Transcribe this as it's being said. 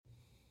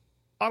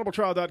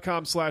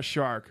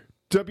audibletrial.com/shark.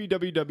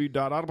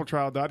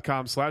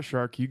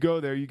 www.audibletrial.com/shark. You go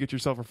there, you get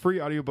yourself a free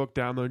audiobook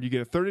download. You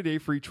get a 30-day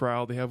free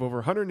trial. They have over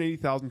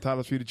 180,000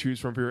 titles for you to choose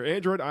from for your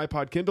Android,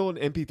 iPod, Kindle, and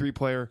MP3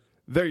 player.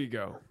 There you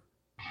go.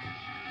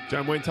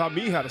 John Wayne taught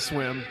me how to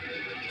swim.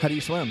 How do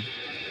you swim?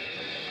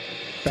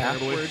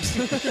 Backwards.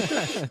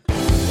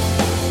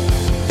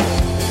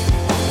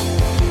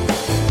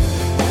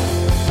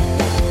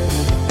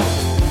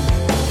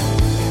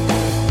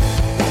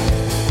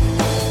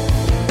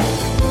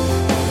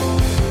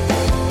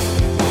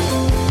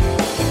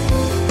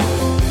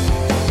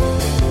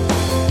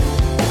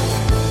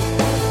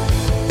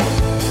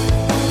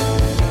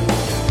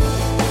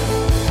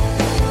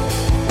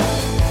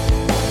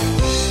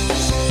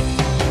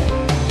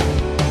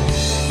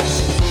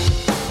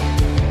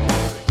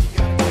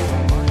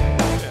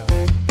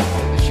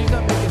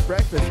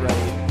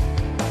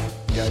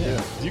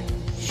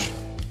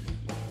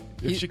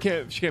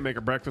 If she can't make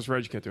her breakfast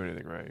right, she can't do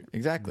anything right.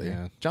 Exactly.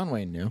 Yeah. John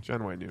Wayne knew.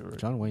 Right?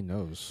 John Wayne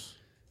knows.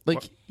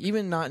 Like,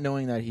 even not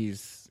knowing that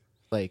he's,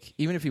 like,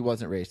 even if he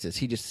wasn't racist,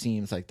 he just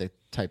seems like the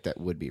type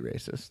that would be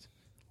racist.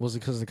 Was it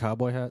because of the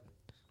cowboy hat?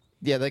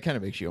 Yeah, that kind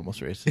of makes you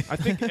almost racist. I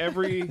think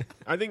every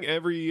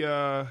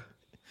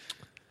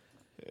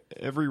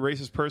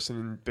racist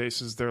person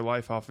bases their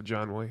life off of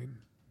John Wayne.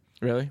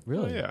 Really?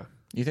 Really? Oh, yeah.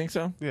 You think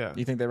so? Yeah.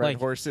 You think they ride Like,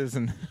 horses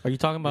and... Are you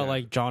talking about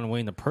like John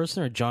Wayne the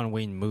person or John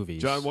Wayne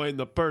movies? John Wayne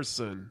the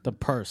person. The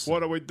person.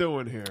 What are we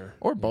doing here?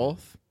 Or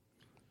both.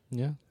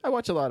 Yeah. I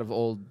watch a lot of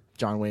old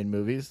John Wayne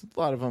movies. A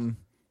lot of them,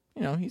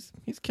 you know, he's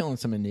killing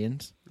some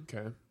Indians.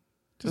 Okay.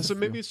 So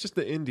maybe it's just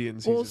the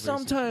Indians. Well,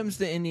 sometimes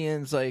the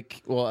Indians,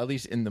 like, well, at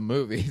least in the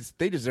movies,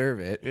 they deserve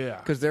it. Yeah.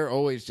 Because they're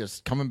always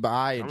just coming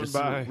by and just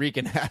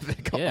wreaking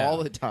havoc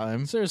all the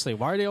time. Seriously,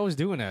 why are they always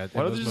doing that?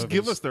 Why don't they just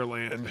give us their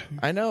land?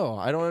 I know.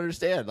 I don't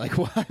understand. Like,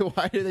 why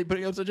are they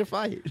putting up such a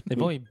fight?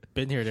 They've only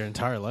been here their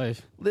entire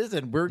life.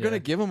 Listen, we're going to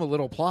give them a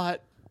little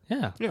plot.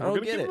 Yeah. Yeah, we're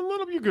going to give them a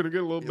little. You're going to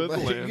get a little bit of the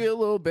land. You get a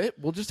little bit.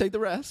 We'll just take the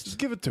rest. Just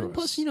give it to us.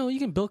 Plus, you know, you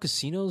can build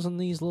casinos on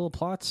these little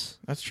plots.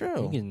 That's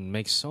true. You can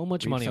make so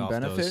much money some off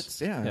benefits.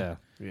 those. Yeah.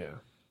 Yeah.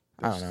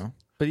 I don't know.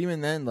 But even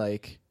then,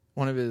 like,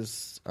 one of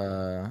his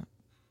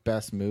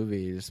best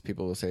movies,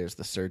 people will say, is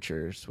The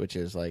Searchers, which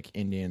is like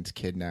Indians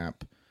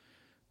kidnap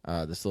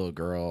this little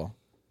girl,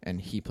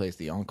 and he plays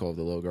the uncle of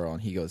the little girl,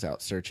 and he goes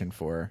out searching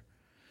for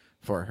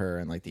her,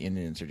 and like the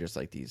Indians are just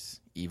like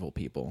these evil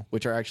people,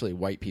 which are actually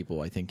white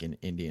people, I think, in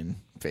Indian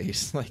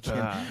face, like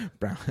in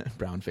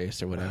brown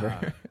face or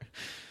whatever,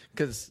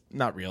 because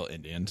not real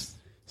Indians.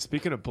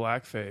 Speaking of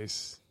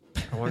blackface,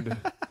 I wanted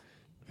to.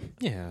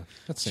 Yeah.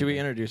 Should we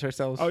introduce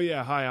ourselves? Oh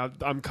yeah, hi,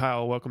 I'm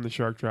Kyle. Welcome to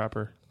Shark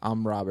Trapper.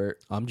 I'm Robert.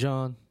 I'm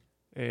John.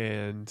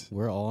 And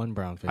we're all in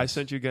brownface. I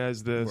sent you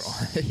guys this.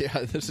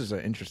 Yeah, this is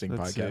an interesting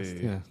podcast.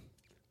 See. Yeah.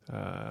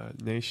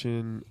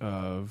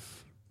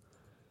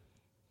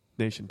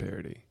 Nation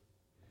parody.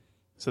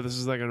 So this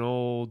is like an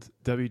old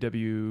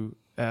WWF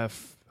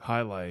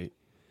highlight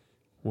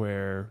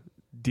where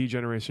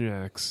D-Generation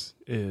X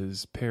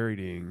is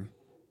parodying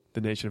the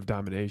Nation of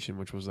Domination,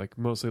 which was like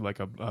mostly like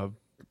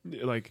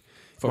like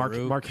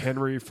Mark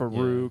Henry,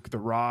 Farouk, The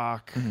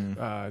Rock,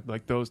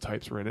 like those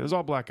types were in it. It was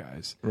all black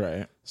guys.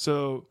 Right.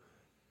 So,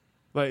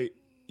 like,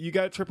 you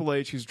got Triple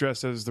H who's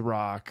dressed as The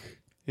Rock.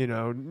 You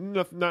know,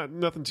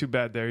 nothing too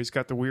bad there. He's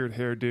got the weird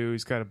hairdo.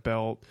 He's got a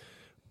belt.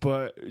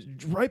 But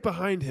right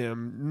behind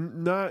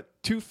him, not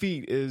 2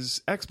 feet,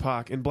 is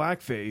X-Pac in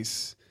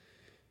blackface,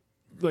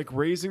 like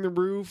raising the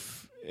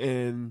roof.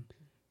 And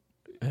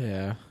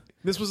yeah,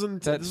 this was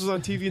on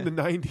TV in the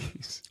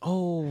 90s.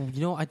 Oh,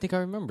 you know, I think I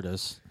remember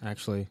this,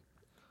 actually.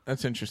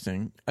 That's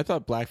interesting. I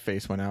thought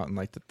blackface went out in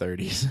like the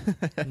 30s.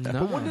 No.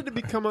 But when did it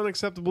become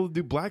unacceptable to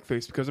do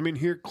blackface? Because, I mean,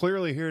 here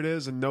it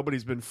is, and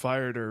nobody's been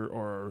fired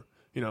or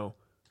you know,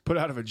 put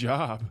out of a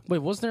job. Wait,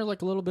 wasn't there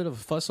like a little bit of a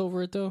fuss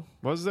over it, though?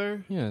 Was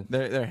there? Yeah.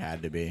 There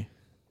had to be.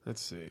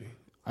 Let's see.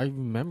 I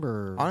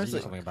remember honestly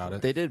something about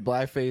it. They did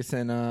blackface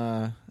in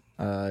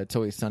It's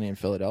Always Sunny in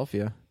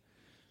Philadelphia.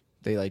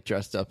 They like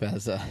dressed up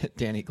as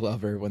Danny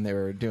Glover when they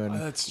were doing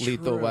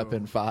Lethal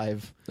Weapon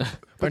 5.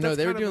 Or no,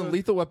 they were doing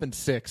Lethal Weapon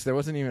 6. There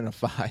wasn't even a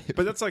 5.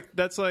 But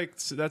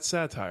that's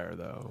satire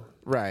though.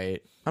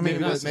 Right. I mean,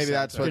 maybe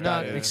that's what they're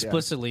not is.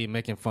 explicitly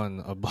making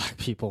fun of black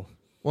people.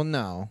 Well,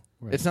 no.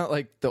 Right. It's not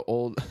like the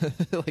old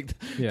like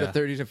the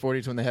 30s and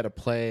 40s when they had a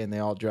play and they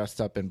all dressed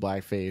up in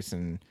blackface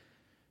and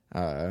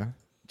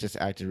just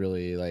acted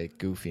really like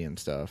goofy and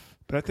stuff.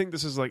 But I think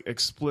this is like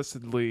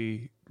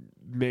explicitly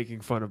making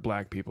fun of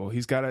black people.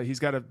 He's got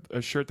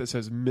a shirt that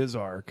says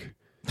Mizark.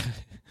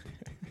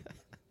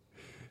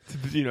 to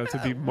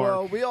be Mark.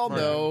 Well, we all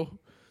know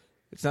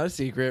it's not a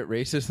secret.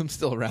 Racism's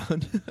still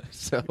around.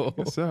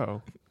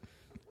 So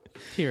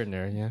here and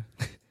there, yeah.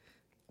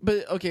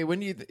 But okay,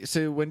 when do you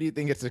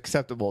think it's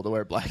acceptable to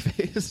wear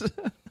blackface?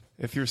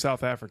 If you're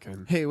South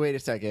African. Hey, wait a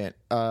second.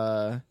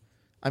 I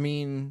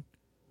mean,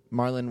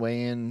 Marlon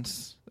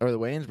Wayans or the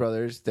Wayans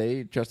brothers,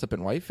 they dressed up in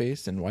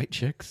whiteface and white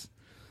chicks.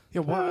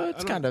 Yeah, why?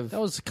 It's kind of.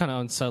 That was kind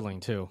of unsettling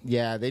too.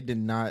 Yeah, they did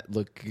not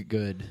look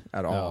good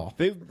at all.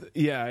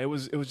 It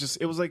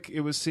was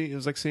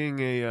like seeing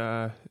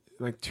a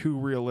like too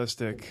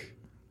realistic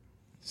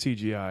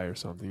CGI or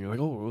something. You're like,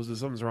 oh,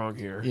 something's wrong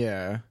here.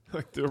 Yeah.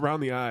 Like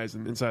around the eyes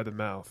and inside the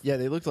mouth. Yeah,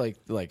 they looked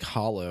like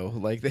hollow.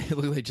 Like they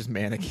look like just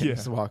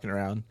mannequins walking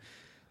around.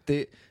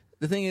 The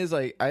thing is,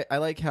 like, I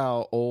like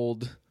how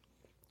old,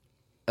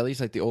 at least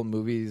like the old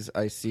movies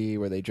I see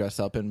where they dress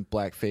up in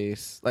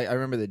blackface. Like I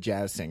remember The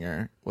Jazz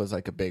Singer was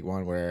like a big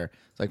one where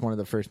it's like one of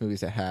the first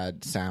movies that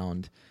had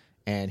sound,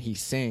 and he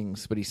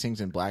sings, but he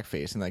sings in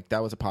blackface, and like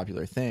that was a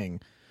popular thing.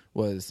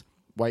 Was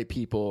white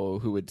people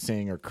who would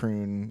sing or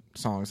croon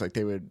songs, like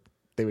they would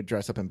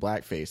dress up in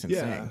blackface and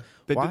sing.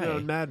 They Why? did it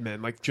on Mad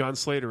Men. Like John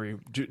Slater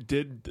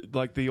did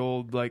like the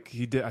old, like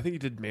he did. I think he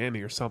did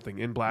Mammy or something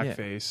in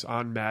blackface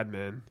on Mad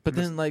Men. But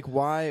then, like,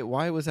 why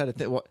was that a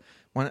thing?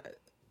 When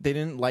they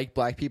didn't like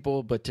black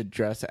people, but to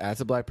dress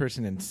as a black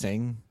person and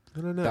sing,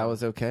 I don't know. that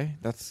was okay.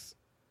 It's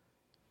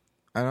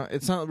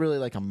not really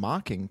like a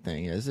mocking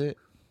thing, is it?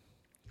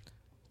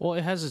 Well,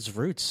 it has its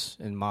roots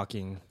in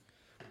mocking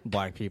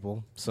black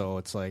people, so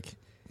it's like,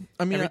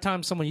 I mean, every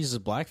time someone uses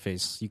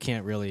blackface, you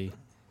can't really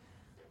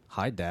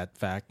hide that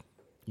fact.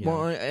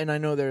 Well, and I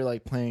know they're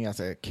like playing as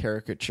a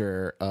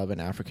caricature of an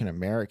African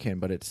American,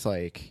 but it's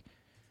like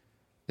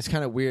it's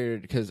kind of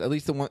weird because at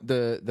least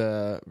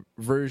the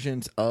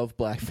versions of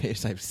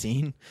blackface I've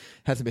seen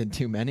hasn't been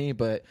too many,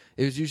 but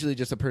it was usually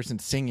just a person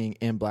singing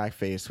in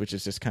blackface, which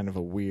is just kind of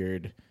a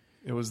weird.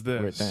 It was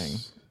this weird thing.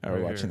 I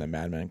was watching the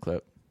Mad Men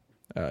clip.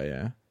 Oh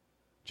yeah.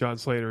 John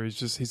Slater,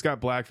 he's got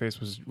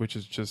blackface, which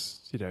is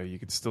just, you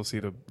could still see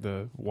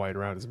the white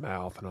around his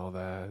mouth and all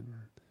that.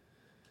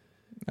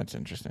 That's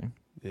interesting.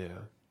 Yeah.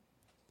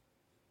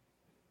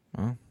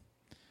 Well,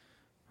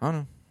 I don't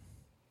know.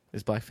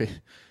 Is blackface,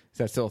 is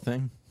that still a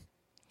thing?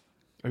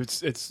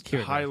 It's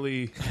Here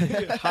highly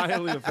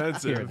highly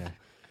offensive. Here and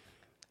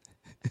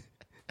there.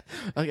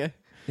 Okay.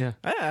 Yeah.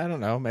 I don't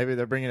know. Maybe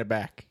they're bringing it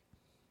back.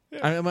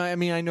 Yeah. I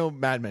mean, I know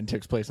Mad Men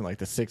takes place in like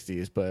the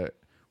 60s, but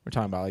we're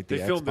talking about like the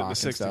They filmed it in the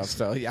Xbox and 60s. stuff.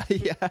 So yeah.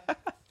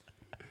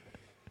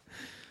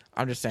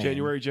 I'm just saying.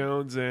 January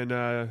Jones and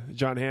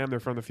John Hamm, they're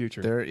from the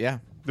future.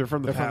 They're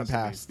from the they're past. from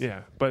the past.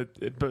 Yeah,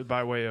 but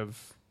by way of,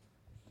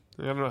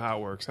 I don't know how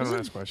it works. I don't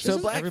ask questions. So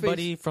Isn't blackface-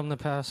 everybody from the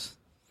past?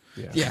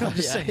 Yeah. I'm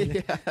just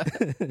saying.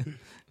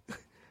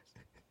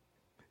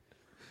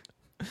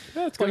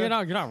 That's Well, good.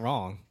 you're not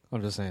wrong.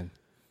 I'm just saying.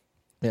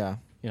 Yeah.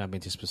 You're not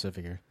being too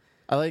specific here.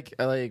 I like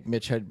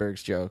Mitch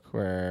Hedberg's joke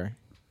where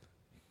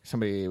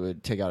somebody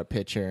would take out a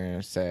picture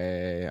and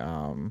say,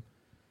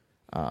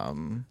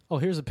 Oh,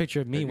 here's a picture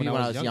of me when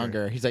I was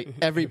younger. He's like,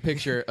 every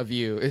picture of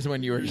you is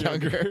when you were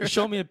younger.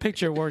 Show me a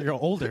picture where you're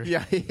older.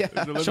 Yeah.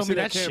 Let me Show see me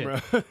that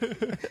camera.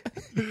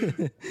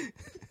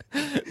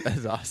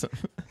 That's awesome.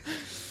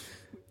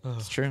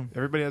 It's true.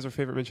 Everybody has their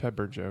favorite Mitch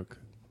Hedberg joke.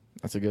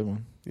 That's a good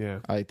one. Yeah,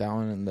 I like that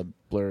one and the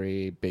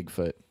blurry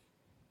Bigfoot.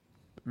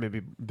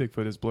 maybe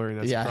Bigfoot is blurry.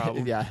 That's the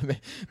problem. Yeah.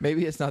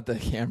 Maybe it's not the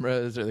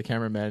cameras or the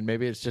cameraman.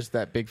 Maybe it's just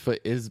that Bigfoot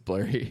is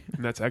blurry.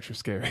 And that's extra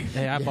scary.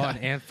 Hey, I bought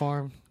an ant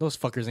farm. Those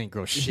fuckers ain't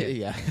grow shit.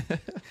 Yeah.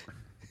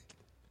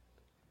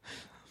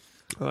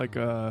 Like,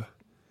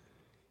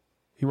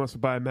 he wants to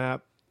buy a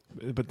map,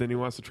 but then he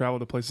wants to travel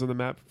to places on the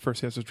map. First,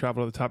 he has to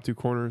travel to the top two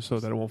corners so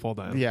that it won't fall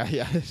down. Yeah.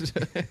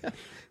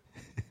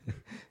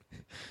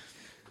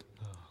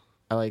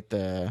 I like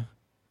the.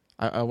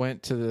 I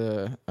went to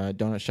the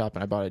donut shop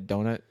and I bought a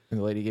donut, and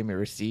the lady gave me a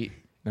receipt.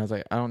 And I was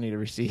like, I don't need a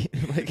receipt.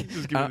 Like,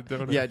 Just give me the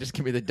donut. Yeah, just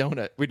give me the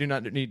donut. We do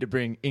not need to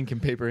bring ink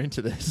and paper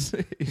into this.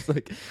 He's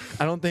like,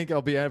 I don't think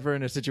I'll be ever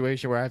in a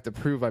situation where I have to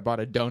prove I bought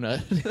a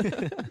donut.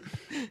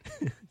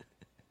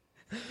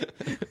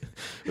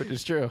 Which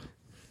is true.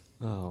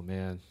 Oh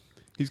man.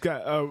 He's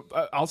got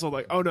also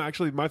like, oh no,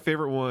 actually my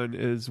favorite one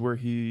is where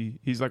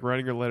he's like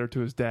writing a letter to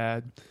his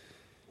dad,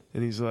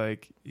 and he's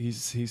like he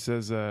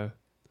says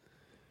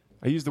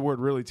I use the word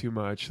really too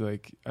much.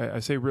 Like I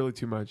say really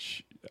too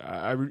much.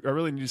 I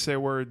really need to say a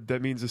word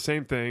that means the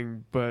same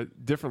thing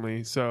but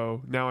differently.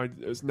 So now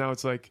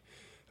it's like,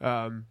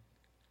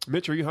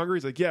 Mitch, are you hungry?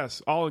 He's like,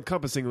 yes, all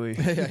encompassingly.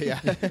 Yeah.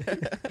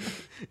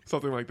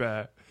 Something like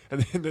that.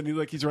 And then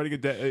he's writing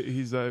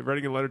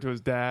writing a letter to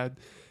his dad,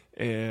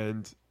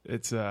 and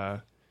it's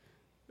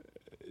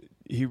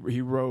he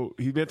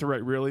meant to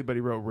write really, but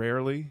he wrote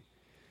rarely.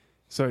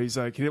 So he's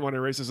like, he didn't want to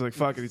erase this. Like,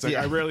 fuck it. He's like,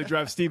 I rarely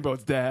drive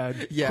steamboats,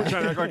 Dad. Yeah. Quit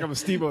trying to act like I'm a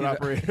steamboat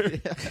operator.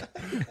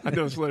 I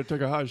know this letter took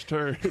a harsh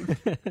turn.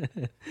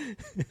 That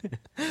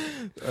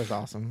was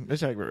awesome. Mitch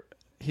Hedberg,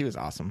 he was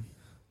awesome.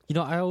 You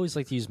know, I always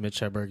like to use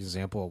Mitch Hedberg's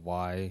example of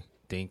why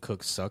Dane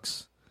Cook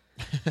sucks.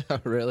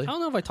 Really? I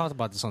don't know if I talked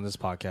about this on this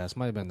podcast.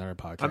 Might have been another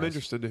podcast. I'm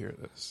interested to hear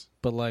this.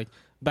 But like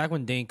back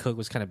when Dane Cook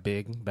was kind of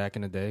big back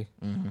in the day,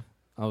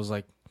 I was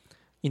like,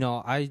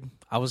 I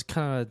was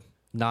kind of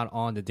not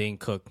on the Dane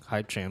Cook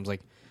hype train. I was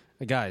like,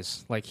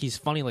 guys, like he's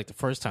funny like the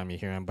first time you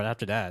hear him, but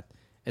after that,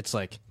 it's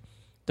like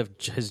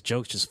his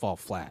jokes just fall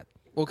flat.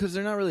 Well, because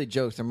they're not really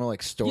jokes; they're more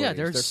like stories. Yeah,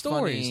 they're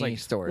stories. funny Like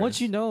stories.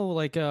 once you know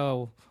like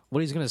what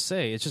he's gonna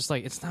say, it's just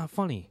like it's not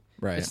funny.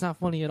 Right. It's not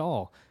funny at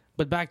all.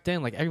 But back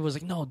then, like, everyone's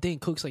like, no, Dane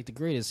Cook's like the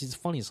greatest. He's the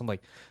funniest. I'm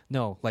like,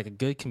 no, like a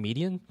good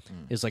comedian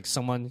is like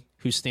someone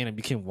whose stand-up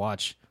you can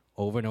watch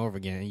over and over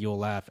again and you'll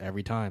laugh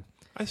every time.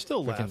 I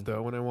still laugh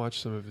though when I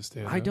watch some of his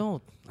stand-up.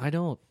 I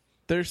don't.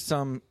 There's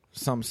some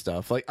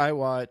stuff. Like I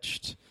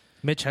watched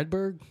Mitch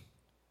Hedberg,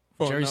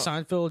 Jerry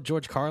Seinfeld,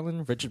 George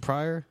Carlin, Richard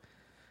Pryor.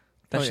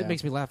 That shit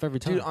makes me laugh every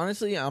time. Dude,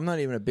 honestly, I'm not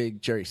even a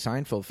big Jerry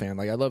Seinfeld fan.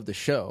 Like I love the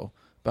show,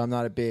 but I'm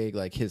not a big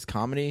like his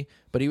comedy.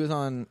 But he was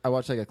on. I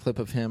watched like a clip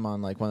of him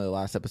on like one of the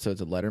last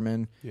episodes of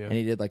Letterman, and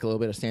he did like a little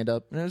bit of stand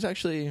up, and it was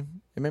actually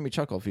it made me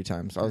chuckle a few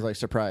times. I was like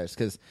surprised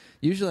because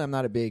usually I'm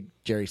not a big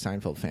Jerry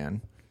Seinfeld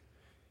fan.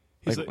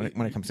 Like,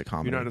 when it comes to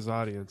comedy, you're not his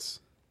audience.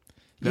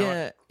 No,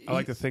 yeah, I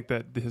like to think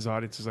that his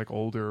audience is like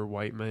older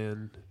white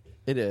man.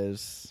 It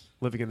is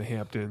living in the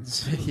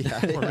Hamptons,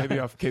 yeah, or maybe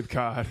off Cape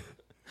Cod.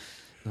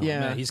 Oh, yeah,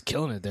 man, he's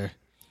killing it there.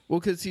 Well,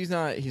 because he's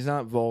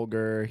not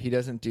vulgar. He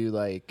doesn't do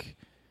like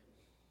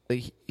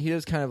he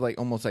does kind of like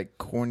almost like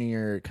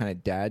cornier kind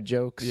of dad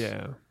jokes.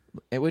 Yeah,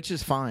 which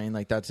is fine.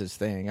 Like that's his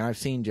thing. And I've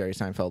seen Jerry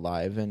Seinfeld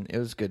live, and it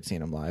was good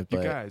seeing him live. But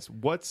you guys,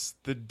 what's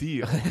the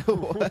deal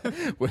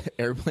with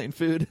airplane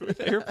food?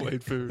 With airplane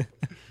food.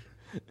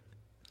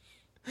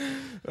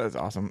 That's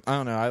awesome. I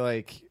don't know. I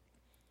like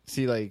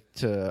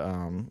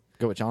to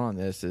go with John on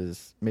this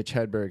is Mitch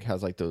Hedberg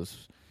has like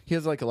those. He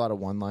has like a lot of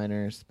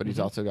one-liners, but he's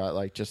also got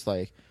like just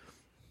like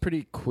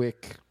pretty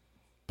quick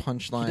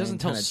punchline. He doesn't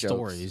tell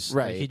stories, stories,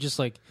 right? He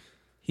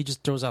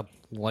just throws out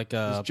like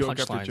joke after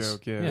punchlines.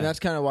 joke, yeah. And that's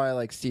kind of why I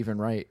like Stephen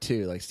Wright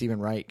too. Like Stephen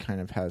Wright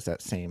kind of has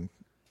that same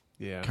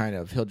kind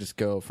of. He'll just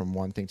go from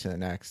one thing to the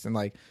next, and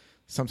like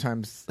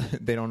sometimes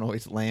they don't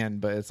always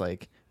land, but it's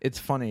like it's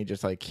funny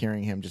just like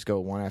hearing him just go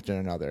one after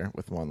another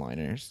with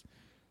one-liners.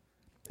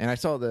 And I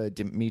saw the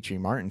Dimitri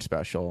Martin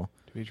special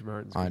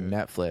on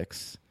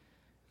Netflix.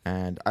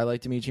 And I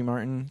like Dimitri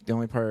Martin. The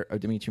only part of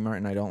Dimitri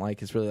Martin I don't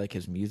like is really like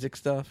his music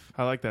stuff.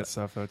 I like that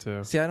stuff though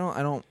too. See, I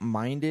don't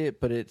mind it,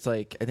 but it's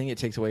like I think it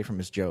takes away from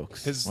his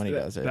jokes when he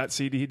does it. That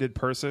CD he did,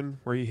 Person,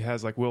 where he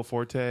has like Will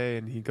Forte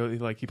and he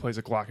plays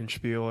a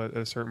glockenspiel at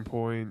a certain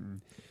point.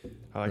 And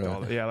I like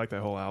all that. Yeah, I like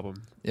that whole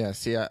album. Yeah,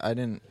 see, I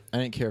didn't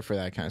care for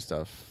that kind of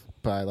stuff,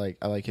 but I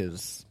like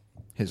his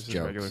jokes. His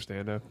regular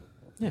stand up.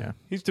 Yeah,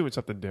 he's doing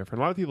something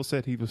different. A lot of people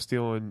said he was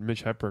stealing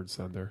Mitch Hedberg's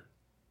thunder.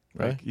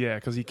 Right? Yeah,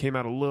 because he came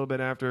out a little bit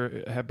after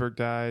Hedberg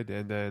died,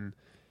 and then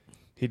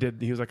he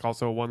was like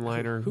also a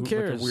one-liner. Who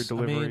cares? Like a weird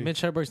delivery. I mean,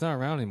 Mitch Hedberg's not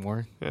around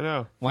anymore. I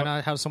know. Why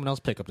not have someone else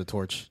pick up the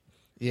torch?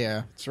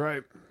 Yeah, that's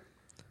right.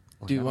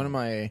 Dude, one of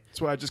my...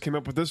 That's why I just came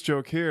up with this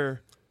joke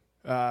here.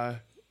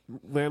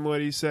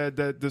 Landlady said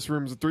that this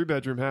room's a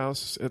 3-bedroom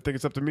house. I think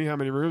it's up to me how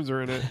many rooms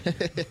are in it.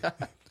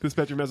 This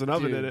bedroom has an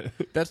oven in it.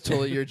 That's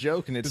totally your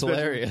joke, and it's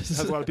hilarious.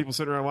 Has a lot of people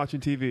sitting around watching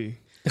TV.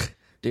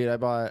 Dude, I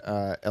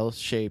bought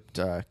L-shaped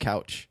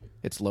couch.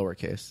 It's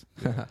lowercase.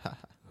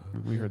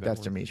 We heard that. That's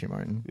one. Dimitri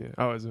Martin. Yeah.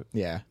 Oh, is it?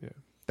 Yeah.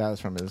 That was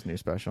from his new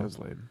special. That was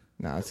lame.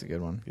 No, that's a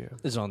good one. Yeah.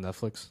 Is it on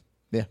Netflix?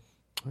 Yeah.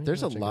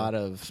 There's a lot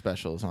of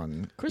specials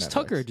on Chris Netflix.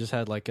 Tucker just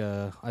had like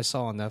I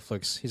saw on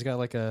Netflix. He's got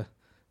like a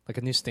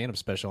new stand-up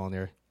special on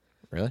there.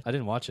 Really? I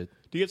didn't watch it.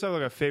 Do you guys have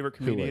like a favorite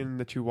comedian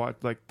that you watch,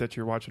 like that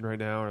you're watching right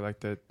now, or like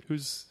that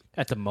who's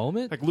at the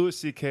moment? Like Louis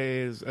C.K.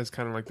 is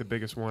kind of like the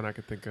biggest one I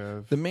could think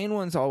of. The main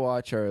ones I'll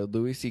watch are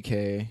Louis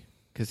C.K.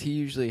 because he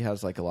usually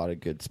has like a lot of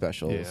good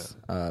specials.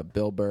 Yeah.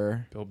 Bill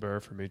Burr. Bill Burr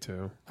for me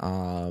too.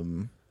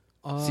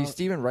 See,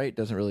 Stephen Wright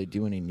doesn't really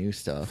do any new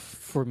stuff.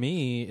 For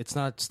me, it's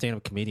not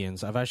stand-up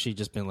comedians. I've actually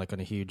just been like on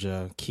a huge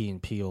Key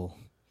and Peele.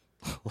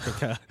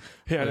 Yeah,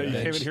 I know you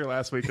came in here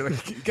last week. You're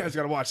like, you guys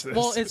got to watch this.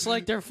 Well, it's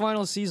like their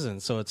final season,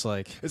 so it's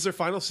like... It's their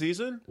final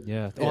season?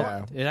 Yeah.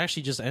 Well, it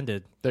actually just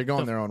ended. They're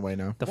going their own way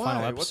now. The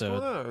final episode.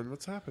 What's going on?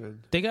 What's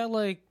happening? They got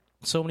like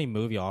so many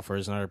movie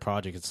offers and other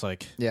projects. It's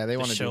like... Yeah, they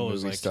want to do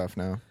movie stuff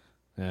now.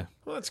 Yeah.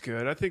 Well, that's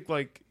good. I think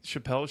like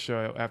Chappelle's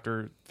show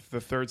after the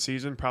 3rd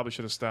season probably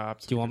should have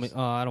stopped. Do you want me?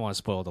 I don't want to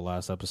spoil the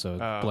last episode.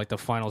 But like the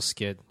final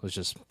skit was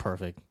just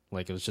perfect.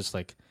 Like it was just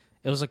like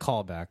it was a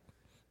callback.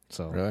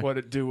 So really? What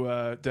it do?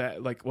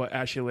 Like what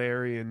Ashley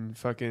Larry and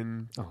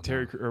fucking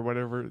Terry or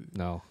whatever.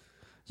 No,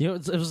 you know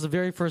it was the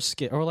very first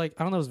skit, or like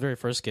I don't know, it was the very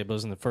first skit, but it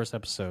was in the first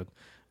episode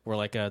where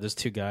like there's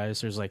 2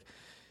 guys. There's like,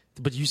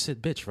 but you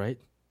said bitch, right?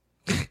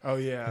 Oh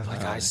yeah.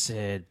 Like I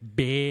said,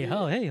 bitch.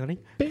 Oh hey, honey.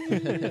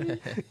 Bitch.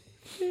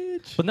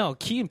 But no,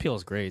 Key and Peele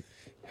is great.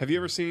 Have you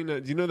ever seen?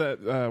 Do you know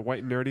that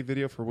White Nerdy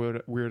video for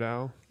Weird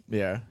Al?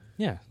 Yeah.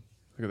 Yeah.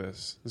 Look at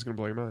this. This is gonna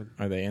blow your mind.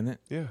 Are they in it?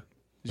 Yeah.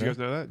 Did you guys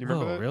know that? You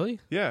remember that? Really?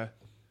 Yeah.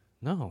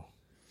 No.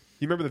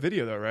 You remember the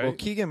video though, right? Well,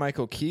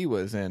 Keegan-Michael Key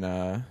was in.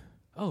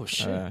 Oh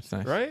shit! That's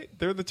nice. Right?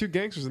 They're the 2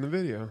 gangsters in the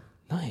video.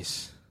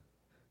 Nice.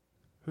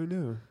 Who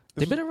knew?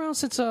 They've been around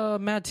since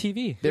Mad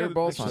TV. They were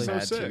both on since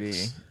Mad 06.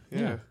 TV.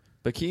 Yeah.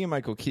 But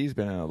Keegan-Michael Key's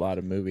been in a lot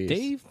of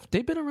movies.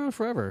 They've been around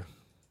forever.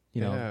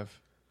 You know. have.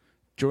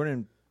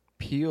 Jordan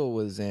Peele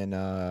was in.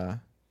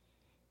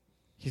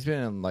 He's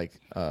been in like.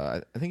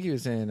 I think he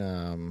was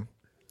in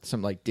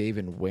some like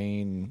David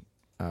Wayne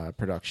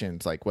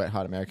productions, like Wet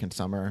Hot American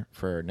Summer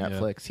for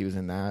Netflix. Yeah. He was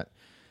in that.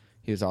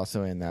 He was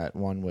also in that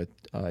one with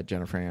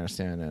Jennifer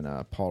Aniston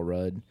and Paul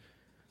Rudd,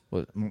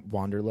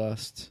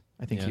 Wanderlust.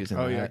 I think he was in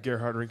that. Oh yeah,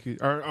 Gerhard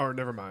Rincke. Or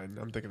never mind.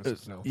 I'm thinking of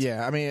something else.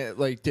 Yeah, I mean,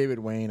 like David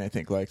Wayne, I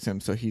think likes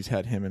him, so he's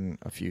had him in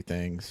a few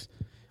things.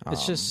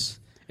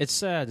 It's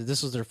sad that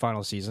this was their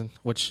final season,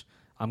 which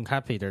I'm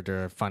happy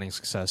they're finding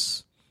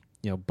success.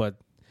 But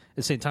at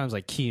the same time,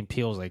 like Key and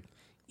Peele is like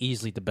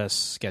easily the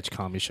best sketch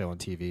comedy show on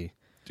TV.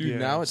 Dude,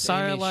 now it's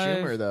Saturday Amy Live.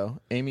 Schumer, though.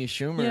 Amy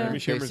Schumer. Yeah. They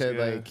Schumer's- said,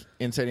 yeah. like,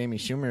 Inside Amy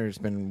Schumer has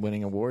been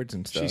winning awards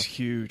and stuff. She's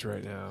huge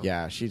right now.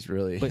 Yeah, she's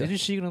really... But isn't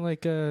she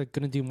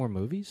gonna do more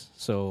movies?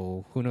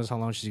 So who knows how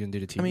long she's gonna do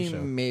the TV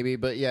show? Maybe,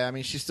 but yeah, I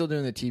mean, she's still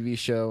doing the TV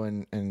show,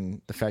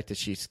 and the fact that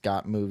she's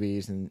got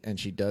movies and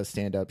she does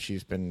stand up,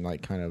 she's been,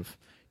 like, kind of,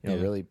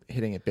 really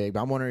hitting it big.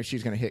 But I'm wondering if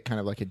she's going to hit kind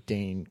of like a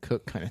Dane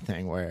Cook kind of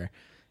thing where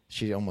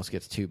she almost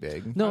gets too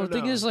big. No, I the don't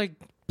thing know. is, like,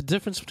 the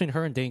difference between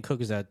her and Dane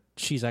Cook is that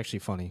she's actually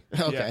funny.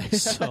 Okay. Yeah.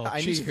 So I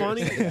knew She's you were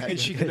funny gonna say that. and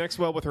she connects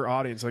well with her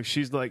audience. Like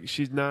she's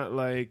not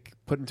like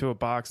put into a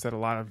box that a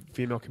lot of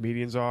female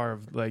comedians are.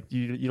 Of like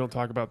you don't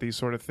talk about these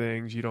sort of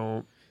things. You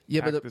don't.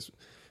 Yeah, but act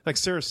like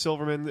Sarah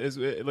Silverman is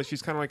like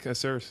she's kind of like a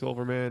Sarah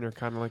Silverman or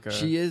kind of like a.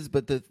 she is,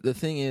 but the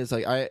thing is,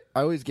 like, I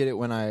always get it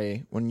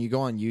when you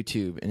go on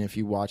YouTube and if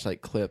you watch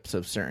like clips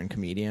of certain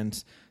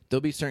comedians,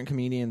 there'll be certain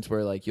comedians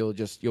where like you'll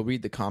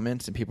read the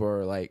comments and people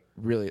are like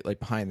really like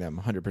behind them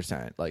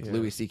 100%, like Yeah.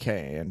 Louis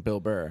C.K. and Bill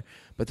Burr.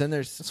 But then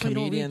there's that's why you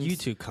don't comedians. read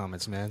YouTube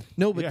comments, man.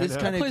 No, but Yeah, this I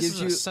know. kind of Place gives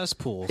is you a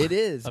cesspool. It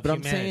is, of but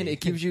I'm saying humanity.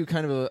 it gives you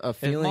kind of a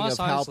feeling Moss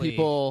of how Isley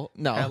people.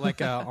 No, At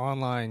like an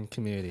online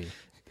community,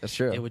 that's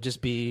true. it would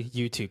just be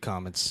YouTube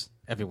comments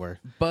everywhere.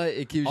 But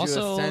it gives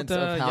Also, you a sense the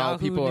of how Yahoo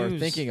people News, are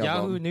thinking of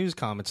Yahoo them. News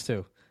comments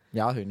too.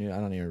 Yahoo News.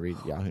 I don't even read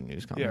Yahoo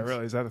News comments. Yeah,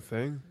 really, is that a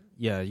thing?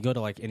 Yeah, you go to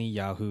like any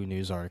Yahoo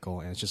News article,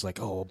 and it's just like,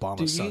 oh, Obama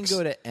Dude, sucks. you can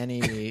go to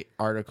any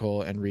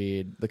article and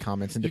read the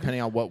comments, and depending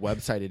on what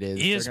website it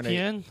is, they're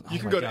ESPN. You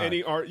can go to any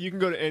You can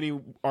go to any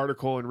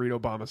article and read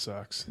Obama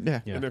sucks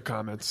Yeah. Yeah. in their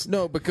comments.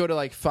 No, but go to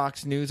like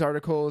Fox News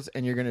articles,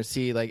 and you're gonna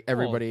see like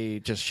everybody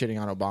just shitting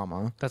on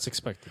Obama. That's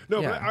expected. No,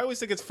 Yeah. but I always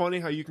think it's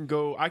funny how you can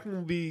go. I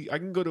can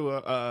go to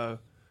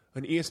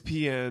an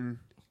ESPN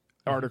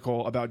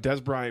article about Des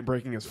Bryant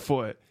breaking his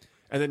foot,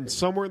 and then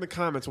somewhere in the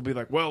comments will be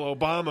like, "Well,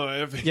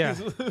 Obama, if Yeah.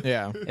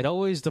 Yeah, It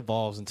always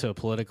devolves into a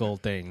political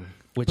thing,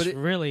 which But it-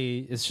 really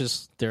is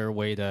just their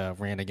way to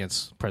rant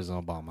against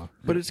President Obama.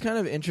 but it's kind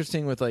of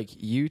interesting with like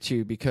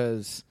YouTube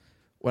because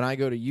when I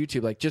go to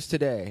YouTube, like just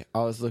today, I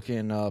was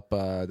looking up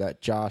that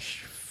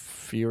Josh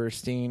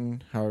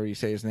Feuerstein, however you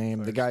say his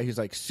name, the guy who's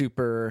like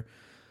super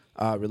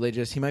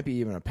religious. He might be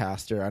even a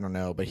pastor. I don't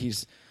know, but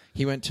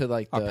he went to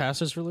like Are the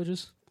pastors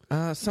religious?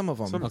 some of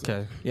them. Some-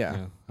 Okay.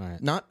 Yeah. All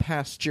right. Not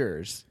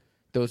pastures.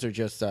 Those are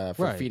just for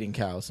Right. feeding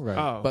cows. Right.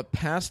 Oh, But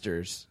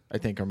pastors, I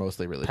think, are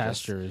mostly religious.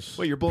 Pastors.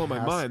 wait, you're blowing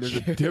my mind. There's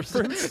a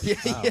difference.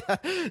 yeah.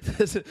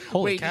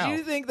 Holy Wait, cow. did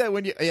you think that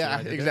when you... See Yeah, what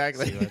I did there?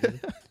 exactly. See what I did?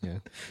 Yeah.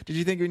 Did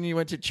you think when you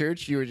went to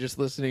church, you were just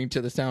listening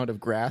to the sound of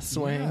grass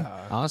swaying?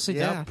 Yeah. Honestly,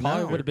 Yeah, that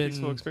probably no. would have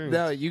Peaceful been. experience.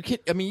 No, you can...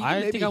 I mean, you can I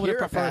maybe think I would have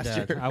hear a preferred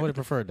pastor. that. I would have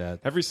preferred that.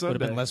 Every Would Sunday.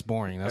 have been less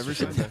boring. That's Every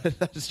for sure. Sunday.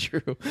 That's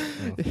true.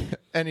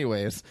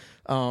 Anyways,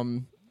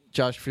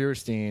 Josh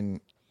Feuerstein,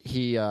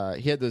 he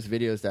had those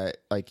videos that,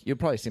 like, you'll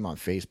probably see him on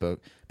Facebook.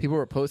 People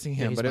were posting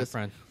Yeah, him, he's but my it was,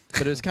 friend.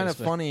 but it was kind of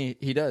Facebook. funny.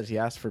 He does. He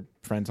asks for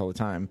friends all the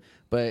time.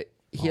 But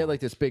he had like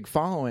this big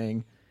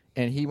following,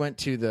 and he went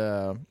to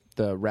the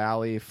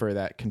rally for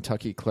that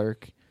Kentucky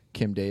clerk,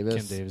 Kim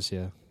Davis. Kim Davis,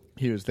 yeah.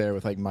 He was there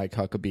with like Mike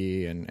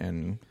Huckabee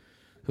and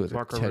who was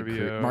Marco it? Ted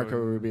Rubio Cruz. Marco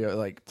and Rubio,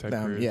 like Ted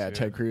them. Cruz, yeah, yeah.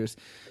 Ted Cruz.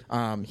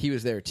 He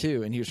was there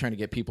too, and he was trying to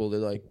get people to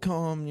like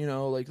come,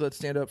 like let's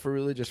stand up for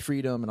religious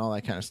freedom and all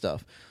that kind of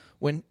stuff.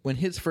 When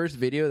his first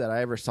video that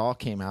I ever saw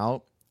came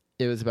out,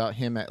 it was about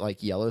him at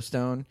like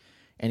Yellowstone,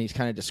 and he's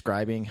kind of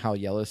describing how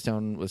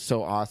Yellowstone was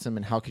so awesome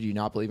and how could you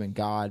not believe in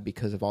God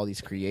because of all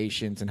these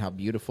creations and how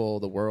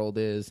beautiful the world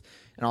is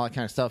and all that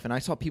kind of stuff. And I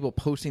saw people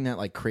posting that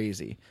like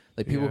crazy,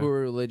 like people Yeah. who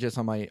were religious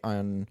on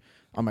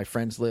my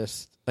friends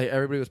list. Like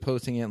everybody was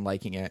posting it and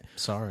liking it.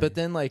 Sorry. But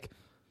then like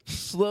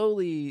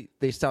slowly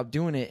they stopped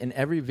doing it, and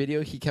every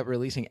video he kept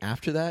releasing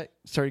after that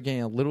started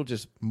getting a little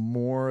just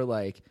more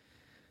like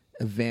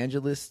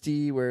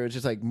evangelisty, where it was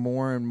just like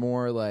more and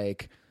more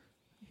like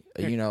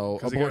 'cause he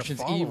got a abortion's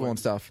evil following. and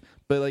stuff.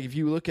 But like if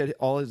you look at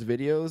all his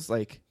videos,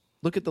 like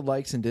look at the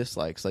likes and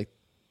dislikes, like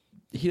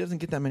he doesn't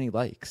get that many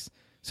likes.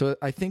 So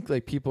I think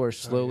like people are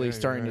slowly you're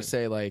starting to right.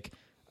 say like,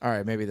 all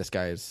right, maybe this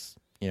guy is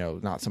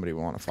not somebody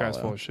we want to This guy's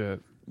follow. full of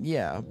shit.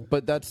 Yeah,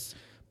 but it's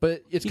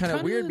He kind of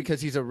kinda- weird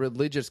because he's a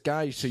religious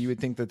guy, so you would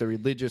think that the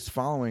religious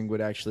following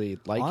would actually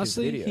like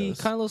Honestly, his videos. he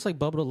kind of looks like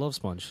Bubba the Love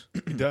Sponge.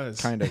 He does.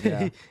 kind of,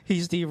 yeah.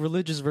 He's the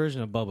religious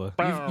version of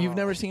Bubba. You've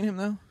never seen him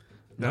though?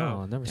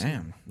 No. never seen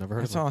him. Damn, Never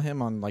heard I of him. saw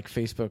him on like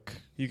Facebook.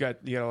 You got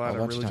a lot A of bunch of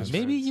religious. times.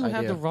 Maybe friends. you I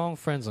have do. the wrong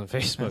friends on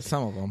Facebook.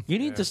 Some of them. You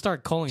need to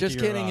start calling. Just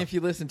to your, kidding. If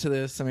you listen to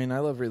this, I mean, I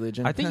love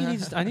religion. I think you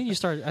need. I think you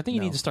start. I think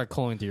you No. need to start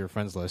calling to your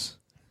friends list.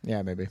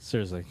 Yeah, maybe.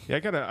 Seriously. Yeah, I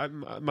gotta.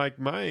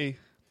 My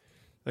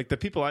like the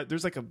people.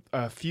 There's like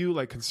a few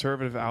like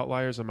conservative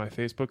outliers on my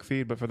Facebook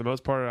feed, but for the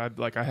most part,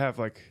 I have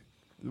like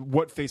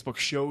what Facebook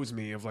shows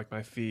me of like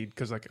my feed,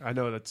 because like I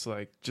know that's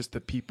like just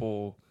the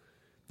people,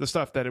 the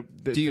stuff that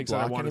Do you things that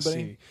I block want to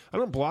anybody? see. I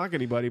don't block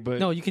anybody, but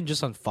No, you can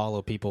just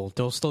unfollow people.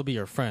 They'll still be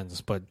your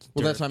friends, but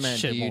Well, their that's what I meant.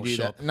 shit Do you won't do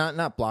show that? up.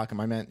 Not block them.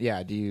 I meant,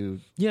 yeah. Do you?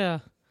 Yeah,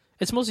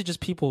 it's mostly just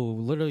people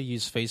who literally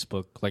use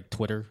Facebook, like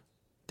Twitter.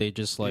 They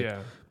just like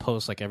yeah.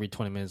 post like every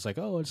 20 minutes, like,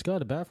 oh, I just got to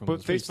the bathroom. But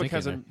What are you Facebook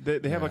has thinking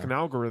they have like Yeah. an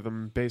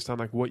algorithm based on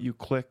like what you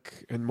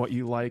click and what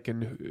you like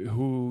and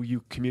who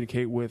you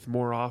communicate with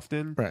more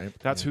often. Right.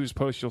 That's whose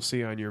post you'll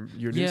see on your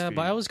there. news Yeah, feed.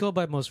 but I always go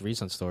by most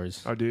recent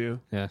stories. Oh, do you?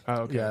 Yeah, Oh,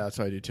 okay. Yeah, that's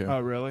what I do too. Oh,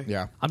 really?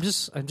 Yeah. I'm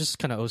just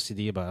kind of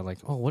OCD about it. Like,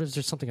 oh, what is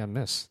there something I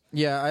miss?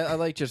 Yeah, I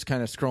like just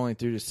kind of scrolling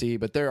through to see,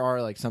 but there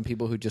are like some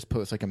people who just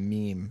post like a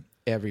meme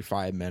every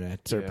 5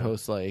 minutes or Yeah.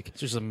 post like It's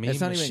just a meme it's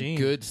not machine.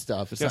 even good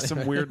stuff. It's Yeah, not some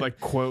even- weird like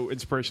quote,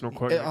 inspirational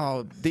quote.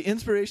 Oh, the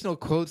inspirational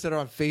quotes that are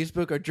on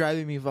Facebook are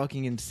driving me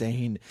fucking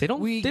insane. They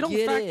don't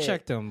get fact it.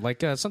 check them.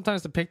 Like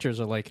sometimes the pictures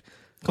are like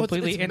Well, it's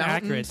completely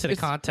inaccurate mountains. to the It's-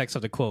 context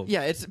of the quote.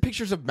 Yeah, it's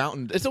pictures of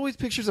mountains. It's always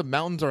pictures of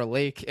mountains or a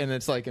lake, and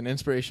it's like an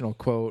inspirational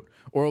quote,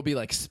 or it'll be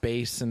like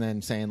space, and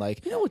then saying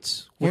like, You know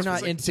what's "You're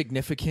not like-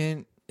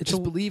 insignificant. It's Just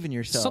a- believe in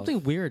yourself."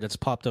 something weird that's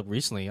popped up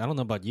recently. I don't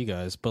know about you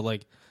guys, but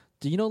like,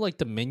 do you know like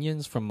the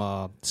minions from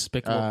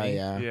Despicable Me?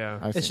 Yeah, Yeah.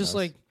 I've It's seen just those.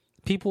 like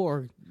people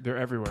are They're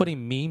everywhere.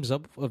 putting memes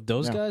up of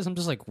those Yeah. guys. I'm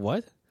just like,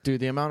 what? dude,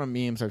 the amount of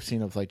memes I've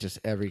seen of like just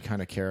every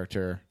kind of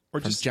character. Or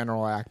From just-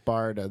 General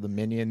Akbar to the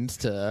Minions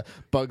to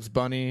Bugs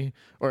Bunny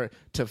or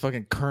to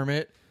fucking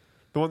Kermit.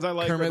 the ones I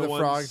like are Kermit the the ones,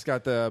 Frog's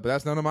got but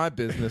that's none of my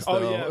business. Oh,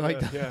 though. yeah,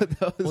 like yeah.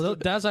 those- Well,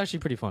 that's actually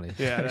pretty funny.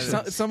 Yeah,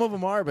 that is. some of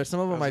them are, but some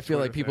of them That's I a feel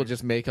like Twitter people thing.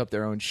 just make up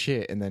their own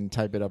shit and then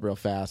type it up real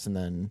fast and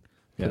then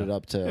put Yeah. it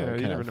up to Yeah, you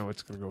kind never of know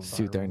what's going to go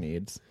suit viral. their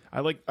needs. I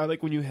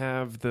like when you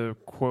have the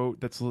quote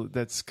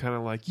that's kind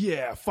of like,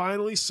 yeah,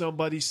 finally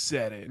somebody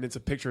said it, and it's a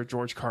picture of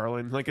George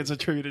Carlin, like it's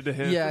attributed to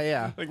him. Yeah,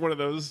 yeah. like one of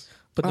those.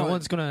 But no Oh,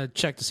 one's gonna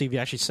check to see if you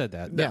actually said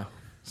that. Yeah.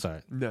 Sorry.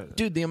 No,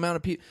 Dude, the amount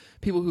of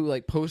people who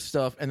like post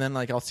stuff and then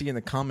like I'll see in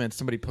the comments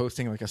somebody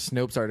posting like a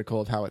Snopes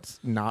article of how it's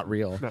not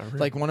real. Not real.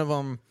 Like one of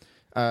them,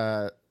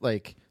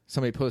 like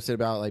somebody posted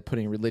about like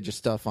putting religious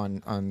stuff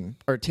on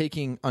or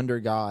taking under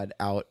God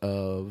out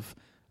of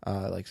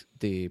like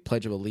the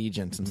Pledge of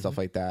Allegiance and stuff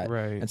like that.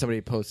 Right. And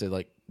somebody posted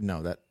like,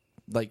 no, that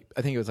like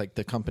I think it was like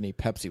the company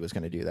Pepsi was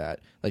going to do that.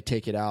 Like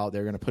take it out.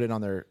 They're going to put it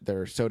on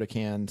their soda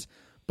cans.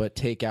 But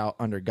take out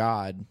under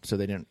God so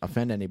they didn't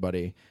offend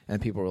anybody.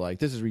 And people were like,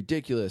 this is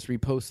ridiculous.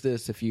 Repost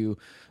this if you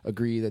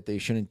agree that they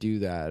shouldn't do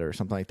that or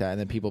something like that. And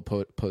then people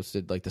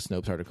posted like the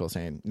Snopes article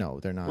saying,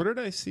 no, they're not. what did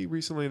I see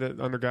recently that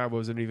Under God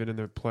wasn't even in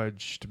their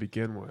pledge to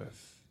begin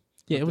with?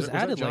 Yeah, it was that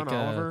added John like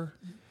Oliver?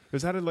 It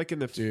was added like in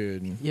the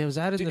Dude. Yeah, it was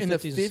added In in the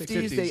the 50s, 50s.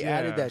 they 60s,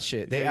 added yeah. that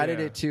shit. They Yeah, added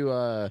yeah. it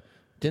to,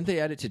 didn't they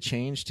add it to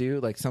Change too?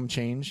 Like some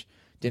Change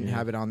didn't Yeah.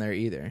 have it on there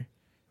either.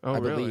 Oh, I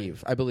really?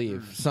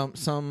 believe.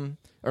 Some,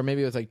 or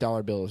maybe it was like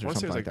dollar bills I or want to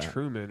say it something was like like that.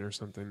 Truman or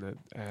something that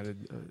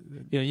added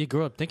You know, you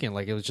grew up thinking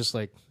like it was just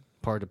like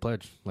part of the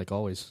pledge, like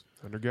always.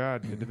 Under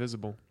God,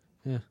 indivisible.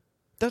 Yeah.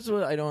 That's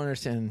what I don't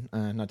understand.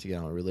 Not to get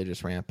on a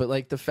religious rant, but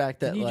like the fact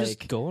that Can you like,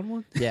 just go on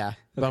one? yeah,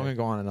 but I'm Okay. gonna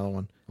go on another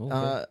one.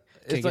 Okay.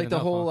 It's get like the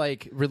enough, whole huh?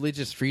 like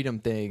religious freedom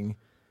thing.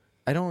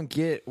 I don't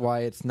get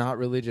why it's not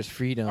religious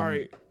freedom. All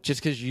right.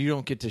 Just because you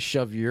don't get to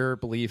shove your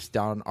beliefs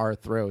down our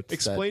throats that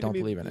Explain don't to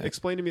me. believe in it.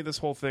 Explain to me this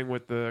whole thing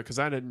with the, because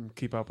I didn't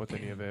keep up with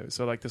any of it.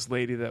 So like this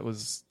lady that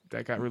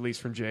got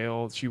released from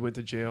jail, she went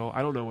to jail.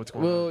 I don't know what's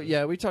going Well, on.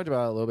 yeah, we talked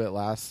about it a little bit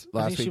last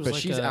think she week, was but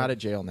like she's a- out of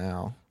jail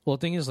now. Well,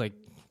 the thing is, like,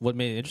 what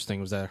made it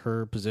interesting was that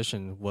her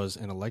position was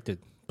an elected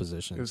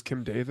position. It was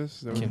Kim Davis.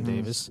 Is that what Kim it was?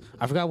 Davis.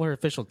 I forgot what her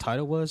official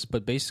title was,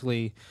 but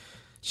basically,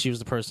 she was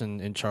the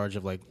person in charge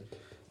of like,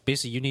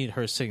 basically, you need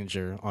her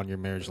signature on your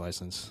marriage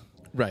license.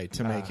 Right,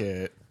 to make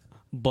it.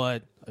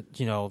 But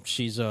you know,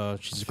 she's a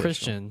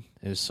Christian,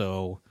 and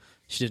so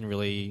she doesn't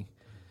really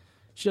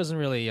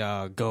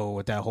go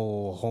with that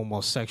whole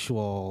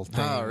homosexual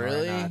thing. Oh, or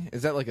really? not.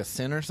 Is that like a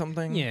sin or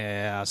something?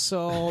 Yeah.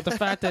 So the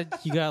fact that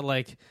you got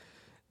like,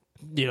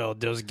 you know,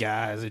 those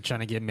guys that are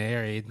trying to get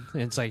married,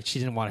 and it's like she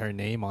didn't want her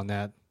name on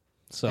that.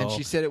 So And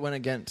she said it went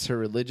against her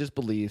religious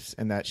beliefs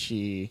and that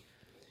she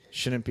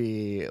shouldn't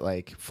be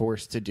like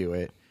forced to do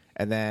it.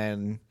 And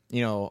then,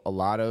 you know, a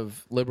lot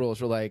of liberals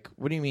were like,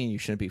 what do you mean you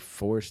shouldn't be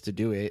forced to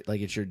do it?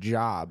 Like, it's your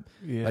job.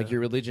 Yeah. Like, your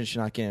religion should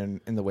not get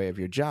in the way of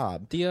your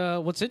job. the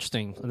what's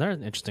interesting, another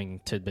interesting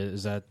tidbit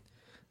is that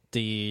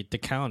the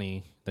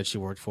county that she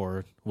worked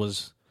for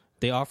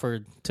they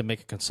offered to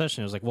make a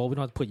concession. It was like, well, we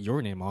don't have to put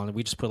your name on it.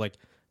 We just put like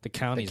the The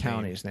county's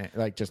county's name.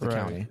 Like, just the Right.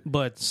 county.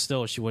 But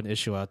still, she wouldn't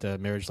issue out the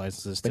marriage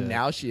licenses. But to,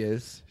 now she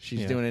is.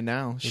 She's Yeah. doing it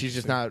now. She's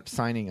just not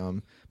signing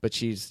them, but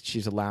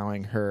she's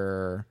allowing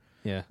her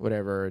yeah.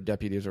 whatever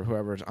deputies or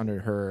whoever's under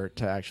her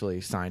to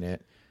actually sign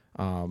it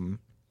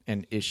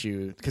and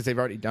issue, because they've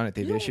already done it.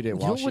 They've issued it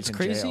while she's what's in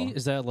crazy jail.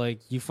 is that like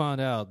you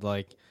found out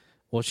like,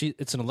 well,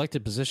 it's an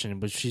elected position,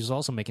 but she's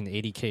also making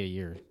 $80K a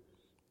year.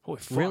 Holy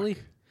fuck. Really?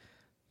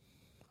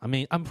 I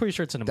mean, I'm pretty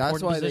sure it's an That's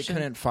important why position.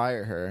 they couldn't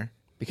fire her,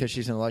 because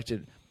she's an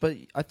elected. But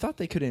I thought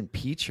they could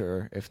impeach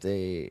her if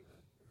they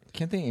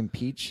can't they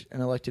impeach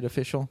an elected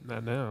official?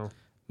 Not now.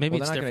 Maybe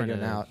Well, it's they're not different going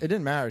to do it now. now. It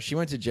didn't matter. She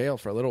went to jail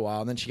for a little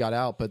while, and then she got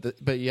out.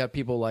 But you have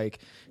people like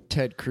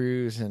Ted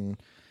Cruz and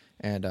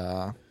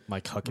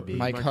Mike Huckabee.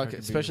 Mike Huckabee,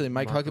 especially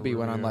Mike Marco Huckabee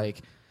went on Rubio.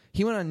 like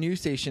he went on news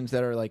stations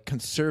that are like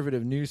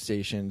conservative news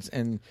stations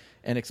and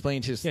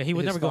explained his Yeah, he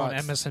would his never go on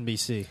thoughts.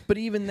 MSNBC. But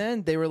even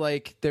then, they're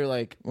like,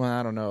 well,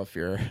 I don't know if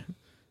you're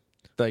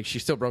like she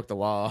still broke the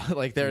law.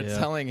 Like they're Yeah.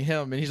 telling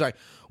him, and he's like,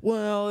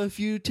 well, if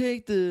you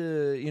take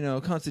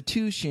the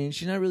Constitution,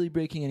 she's not really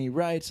breaking any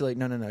rights. So like,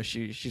 no,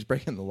 she's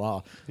breaking the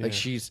law. Yeah. Like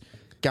she's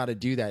got to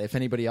do that. If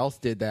anybody else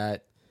did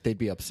that, they'd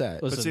be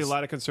upset. Listen, But see, a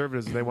lot of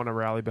conservatives, they want to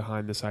rally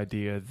behind this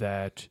idea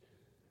that,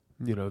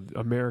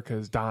 America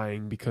is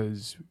dying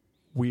because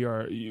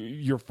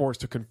you're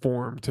forced to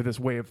conform to this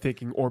way of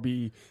thinking or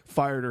be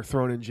fired or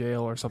thrown in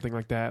jail or something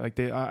like that. Like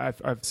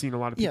I've seen a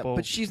lot of Yeah, people.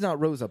 but she's not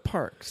Rosa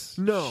Parks.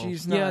 No.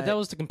 she's not. Yeah, that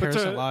was the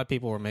comparison to- a lot of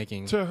people were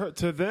making.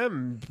 to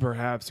them,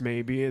 perhaps,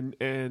 maybe.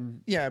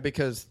 And Yeah,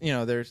 because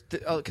there's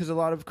because a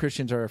lot of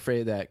Christians are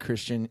afraid that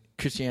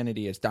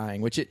Christianity is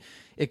dying, which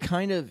it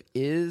kind of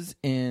is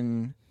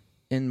in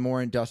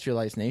more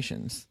industrialized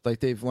nations. Like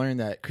they've learned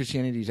that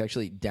Christianity is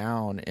actually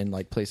down in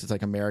like places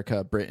like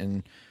America,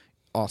 Britain,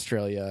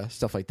 Australia,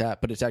 stuff like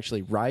that, but it's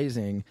actually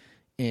rising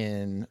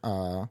in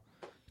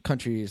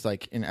countries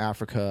like in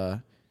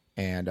Africa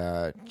and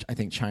I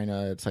think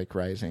China. It's like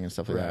rising and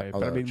stuff like that. right.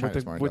 But I mean,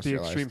 China's more with the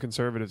industrialized. extreme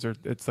conservatives,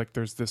 it's like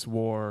there's this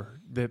war,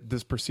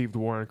 this perceived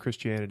war on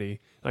Christianity.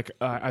 Like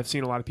I've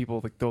seen a lot of people,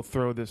 like they'll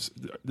throw this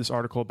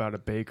article about a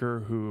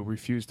baker who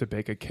refused to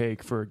bake a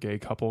cake for a gay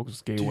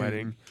couple's gay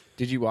wedding.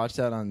 Did you watch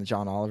that on the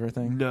John Oliver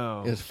thing?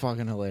 No, It was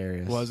fucking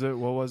hilarious. was it?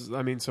 What was?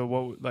 I mean, so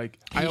what? Like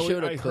He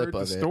showed a I clip heard the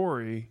of it.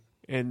 story.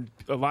 And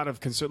a lot of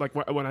like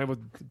when I was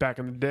back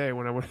in the day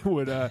when I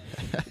would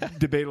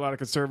debate a lot of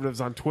conservatives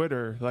on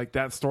Twitter, like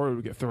that story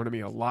would get thrown at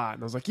me a lot,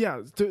 and I was like,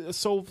 yeah,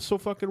 so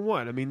fucking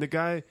what? I mean, the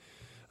guy,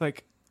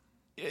 like,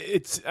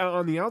 it's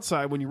on the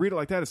outside when you read it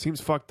like that, it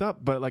seems fucked up,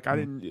 but like I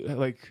didn't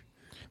like.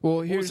 Well,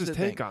 What here's was his the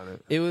take thing. on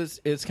it?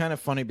 It's kind of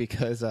funny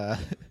because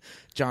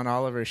John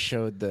Oliver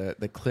showed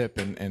the clip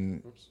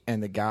and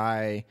the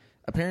guy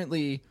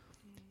apparently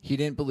he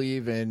didn't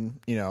believe in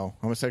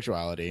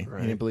homosexuality.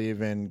 Right. He didn't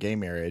believe in gay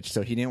marriage,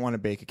 so he didn't want to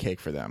bake a cake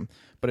for them.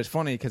 But it's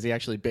funny because he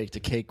actually baked a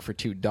cake for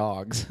 2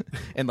 dogs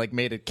and like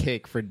made a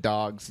cake for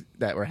dogs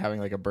that were having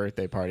like a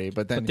birthday party.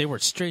 But then But they were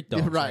straight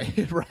dogs.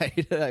 right,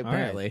 right,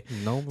 apparently.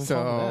 No problem with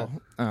So,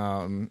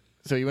 that.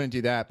 so he wouldn't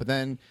do that. But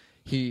then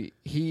he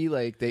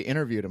like they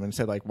interviewed him and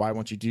said like, why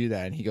won't you do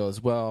that? And he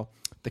goes, well,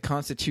 the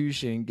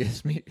Constitution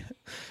gives me.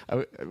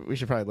 We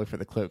should probably look for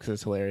the clip because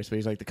it's hilarious. But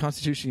he's like, the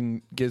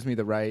Constitution gives me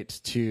the right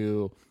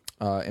to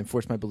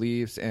enforce my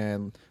beliefs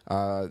and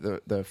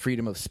the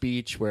freedom of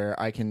speech, where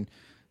I can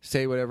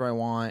say whatever I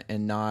want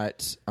and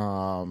not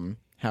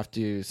have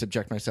to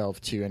subject myself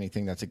to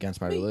anything that's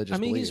against my religious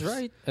beliefs. He's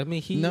right. I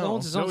mean, he No.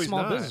 owns his No, own he's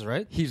small not. business,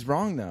 right? He's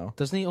wrong though.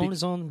 Doesn't he own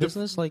his own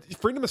business? Like,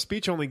 Freedom of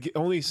speech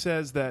only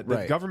says that the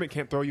Right. government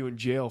can't throw you in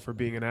jail for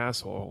being an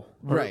asshole,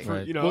 Or Right. for,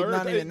 Right. Well, or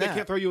not they, even they that.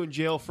 can't throw you in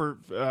jail for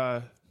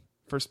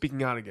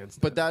speaking out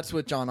against. But that's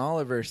what John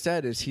Oliver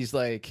said. Is he's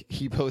like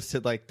he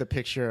posted like the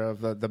picture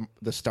of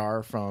the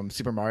star from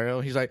Super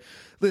Mario. He's like,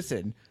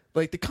 listen.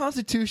 Like the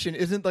Constitution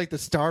isn't like the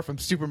star from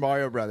Super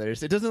Mario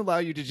Brothers. It doesn't allow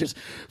you to just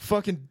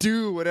fucking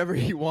do whatever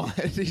you want.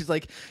 He's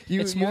like,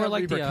 it's you more have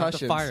like the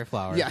repercussions. fire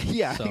flower.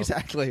 Yeah, So,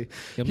 exactly.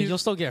 I mean, He's- you'll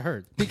still get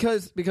hurt.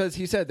 because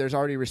he said there's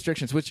already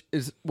restrictions, which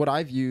is what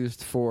I've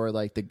used for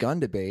like the gun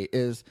debate.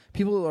 Is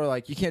people are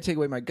like, you can't take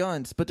away my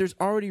guns, but there's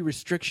already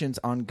restrictions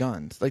on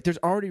guns. Like there's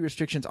already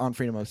restrictions on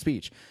freedom of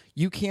speech.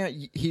 You can't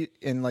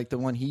and like the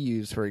one he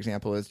used for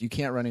example is you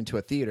can't run into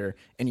a theater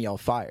and yell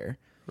fire.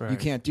 Right. You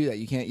can't do that.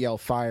 You can't yell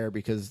fire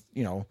because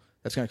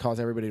that's going to cause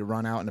everybody to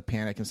run out in a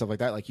panic and stuff like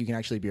that. Like you can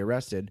actually be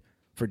arrested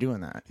for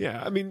doing that.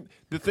 Yeah, I mean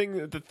the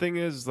thing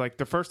is like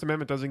the First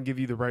Amendment doesn't give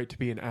you the right to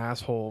be an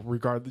asshole,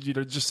 regardless.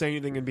 Just say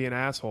anything and be an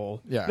asshole.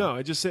 Yeah. No,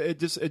 it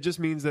just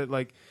means that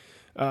like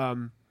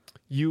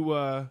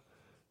you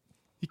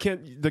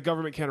can't, the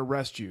government can't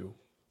arrest you.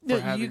 for Yeah,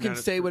 having you can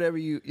that- say whatever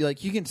you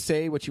like. You can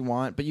say what you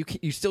want, but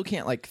you still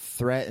can't like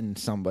threaten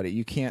somebody.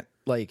 You can't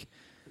like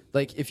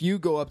if you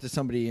go up to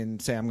somebody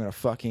and say I'm gonna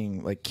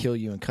fucking like kill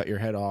you and cut your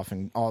head off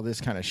and all this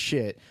kind of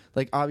shit.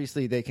 Like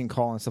obviously they can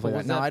call and stuff like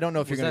that. Now I don't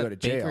know if you're gonna go to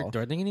jail. Baker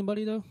threatening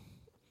anybody though?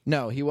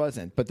 No, he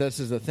wasn't. But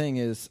this is the thing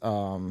is,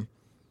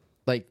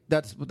 like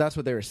that's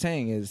what they were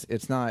saying is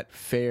it's not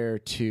fair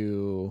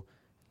to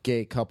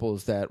gay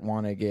couples that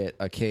want to get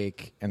a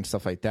cake and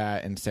stuff like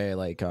that and say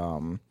like, they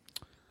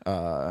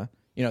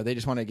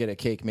just want to get a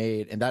cake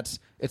made and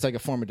it's like a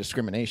form of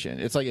discrimination.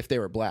 It's like if they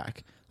were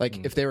black,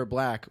 if they were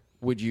black,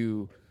 would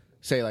you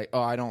say like, oh,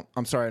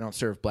 I'm sorry, I don't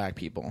serve black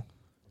people.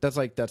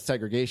 That's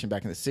segregation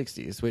back in the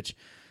 60s,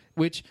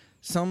 which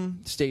some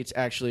states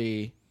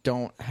actually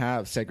don't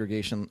have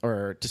segregation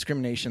or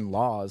discrimination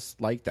laws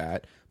like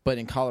that. But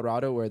in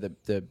Colorado, where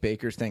the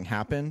Baker's thing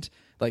happened,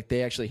 like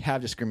they actually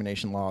have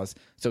discrimination laws.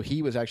 So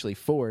he was actually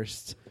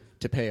forced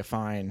to pay a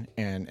fine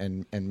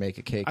and make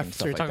a cake and So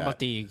stuff you're like talking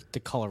that. about the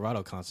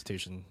Colorado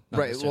Constitution, not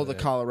Right. Well,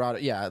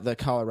 necessarily the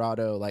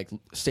Colorado like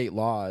state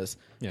laws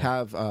Yeah.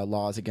 have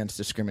laws against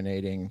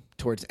discriminating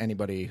towards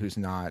anybody who's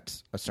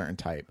not a certain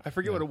type. I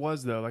forget what it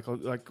was though. Like a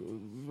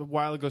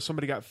while ago,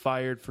 somebody got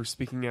fired for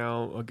speaking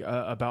out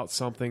about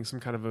something, some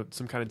kind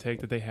of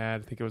take that they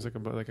had. I think it was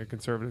like a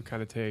conservative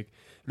kind of take,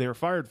 and they were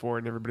fired for it.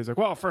 And everybody's like,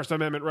 "Well, First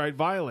Amendment right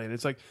violated."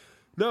 It's like,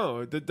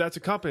 no, that's a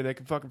company. They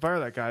can fucking fire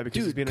that guy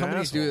because he's being an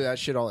companies asshole. do that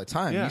shit all the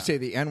time. Yeah. You say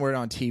the N-word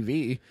on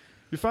TV,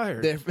 You're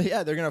fired. they're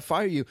going to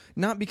fire you.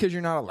 Not because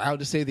you're not allowed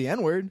to say the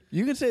N-word.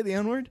 You can say the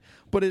N-word,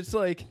 but it's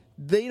like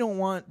they don't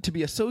want to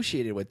be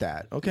associated with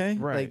that, okay?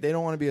 Right. Like they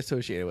don't want to be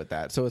associated with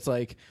that. So it's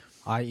like,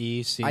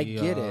 I.e., see, I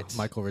get it.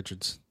 Michael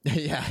Richards.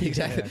 yeah,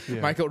 exactly.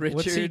 Yeah. Michael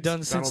Richards. What's he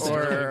done since Donald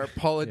then? or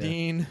Paula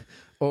Dean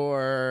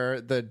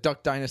or the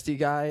Duck Dynasty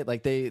guy.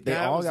 Like they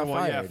That all was got the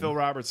one, fired. Yeah, Phil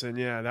Robertson.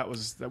 Yeah, that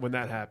was when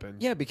that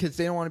happened. Yeah, because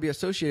they don't want to be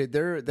associated.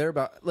 They're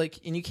about like,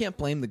 and you can't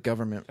blame the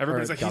government.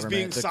 Everybody's or like, he's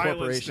being the silenced,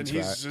 corporations and for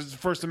he's that. his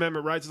First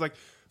Amendment rights. It's like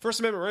First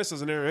Amendment rights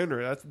doesn't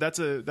enter. That's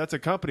a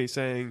company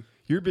saying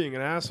you're being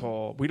an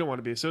asshole. We don't want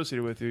to be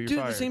associated with you. You're Dude,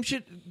 fired. the same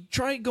shit.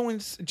 Try going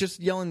just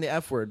yelling the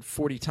F word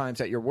 40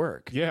 times at your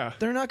work. Yeah.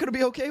 They're not going to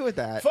be okay with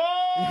that.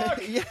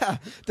 Fuck! Yeah,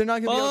 they're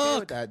not going to be okay Fuck!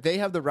 with that. They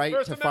have the right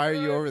First to fire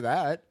Amendment you right. over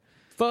that.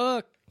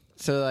 Fuck.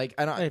 So like,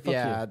 I don't. Hey, fuck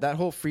yeah, you. that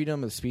whole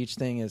freedom of speech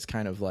thing is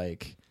kind of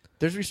like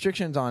there's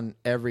restrictions on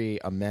every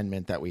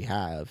amendment that we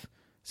have.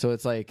 So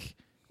it's like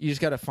you just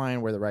got to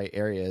find where the right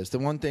area is. The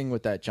one thing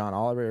with that John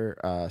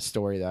Oliver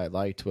story that I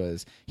liked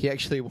was he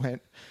actually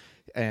went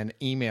and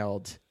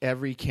emailed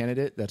every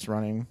candidate that's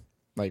running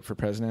like for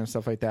president and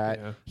stuff like that.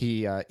 Yeah.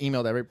 He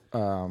emailed every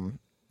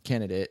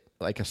candidate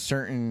like a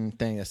certain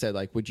thing that said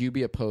like, would you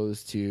be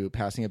opposed to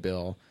passing a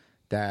bill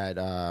that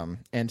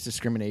ends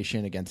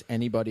discrimination against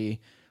anybody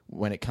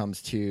when it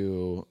comes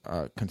to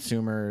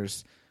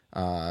consumers,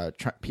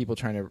 people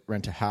trying to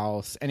rent a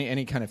house,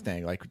 any kind of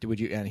thing. Like, would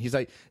you? And he's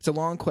like, it's a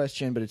long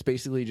question, but it's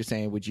basically just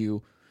saying, would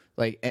you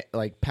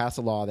like pass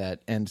a law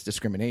that ends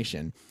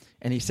discrimination?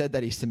 And he said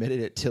that he submitted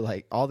it to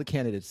like all the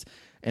candidates,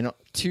 and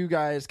 2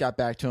 guys got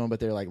back to him, but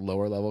they're like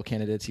lower level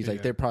candidates. He's like,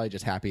 Yeah. they're probably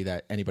just happy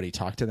that anybody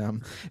talked to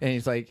them. And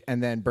he's like,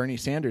 and then Bernie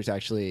Sanders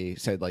actually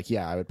said like,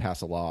 yeah, I would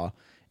pass a law.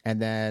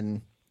 And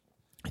then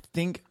I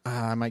think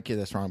I might get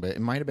this wrong, but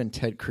it might have been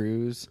Ted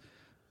Cruz,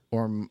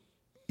 or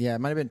yeah, it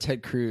might have been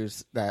Ted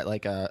Cruz that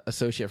like a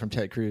associate from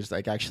Ted Cruz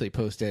like actually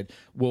posted,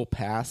 "We'll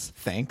pass,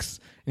 thanks,"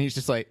 and he's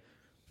just like,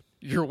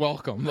 "You're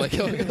welcome." Like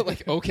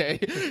okay,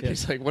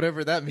 he's like,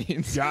 whatever that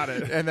means. Got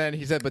it. And then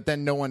he said, but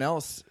then no one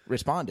else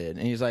responded,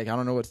 and he's like, I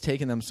don't know what's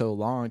taking them so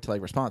long to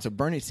like respond. So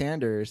Bernie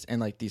Sanders and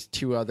like these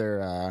 2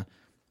 other.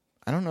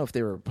 I don't know if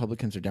they were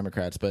Republicans or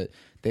Democrats, but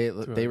they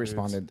other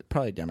responded,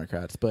 probably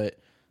Democrats, but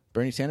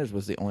Bernie Sanders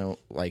was the only,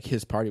 like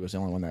his party was the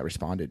only one that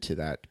responded to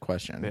that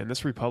question. Man,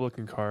 this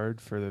Republican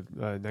card for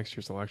the next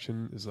year's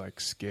election is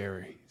like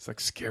scary. It's like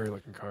scary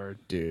looking card.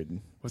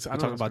 Dude, What's I'm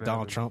talking about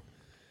Donald Trump.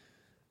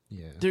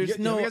 Yeah. there's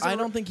You no, have you guys I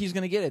ever- don't think he's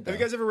going to get it though. Have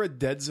you guys ever read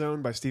Dead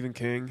Zone by Stephen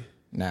King?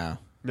 No,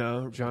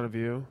 No, John of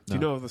You. Do you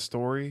No. know the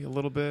story a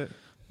little bit?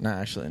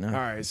 actually, no. All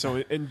right, so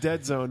in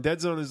Dead Zone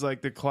is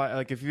like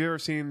like if you've ever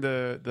seen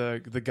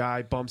the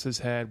guy bumps his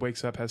head,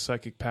 wakes up, has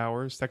psychic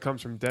powers. That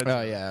comes from Dead Zone.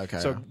 Oh yeah, okay.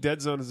 So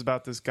Dead Zone is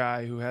about this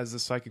guy who has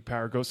this psychic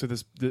power, goes through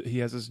this. He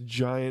has this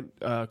giant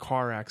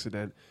car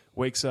accident,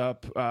 wakes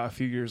up a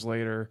few years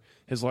later.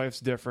 His life's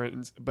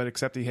different, but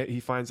except he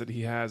finds that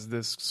he has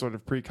this sort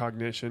of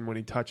precognition when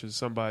he touches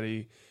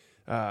somebody.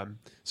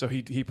 So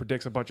he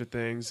predicts a bunch of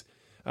things.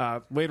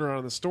 Later on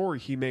in the story,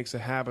 he makes a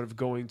habit of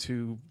going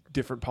to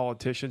different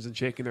politicians and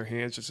shaking their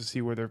hands just to see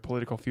where their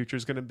political future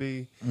is going to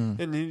be.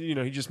 And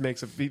he just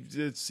makes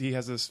he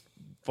has this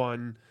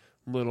fun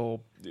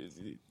little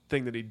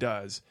thing that he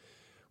does.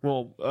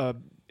 Well,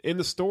 in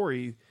the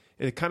story,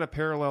 it kind of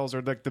parallels,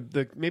 or like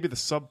maybe the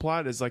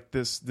subplot is like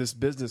this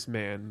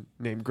businessman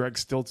named Greg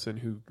Stilson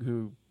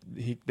who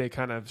they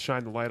kind of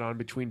shine the light on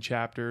between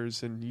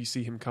chapters, and you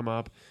see him come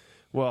up.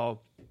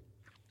 Well,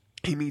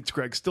 he meets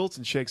Greg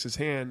Stilson, shakes his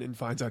hand, and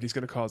finds out he's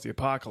going to cause the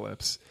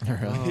apocalypse.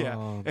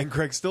 Yeah, and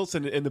Greg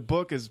Stilson in the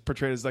book is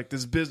portrayed as like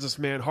this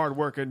businessman,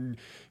 hardworking,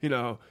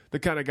 the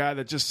kind of guy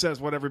that just says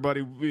what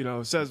everybody,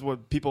 says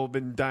what people have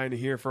been dying to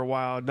hear for a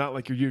while, not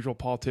like your usual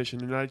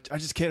politician. And I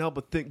just can't help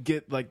but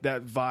get like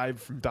that vibe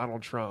from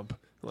Donald Trump.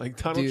 Like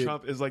Donald Dude.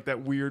 Trump is like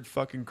that weird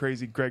fucking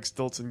crazy Greg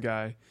Stilson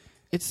guy.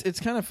 It's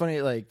kind of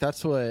funny. Like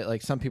that's what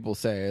like some people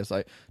say is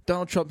like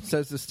Donald Trump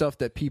says the stuff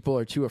that people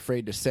are too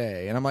afraid to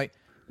say, and I'm like,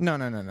 no.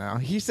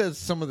 He says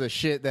some of the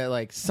shit that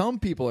like some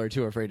people are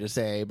too afraid to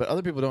say, but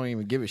other people don't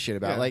even give a shit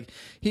about. Yeah. Like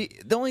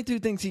the only 2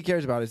 things he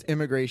cares about is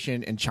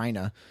immigration and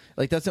China.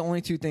 Like that's the only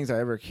 2 things I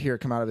ever hear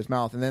come out of his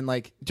mouth. And then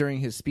like during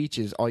his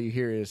speeches, all you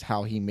hear is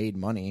how he made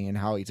money and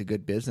how he's a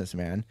good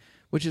businessman,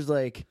 which is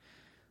like,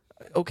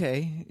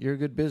 okay, you're a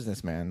good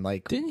businessman.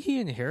 Like, Didn't he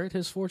inherit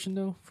his fortune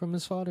though from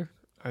his father?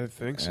 I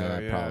think so.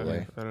 Yeah,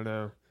 probably. I don't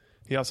know.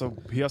 He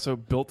also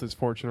built his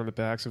fortune on the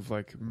backs of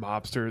like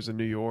mobsters in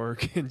New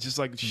York and just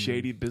like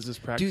shady business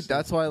practices. Dude,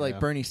 that's why like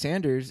Bernie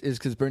Sanders is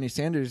because Bernie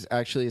Sanders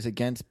actually is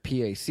against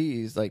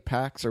PACs, like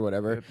PACs or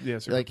whatever. Yeah,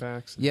 like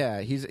PACs.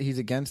 Yeah, he's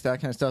against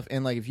that kind of stuff.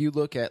 And like if you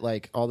look at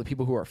like all the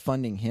people who are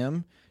funding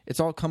him, it's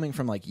all coming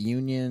from like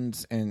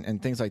unions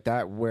and things like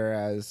that.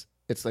 Whereas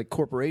it's like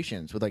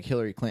corporations with like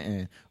Hillary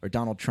Clinton or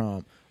Donald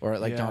Trump or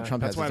like Donald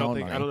Trump has his own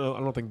money. I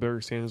don't think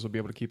Bernie Sanders will be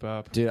able to keep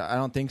up. Dude, I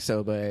don't think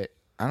so, but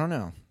I don't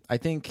know. I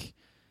think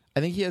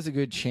he has a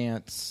good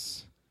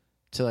chance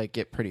to like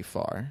get pretty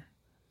far.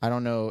 I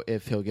don't know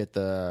if he'll get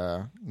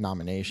the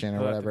nomination or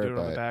whatever. Have to do it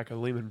but on the back of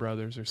Lehman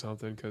Brothers or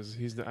something because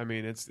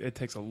it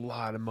takes a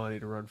lot of money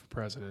to run for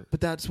president.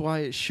 But that's why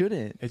it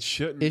shouldn't. It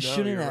shouldn't. It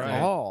shouldn't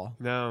at all.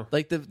 No.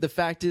 Like the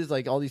fact is,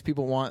 like all these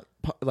people want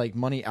like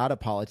money out of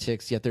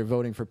politics, yet they're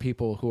voting for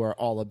people who are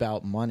all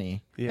about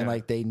money and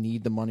like they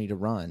need the money to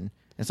run.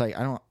 It's like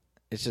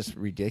It's just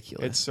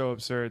ridiculous. It's so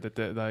absurd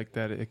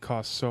that it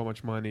costs so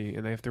much money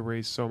and they have to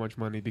raise so much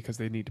money because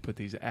they need to put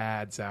these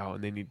ads out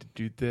and they need to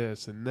do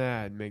this and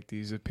that and make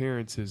these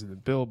appearances and the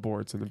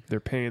billboards and they're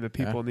paying the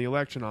people in the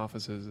election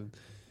offices. And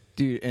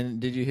dude,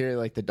 and did you hear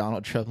like the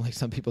Donald Trump? Like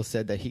some people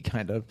said that he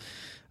kind of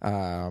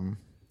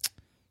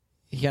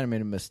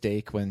made a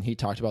mistake when he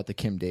talked about the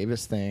Kim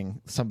Davis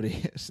thing.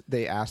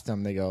 They asked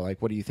him, they go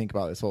like, "What do you think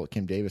about this whole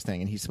Kim Davis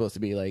thing?" And he's supposed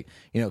to be like,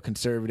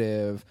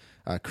 conservative,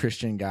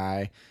 Christian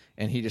guy.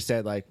 And he just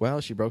said, like, well,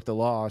 she broke the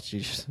law.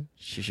 She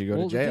should go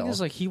to jail. The thing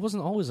is, like, he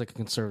wasn't always like a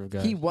conservative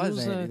guy. He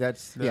wasn't.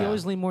 He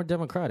always leaned more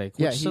democratic.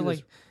 It's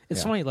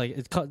funny.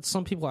 Like,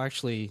 some people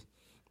actually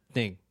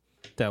think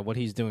that what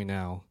he's doing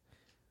now,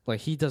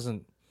 like, he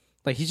doesn't,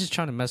 like, he's just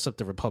trying to mess up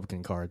the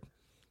Republican card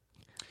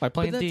by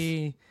playing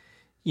the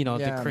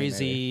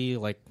crazy,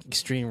 like,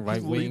 extreme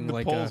right wing,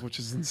 like, polls, which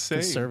is insane,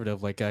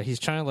 conservative. Like, he's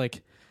trying to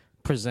like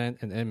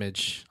present an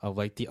image of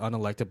like the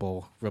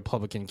unelectable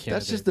Republican candidate.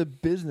 That's just the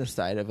business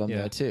side of him,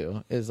 though,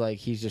 too. Is like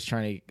he's just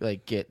trying to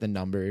like get the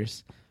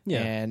numbers.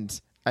 Yeah, and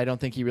I don't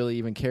think he really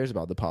even cares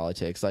about the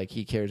politics. Like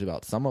he cares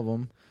about some of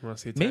them.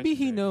 Maybe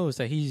he knows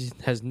that he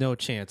has no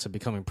chance of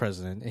becoming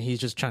president, and he's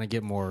just trying to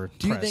get more.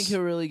 Do you think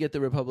he'll really get the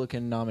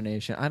Republican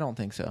nomination? I don't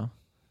think so.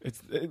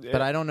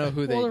 But I don't know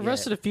who they. Well, the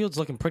rest of the field's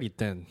looking pretty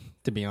thin,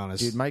 to be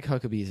honest. Dude, Mike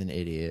Huckabee's an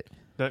idiot.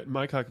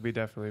 Mike Huckabee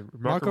definitely.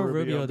 Marco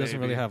Rubio doesn't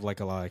really have like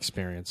a lot of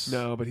experience.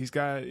 No, but who's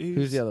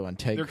the other one?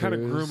 Ted Cruz. They're kind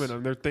of grooming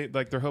him.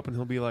 They're hoping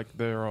he'll be like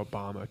their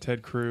Obama.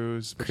 Ted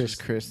Cruz, Chris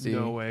Christie.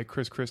 No way,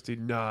 Chris Christie.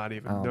 Not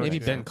even. Maybe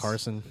Ben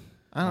Carson.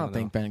 I don't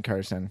think Ben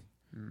Carson.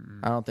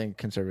 I don't think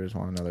conservatives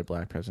want another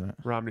black president.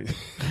 Romney.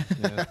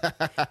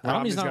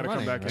 Romney's not got to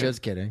come back. Right?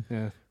 Just kidding.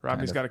 Yeah.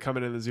 Romney's got to come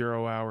in the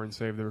 0 hour and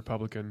save the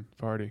Republican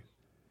Party.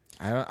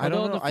 I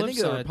don't know. I think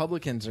the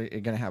Republicans are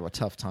going to have a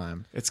tough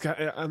time.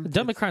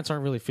 Democrats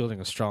aren't really fielding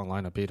a strong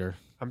lineup either.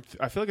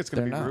 I feel like it's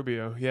going to be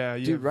Rubio. Yeah,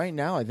 dude. Right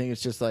now, I think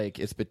it's just like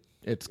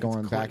it's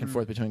going back and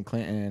forth between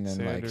Clinton and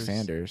Sanders. Like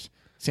Sanders.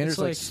 Sanders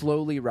like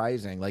slowly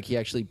rising. Like he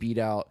actually beat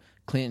out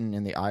Clinton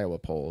in the Iowa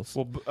polls.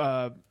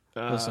 Well,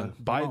 listen,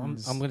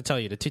 Biden's. I'm going to tell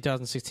you, the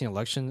 2016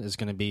 election is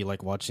going to be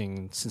like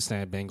watching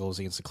Cincinnati Bengals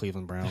against the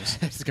Cleveland Browns.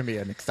 It's going to be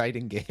an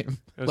exciting game.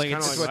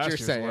 It's what you're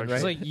saying, right?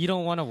 It's like you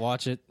don't want to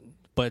watch it.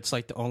 But it's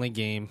like the only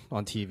game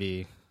on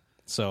TV,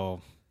 so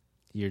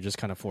you're just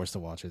kind of forced to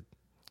watch it.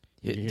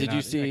 Did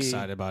you see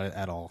excited about it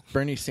at all?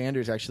 Bernie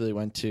Sanders actually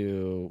went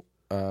to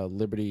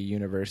Liberty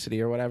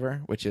University or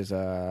whatever, which is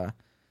a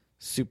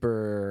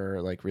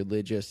super like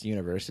religious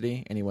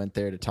university, and he went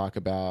there to talk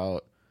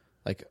about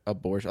like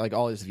abortion, like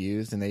all his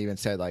views, and they even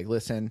said like,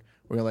 "Listen,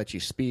 we're gonna let you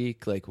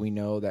speak. Like we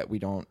know that we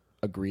don't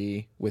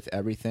agree with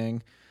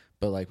everything."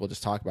 But like we'll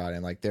just talk about it,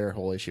 and like their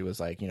whole issue was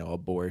like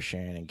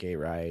abortion and gay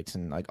rights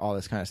and like all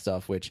this kind of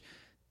stuff, which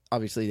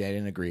obviously they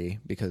didn't agree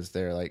because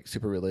they're like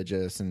super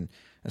religious and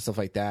stuff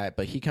like that.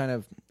 But he kind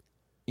of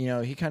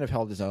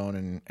held his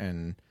own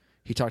and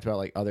he talked about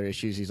like other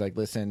issues. He's like,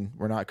 listen,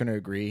 we're not going to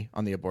agree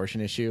on the abortion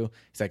issue.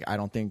 He's like, I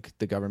don't think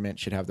the government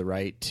should have the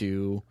right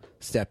to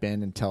step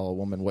in and tell a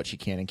woman what she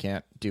can and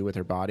can't do with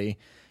her body.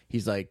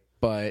 He's like,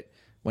 but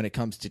when it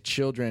comes to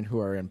children who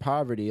are in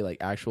poverty, like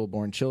actual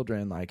born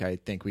children, like I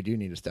think we do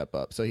need to step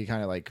up. So he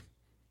kind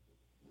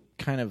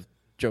of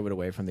drove it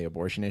away from the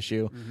abortion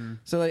issue. Mm-hmm.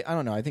 So like I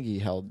don't know. I think he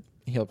held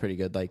pretty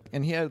good. Like,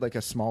 and he had like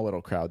a small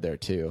little crowd there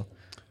too.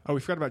 Oh,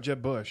 we forgot about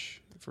Jeb Bush.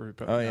 Jeb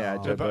Bush.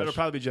 It'll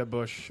probably be Jeb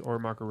Bush or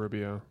Marco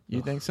Rubio.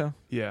 You think so?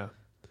 Yeah.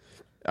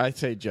 I'd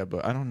say Jeb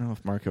Bush. I don't know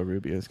if Marco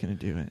Rubio is going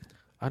to do it.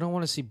 I don't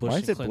want to see Bush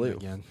and Clinton blue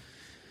again.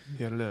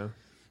 Yeah, I don't know.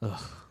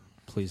 Ugh.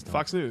 Please don't.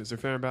 Fox News, they're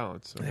fair and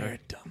balanced. Okay? They're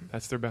dumb.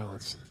 That's their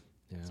balance.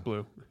 Yeah. It's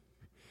blue.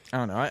 I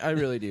don't know. I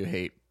really do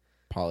hate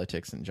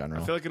politics in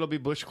general. I feel like it'll be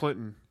Bush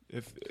Clinton.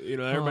 If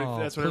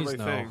everybody, that's what everybody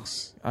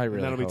thinks. I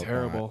really that'll be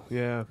terrible. Not.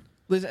 Yeah.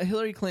 Listen,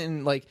 Hillary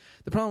Clinton, like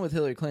the problem with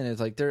Hillary Clinton is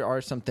like there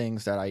are some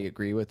things that I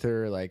agree with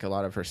her, like a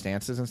lot of her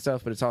stances and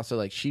stuff, but it's also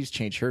like she's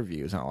changed her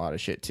views on a lot of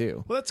shit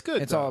too. Well, that's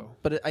good. It's all,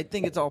 but I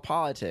think it's all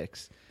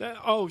politics.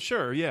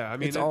 Sure, yeah. I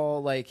mean, it's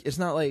all like it's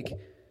not like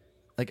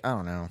I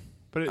don't know.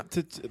 But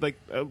like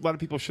a lot of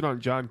people shit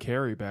on John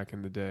Kerry back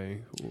in the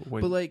day.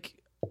 But like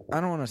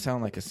I don't want to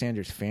sound like a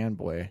Sanders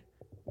fanboy,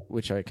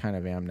 which I kind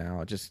of am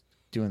now, just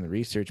doing the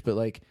research. But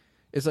like,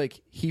 it's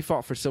like he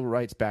fought for civil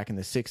rights back in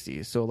the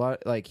 '60s, so a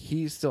lot like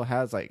he still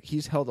has like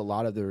he's held a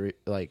lot of the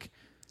the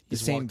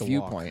He's same walked the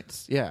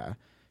viewpoints. Yeah,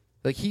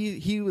 like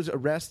he was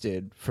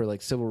arrested for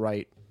like civil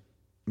rights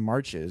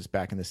marches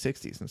back in the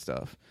 '60s and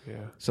stuff. Yeah.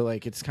 So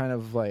like it's kind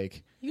of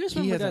like You guys he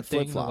remember that hasn't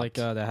thing flip-flopped.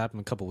 that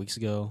happened a couple weeks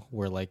ago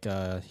where like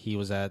he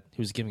was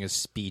giving a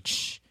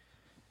speech.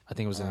 I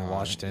think it was in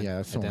Washington. yeah,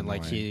 that's so and then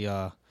like he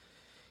got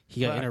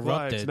Black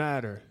interrupted. Lives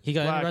matter. He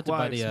got Black interrupted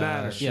by lives the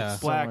matter. yeah.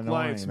 So Black annoying,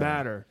 lives man.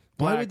 matter.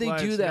 Why Black would they do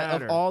lives that?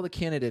 matter. Of all the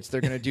candidates,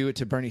 they're going to do it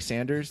to Bernie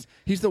Sanders.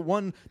 He's the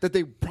one that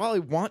they probably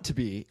want to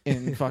be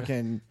in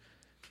fucking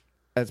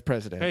as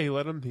president. Hey, he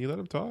let him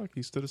talk.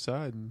 He stood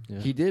aside. And, Yeah.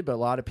 He did, but a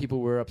lot of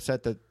people were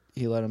upset that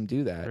he let him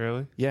do that.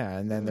 Really? Yeah,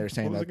 and then they're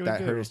saying What was that it gonna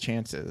that hurt do? his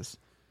chances.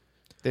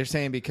 They're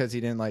saying because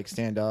he didn't like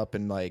stand up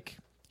and like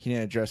he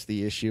didn't address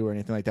the issue or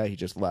anything like that, he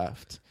just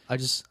left. I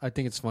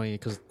think it's funny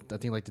because I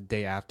think like the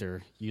day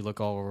after you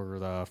look all over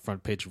the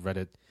front page of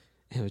Reddit,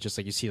 and it was just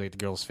like you see like the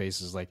girl's face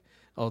is like,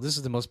 oh, this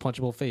is the most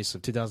punchable face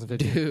of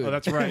 2015. Dude. Oh,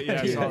 that's right. Yeah,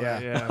 I Dude, saw yeah.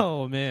 that. Yeah.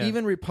 Oh man,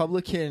 Even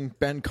Republican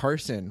Ben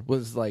Carson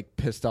was like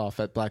pissed off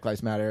at Black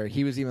Lives Matter.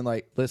 He was even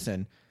like,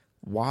 listen,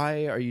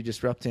 why are you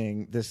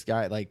disrupting this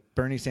guy? Like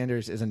Bernie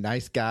Sanders is a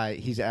nice guy.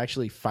 He's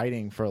actually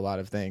fighting for a lot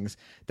of things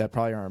that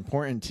probably are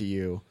important to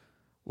you.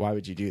 Why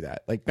would you do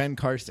that? Like Ben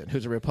Carson,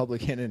 who's a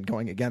Republican and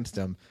going against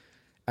him,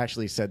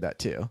 actually said that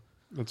too.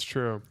 That's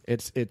true.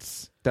 It's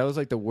that was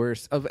like the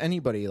worst of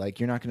anybody. Like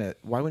you're not gonna.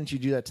 Why wouldn't you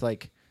do that to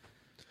like?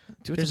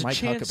 Do it there's to a Mike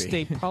chance Huckabee.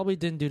 they probably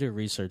didn't do their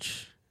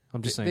research.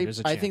 I'm just saying, They- there's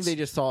a chance. I think they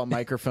just saw a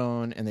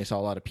microphone and they saw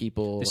a lot of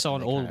people. They saw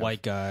an and they old kind of-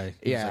 white guy.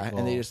 He was Yeah, like, and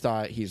they well, just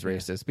thought he's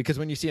racist because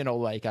when you see an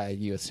old white guy,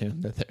 you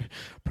assume that they're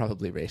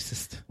probably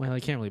racist. well,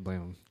 I can't really blame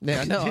him.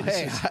 Yeah, no, It's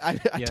hey, just- I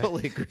yeah.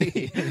 totally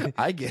agree.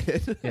 I get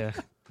it. Yeah,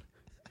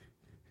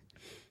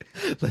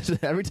 Listen,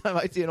 every time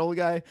I see an old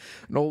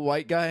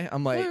white guy,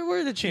 I'm like, where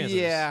are the chances?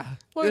 yeah,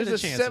 What are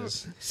there's the a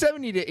chances?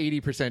 70 to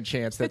 80%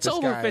 chance that It's this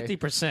over guy.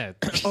 50%.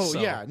 Oh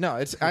so- yeah, no,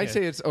 it's. I'd Okay.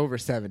 say it's over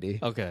 70.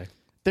 Okay.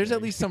 There's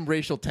at least some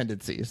racial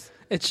tendencies.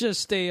 It's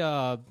just they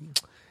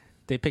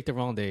picked the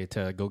wrong day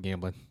to go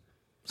gambling.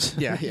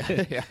 Yeah,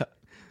 yeah, yeah.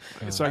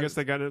 So I guess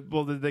they got it.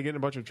 Well, did they get in a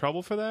bunch of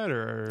trouble for that,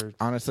 or?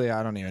 Honestly,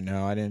 I don't even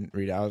know. I didn't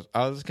read it.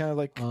 I was kind of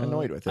like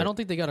annoyed with it. I don't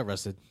think they got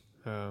arrested,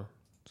 Oh.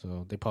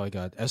 so they probably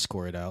got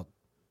escorted out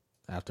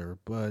after.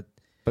 But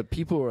But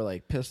people were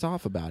like pissed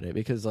off about it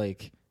because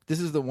like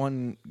this is the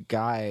one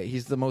guy.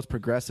 He's the most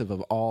progressive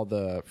of all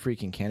the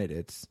freaking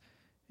candidates,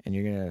 and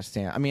you're gonna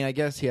stand. I mean, I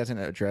guess he hasn't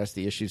addressed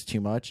the issues too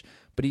much,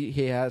 but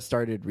he has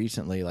started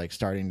recently, like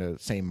starting to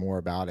say more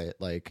about it,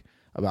 like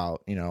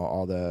about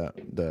all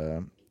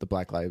the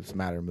Black Lives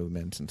Matter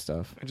movements and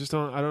stuff. I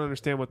don't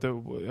understand what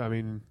I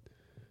mean,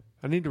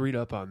 I need to read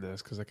up on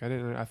this because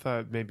I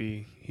thought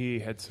maybe he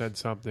had said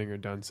something or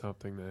done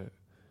something that.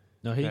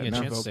 no, he didn't get a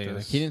Yeah, chance to say no,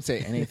 anything. He didn't say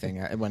anything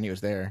when he was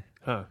there.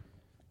 Huh.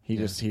 He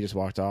just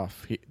walked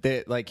off.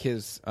 Like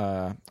his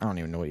I don't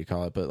even know what you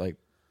call it, but like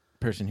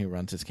person who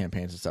runs his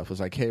campaigns and stuff was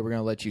like, "Hey, we're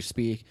gonna let you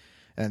speak,"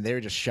 and they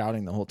were just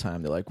shouting the whole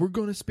time. They're like, "We're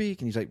gonna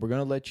speak," and he's like, "We're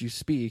gonna let you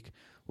speak.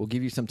 We'll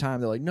give you some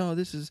time." They're like, "No,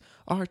 this is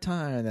our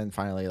time," and then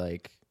finally,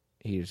 like,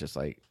 he was just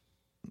like,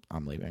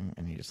 "I'm leaving,"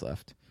 and he just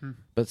left.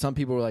 But some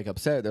people were like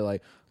upset. They're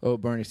like, "Oh,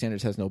 Bernie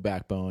Sanders has no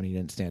backbone. He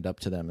didn't stand up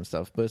to them and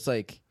stuff." But it's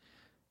like,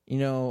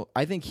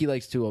 I think he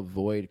likes to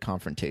avoid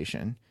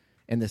confrontation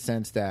in the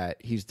sense that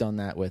he's done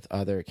that with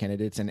other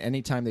candidates. And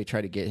anytime they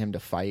try to get him to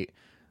fight,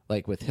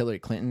 like with Hillary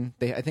Clinton,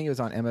 I think it was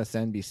on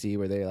MSNBC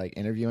where they like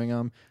interviewing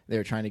him. They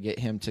were trying to get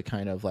him to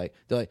kind of like,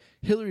 they're like,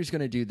 Hillary's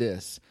going to do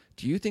this.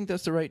 Do you think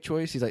that's the right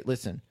choice? He's like,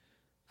 listen,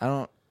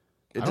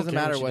 it doesn't care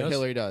matter what she what does.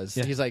 Hillary does.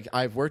 Yeah. He's like,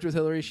 I've worked with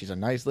Hillary. She's a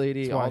nice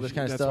lady, That's why all this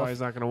kind of that's stuff. why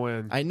he's not going to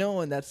win. I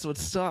know, and that's what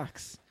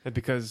sucks. And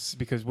because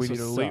we So need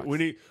a lead.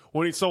 sucks.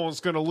 We need someone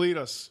who's going to lead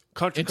us.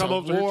 Country Into come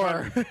over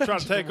war. here try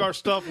to take our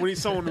stuff. We need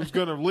someone who's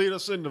going to lead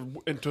us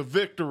into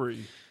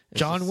victory.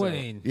 John So-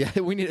 Wayne, yeah,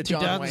 we need a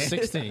John Wayne.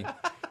 2016.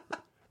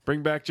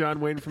 Bring back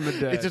John Wayne from the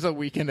dead. It's just a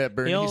weekend at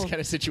Bernie's He'll-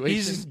 kind of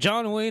situation.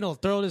 John Wayne will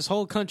throw this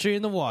whole country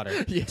in the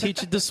water,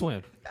 teach it to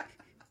swim.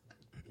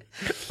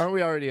 Aren't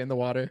we already in the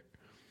water?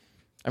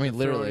 I mean,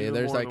 Throw it literally, even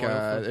there's more like in the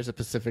water. there's a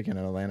Pacific and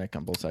an Atlantic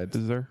on both sides.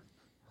 Is there?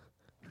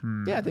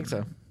 Yeah, I think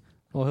so.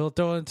 Well, he'll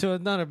throw it into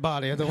another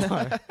body in the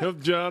water.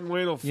 John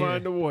Wayne will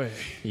find a way.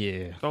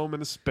 Yeah. Throw him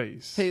into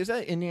space. Hey, is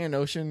that Indian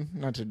Ocean?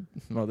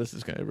 Well, this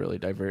is going to really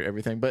divert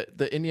everything, but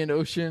the Indian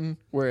Ocean,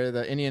 where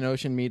the Indian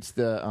Ocean meets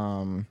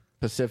the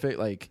Pacific,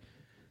 like,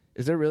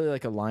 is there really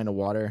like a line of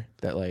water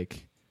that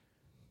like?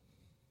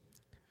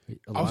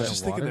 I was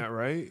just thinking that,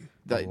 right?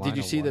 Did line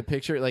you of see the water.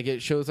 picture? Like,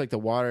 it shows like the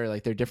water,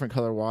 like they're different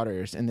color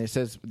waters, and it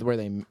says where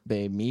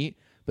they meet,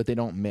 but they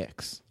don't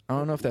mix. I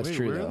don't know if that's Wait,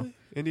 true really? though.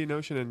 Indian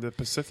Ocean and the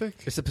Pacific?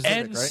 It's the Pacific,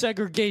 And right?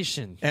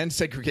 segregation. And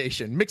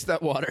segregation. Mix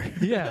that water.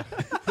 Yeah.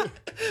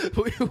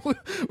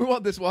 we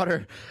want this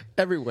water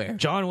everywhere.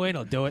 John Wayne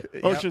will do it.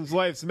 Oceans'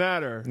 lives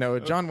matter. No,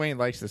 John Wayne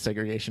likes the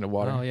segregation of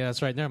water. Oh, yeah,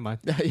 that's right. Never mind.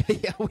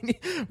 Yeah,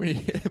 we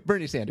need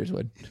Bernie Sanders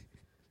would.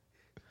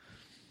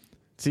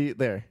 See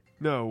there.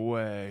 No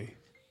way.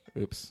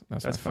 Oops,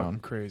 that's That's my fucking phone.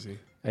 crazy.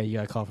 Hey, you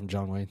got a call from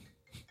John Wayne.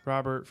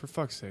 Robert, for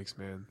fuck's sakes,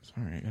 man.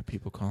 Sorry, I got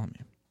people calling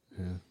me.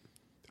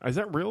 Yeah. Is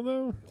that real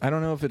though? I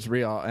don't know if it's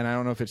real, and I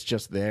don't know if it's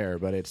just there,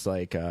 but it's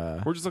like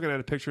We're just looking at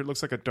a picture. It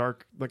looks like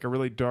a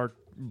really dark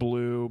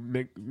blue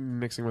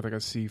mixing with like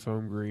a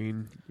seafoam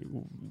green.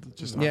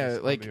 Just on yeah,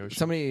 on like the ocean.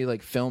 somebody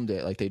like filmed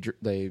it. Like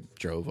they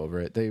drove over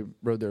it. They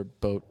rode their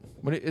boat.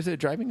 What is it?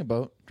 Driving a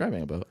boat?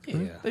 Driving a boat.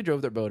 Yeah. They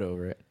drove their boat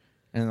over it,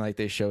 and like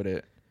they showed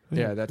it.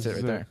 Yeah, that's it this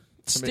right is there.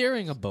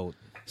 Steering a boat.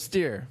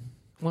 Steer.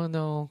 Well,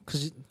 no,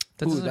 because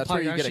Ooh, that's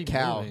where you get a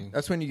cow.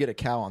 That's when you get a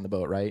cow on the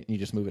boat, right? And you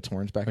just move its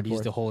horns back Or and these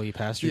forth. the holy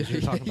pastures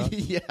you're talking about?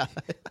 Yeah.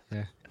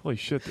 Yeah. Holy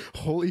shit!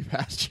 Holy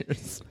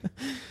pastures.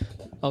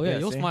 Oh yeah, Yeah,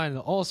 you'll see? find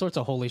all sorts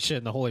of holy shit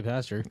in the holy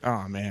pasture.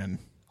 Oh man.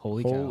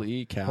 Holy cow.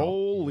 Holy cow.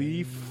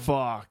 Holy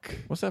fuck!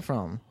 What's that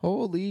from?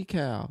 Holy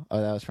cow.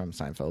 Oh, that was from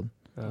Seinfeld.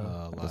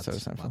 Lots so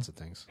simple. of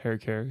things. Harry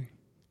Carey.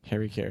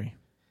 Harry Carey.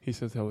 He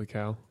says, "Holy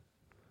cow!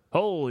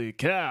 Holy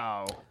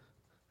cow!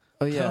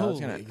 Oh yeah, I was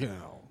Holy gonna.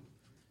 cow.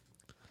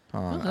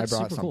 I that's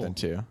brought super something cool.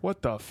 too.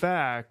 What the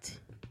fact?"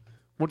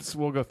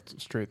 We'll go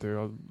straight through.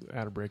 I'll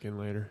add a break in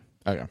later.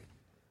 Okay.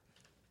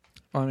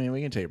 Well, I mean,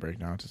 we can take a break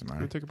now. It doesn't Can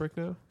matter. we take a break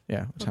now?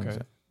 Yeah. What time is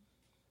Okay. it?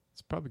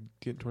 It's probably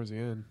getting towards the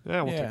end.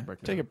 Yeah, we'll take a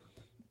break. Take now.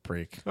 a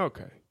break.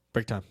 Okay.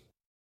 Break time.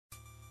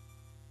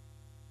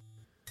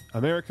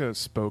 America has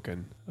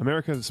spoken.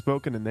 America has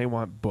spoken, and they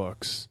want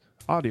books,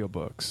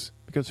 audiobooks,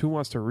 because who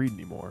wants to read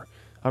anymore?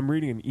 I'm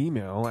reading an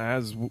email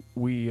as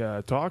we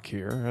talk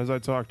here, as I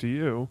talk to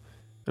you,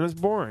 and it's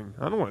boring.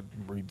 I don't want to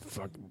read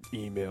fucking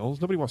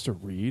emails. Nobody wants to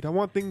read. I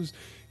want things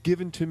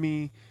given to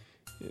me,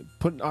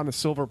 put on a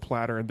silver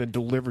platter, and then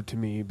delivered to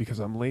me because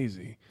I'm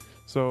lazy.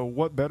 So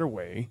what better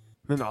way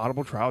than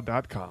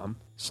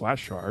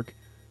audibletrial.com/shark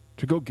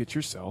to go get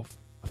yourself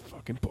a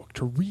fucking book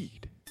to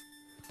read?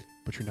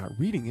 But you're not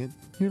reading it,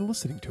 you're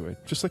listening to it.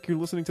 Just like you're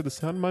listening to the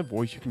sound of my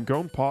voice, you can go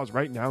and pause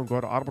right now and go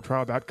to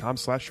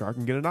audibletrial.com/shark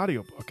and get an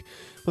audiobook.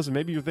 Listen,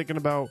 maybe you're thinking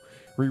about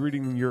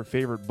rereading your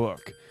favorite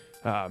book.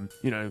 I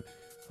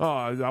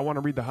want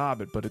to read The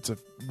Hobbit, but it's a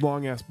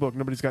long-ass book.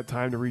 Nobody's got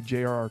time to read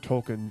J.R.R.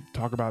 Tolkien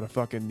talk about a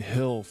fucking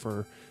hill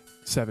for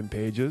 7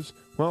 pages.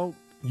 Well,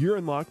 you're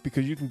in luck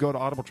because you can go to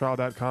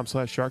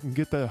audibletrial.com/shark and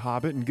get The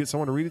Hobbit and get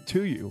someone to read it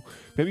to you.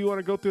 Maybe you want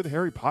to go through the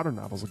Harry Potter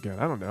novels again.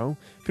 I don't know.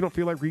 If you don't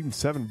feel like reading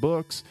 7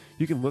 books,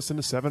 you can listen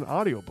to 7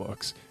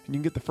 audiobooks, and you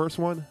can get the first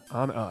one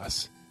on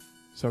us.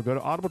 So go to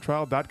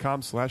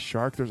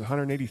audibletrial.com/shark. There's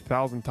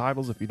 180,000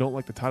 titles. If you don't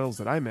like the titles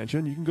that I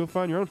mentioned, you can go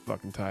find your own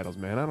fucking titles,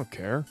 man. I don't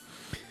care.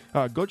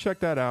 Go check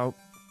that out.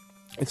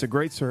 It's a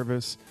great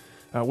service.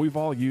 We've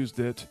all used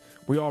it.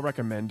 We all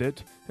recommend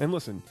it. And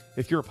listen,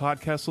 if you're a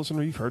podcast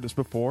listener, you've heard this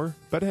before.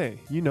 But hey,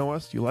 you know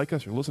us, you like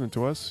us, you're listening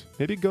to us.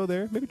 Maybe go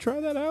there, maybe try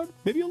that out.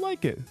 Maybe you'll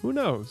like it. Who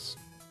knows?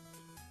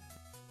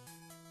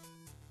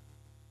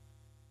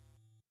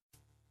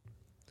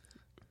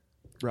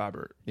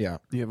 Robert, Yeah.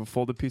 you have a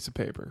folded piece of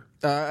paper.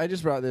 I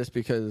just brought this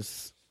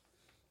because,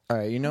 all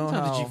right, you know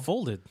How how did you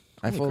fold it?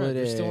 I Holy folded crap,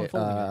 you're still it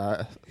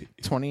unfolding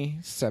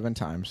 27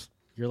 times.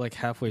 You're like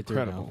halfway through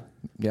Incredible.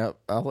 Yep,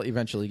 I'll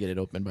eventually get it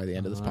open by the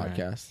end of this All right.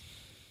 podcast.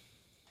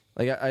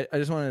 Like I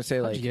just wanted to say,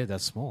 How'd like, you get it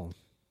that small?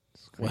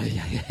 well,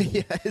 yeah,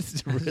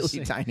 it's really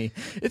Insane. tiny.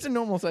 It's a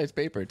normal size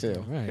paper too.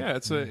 Right. Yeah,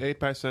 it's a 8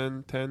 by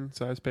 10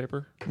 size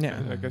paper.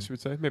 Yeah, I guess you would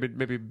say.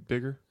 Maybe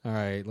bigger. All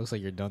right. Looks like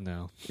you're done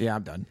now. yeah,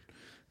 I'm done.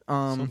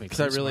 Something Because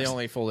I really Christmas.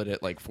 only folded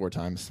it like 4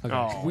 times. Okay.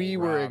 Oh, We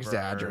were Robert.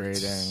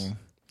 exaggerating.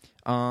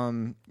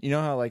 You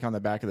know how like on the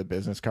back of the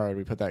business card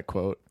we put that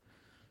quote?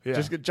 Yeah.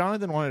 Just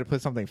Jonathan wanted to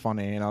put something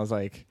funny, and I was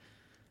like,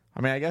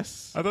 I mean, I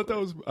guess. I thought that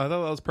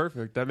was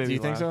perfect. That made Do me you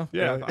think laugh. so?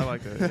 Yeah, Really? I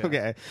liked it. Yeah.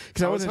 Okay,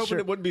 because I I was wasn't hoping sure.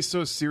 it wouldn't be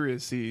so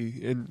serious-y,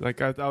 and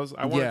like I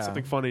wanted Yeah.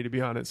 something funny to be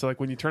on it. So like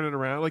when you turn it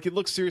around, like it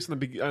looks serious in the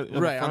beginning,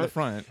 Right, on the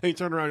front. and you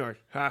turn around, you're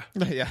like, ha.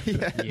 yeah.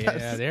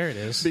 Yeah, there it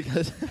is.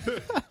 because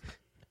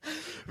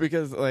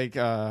because like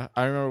I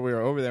remember we were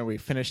over there and we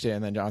finished it,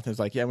 and then Jonathan's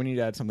like, yeah, we need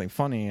to add something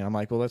funny, and I'm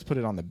like, well, let's put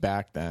it on the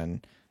back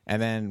then. And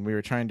then we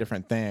were trying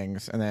different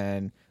things, and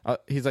then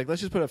he's like,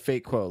 let's just put a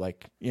fake quote,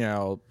 like, you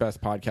know,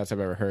 best podcast I've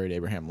ever heard,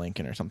 Abraham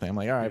Lincoln or something. I'm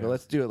like, all right, Yeah. but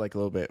let's do it like a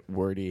little bit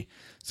wordy.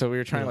 So we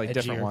were trying Little like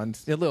different edgier.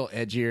 ones, a little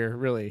edgier,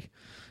 really,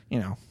 you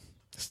know,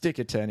 stick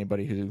it to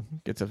anybody who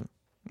gets a,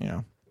 you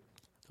know,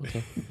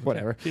 Okay.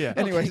 whatever. Yeah.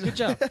 Anyways, Okay, good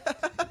job.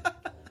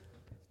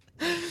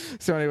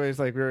 so anyways,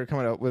 like we were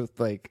coming up with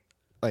like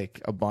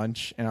a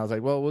bunch, and I was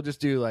like, well, we'll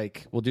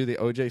do the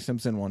O.J.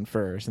 Simpson one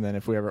first, and then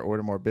if we ever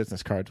order more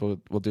business cards,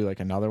 we'll do like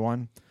another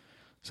one.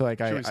 So like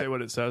Should we say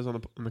what it says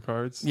on the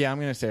cards? yeah, I'm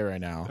gonna say it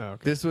right now. Oh,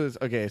 okay. This was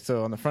okay.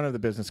 So on the front of the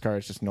business card,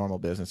 it's just normal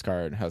business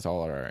card, has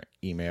all our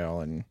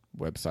email and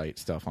website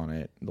stuff on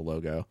it, the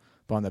logo.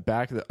 But on the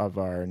back of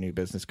our new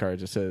business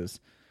cards, it says,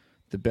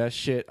 "The best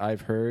shit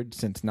I've heard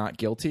since Not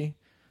Guilty."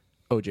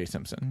 O.J.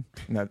 Simpson.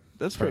 And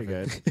that's pretty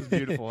good. It's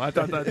beautiful. I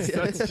thought that's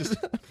just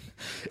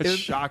it's was-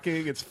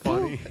 shocking. It's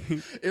funny.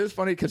 It was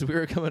funny because we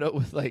were coming up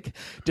with like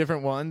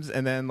different ones,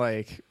 and then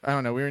like I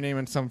don't know, we were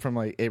naming some from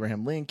like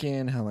Abraham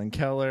Lincoln, Helen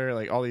Keller,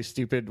 like all these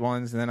stupid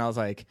ones, and then I was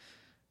like,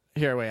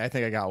 here, wait, I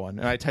think I got one.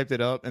 And I typed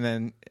it up, and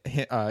then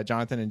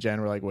Jonathan and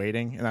Jen were like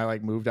waiting, and I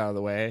like moved out of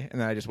the way,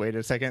 and then I just waited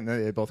a second, and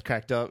then they both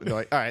cracked up. And they're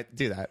like, all right,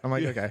 do that. I'm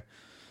like, okay.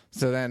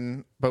 So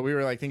then, but we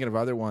were like thinking of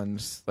other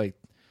ones, like,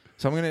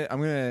 so I'm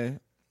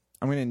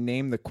gonna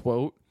name the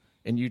quote,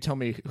 and you tell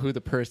me who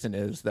the person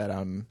is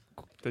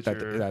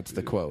that's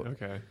the quote.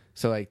 Okay.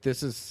 So like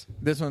this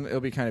one, it'll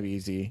be kind of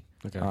easy.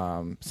 Okay.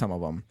 Some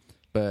of them,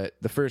 but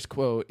the first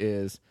quote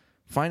is,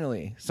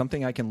 "Finally,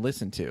 something I can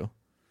listen to."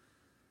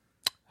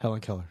 Helen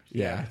Keller.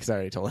 Yeah, because I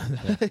already told him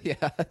that. Yeah,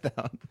 that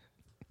one.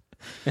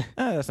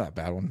 That's not a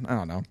bad one. I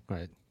don't know.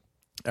 Right.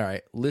 All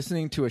right.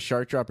 Listening to a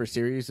Shark Dropper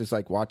series is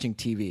like watching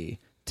TV,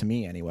 to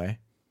me anyway.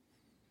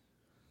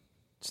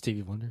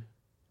 Stevie Wonder.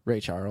 Ray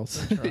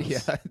Charles.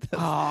 Yeah.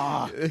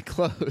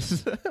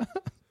 Close.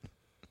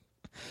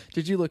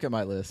 Did you look at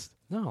my list?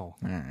 No. All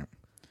right.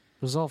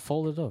 It was all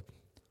folded up.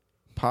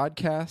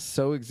 Podcasts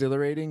so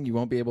exhilarating you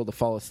won't be able to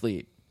fall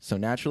asleep. So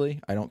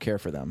naturally, I don't care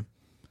for them.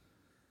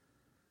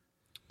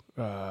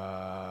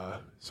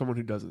 Someone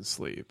who doesn't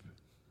sleep.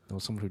 No,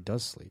 someone who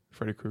does sleep.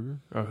 Freddy Krueger?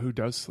 Oh, who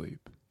does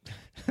sleep?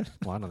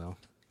 Well, I don't know.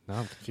 Now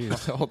I'm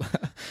confused. Hold on.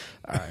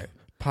 All right.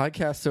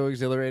 Podcasts so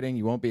exhilarating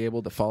you won't be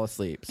able to fall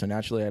asleep. So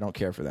naturally, I don't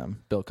care for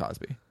them. Bill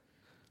Cosby.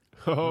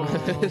 Oh,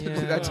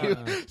 yeah.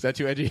 Is that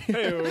too edgy?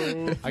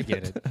 Hey-o. I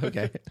get it.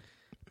 Okay.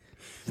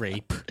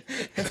 Rape.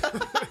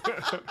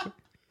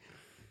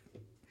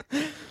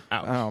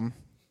 Ouch.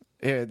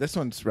 Yeah, this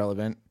one's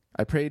relevant.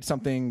 I prayed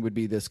something would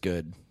be this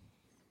good.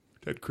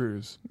 Ted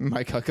Cruz.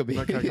 Mike Huckabee.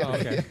 Mike Huckabee. Oh,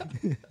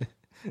 okay.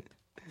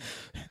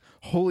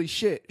 Holy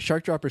shit!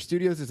 Shark Dropper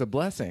Studios is a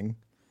blessing.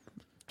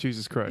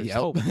 Jesus Christ. Yep.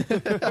 Oh.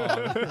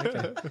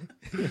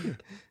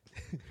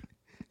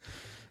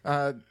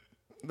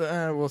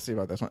 Okay. We'll see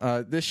about this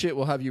one. This shit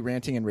will have you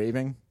ranting and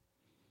raving.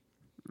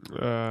 Wait,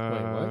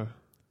 what?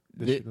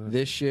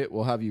 This shit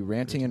will have you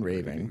ranting and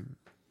raving.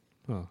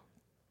 Huh.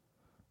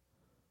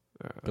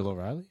 Bill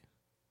O'Reilly?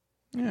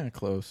 Yeah,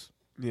 close.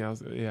 Yeah.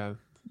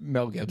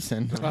 Mel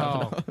Gibson.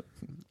 Oh.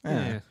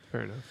 Yeah.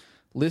 Fair enough.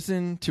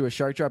 Listen to a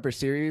Shark Dropper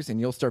series and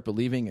you'll start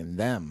believing in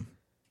them.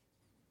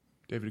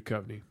 David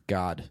Duchovny.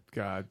 God.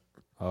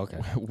 Oh, okay.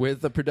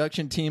 With a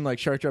production team like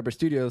Shark Dropper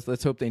Studios,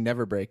 let's hope they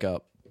never break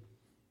up.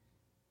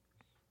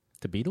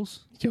 The Beatles?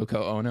 Yoko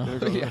Ono.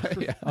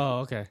 Yeah. Oh,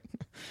 okay.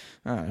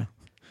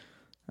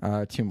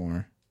 Two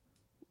more.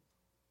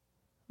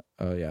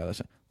 Oh, yeah.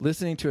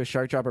 Listening to a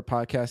Shark Dropper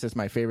podcast is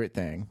my favorite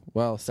thing.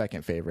 Well,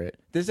 second favorite.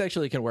 This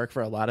actually can work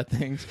for a lot of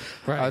things.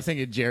 Right. I was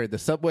thinking Jared the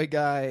Subway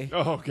guy.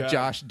 Oh, God.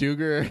 Josh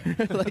Duger.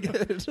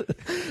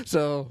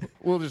 So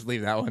we'll just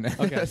leave that one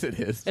as it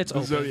is. It's The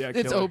open. Zodiac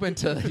It's Killer. open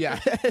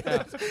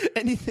to,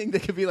 anything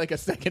that could be like a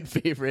second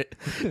favorite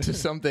to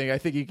something. I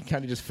think you can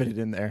kind of just fit it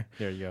in there.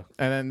 There you go.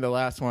 And then the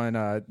last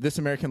one, This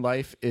American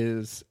Life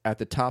is at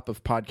the top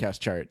of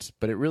podcast charts,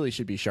 but it really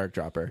should be Shark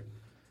Dropper.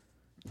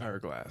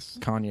 Hourglass.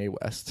 Kanye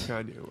West.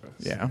 Kanye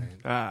West. Yeah.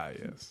 Ah,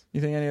 yes.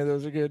 You think any of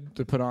those are good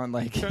to put on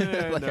like, No, like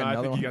I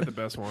another think one? you got the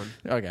best one.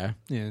 Okay.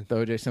 Yeah. The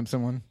O.J.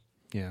 Simpson one?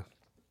 Yeah.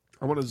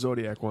 I want a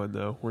Zodiac one,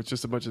 though, where it's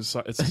just a bunch of...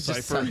 it's a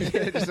cipher.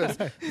 It just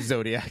says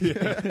Zodiac.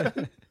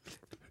 It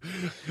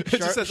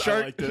just says, I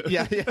liked it.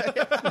 Yeah.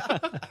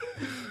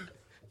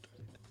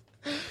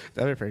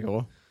 That'd be pretty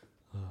cool.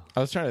 I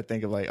was trying to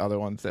think of like other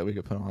ones that we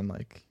could put on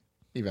like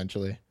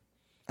eventually.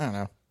 I don't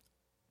know.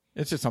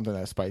 It's just something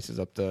that spices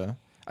up the...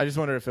 I just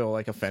wonder if it'll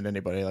like offend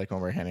anybody like when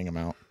we're handing them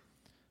out.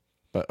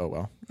 But oh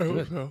well.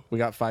 Oh, We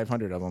got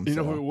 500 of them. you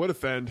know who it would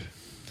offend?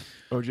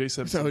 O.J.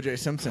 Simpson. So O.J.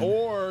 Simpson.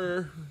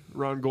 Or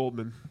Ron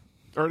Goldman.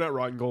 Or not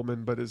Ron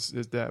Goldman, but his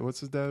dad. What's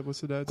his dad? What's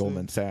the dad's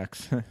Goldman name?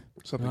 Sachs.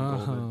 Something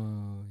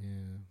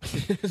Goldman.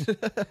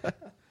 Yeah.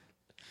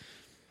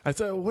 I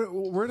thought,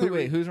 where did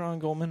Wait, who's Ron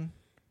Goldman?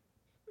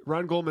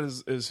 Ron Goldman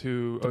is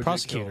who The O.J.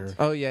 prosecutor. killed.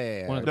 Oh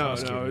yeah. One of the No,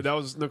 prosecutors. that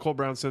was Nicole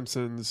Brown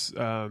Simpson's.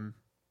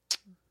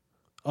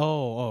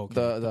 Okay.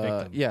 The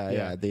victim.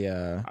 yeah.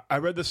 The I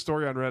read this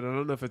story on Reddit. I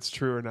don't know if it's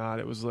true or not.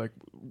 It was like,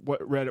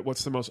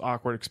 what's the most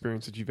awkward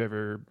experience that you've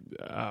ever?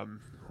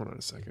 Hold on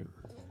a second.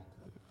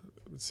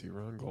 Let's see,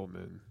 Ron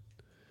Goldman.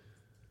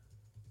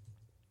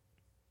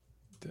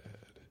 Dead.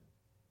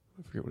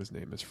 I forget what his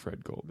name is.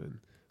 Fred Goldman.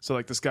 So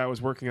like this guy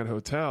was working at a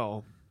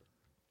hotel,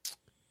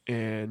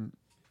 and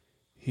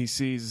he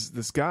sees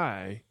this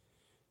guy,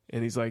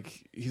 and he's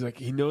like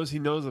he knows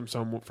him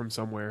from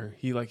somewhere.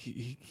 He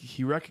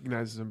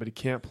recognizes him, but he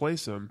can't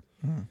place him.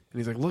 And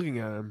he's like looking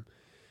at him,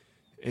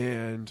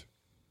 and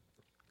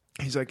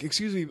he's like,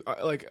 "Excuse me,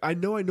 I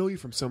know you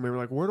from somewhere." We're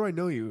like, "Where do I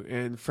know you?"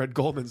 And Fred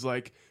Goldman's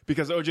like,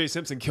 "Because O.J.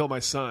 Simpson killed my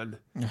son."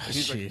 And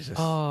he's like, Jesus.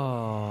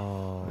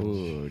 Oh.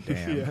 Ooh,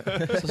 damn.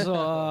 yeah. So,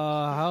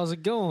 how's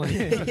it going?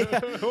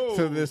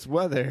 So this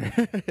weather,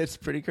 it's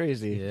pretty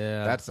crazy.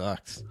 Yeah. That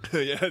sucks.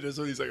 Yeah, that's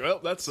what he's like. Well,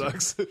 that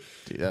sucks.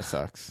 Dude, that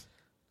sucks.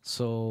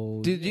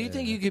 So, Do you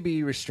think you could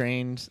be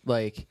restrained,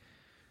 like,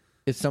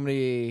 if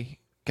somebody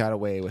got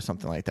away with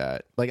something like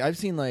that? Like, I've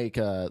seen, like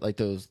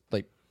those,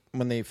 like,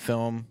 when they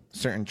film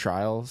certain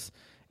trials,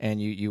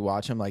 and you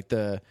watch them. Like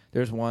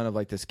there's one of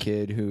like this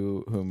kid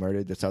who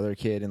murdered this other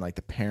kid, and like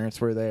the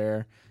parents were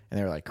there, and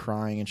they were like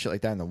crying and shit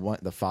like that. And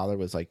the father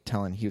was like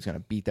telling he was gonna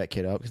beat that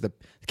kid up because the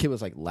kid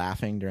was like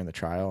laughing during the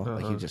trial,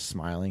 like he was just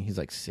smiling. He's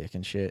like sick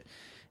and shit.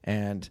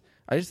 And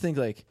I just think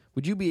like,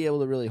 would you be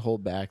able to really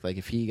hold back? Like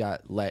if he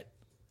got let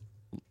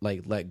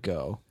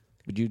go,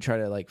 would you try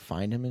to like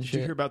find him and shit? Did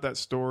you hear about that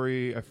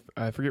story?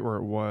 I forget where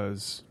it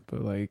was,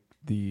 but like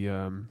the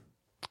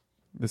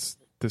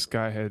this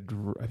guy had,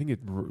 I think,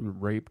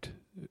 raped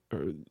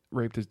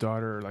his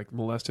daughter, or like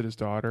molested his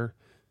daughter.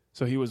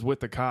 So he was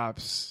with the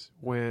cops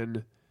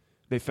when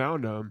they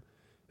found him,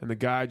 and the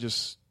guy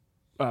just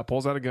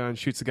pulls out a gun,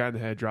 shoots the guy in the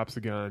head, drops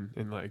the gun,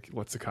 and like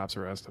lets the cops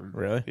arrest him.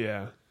 Really?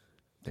 Yeah.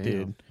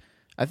 Dude,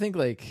 I think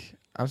like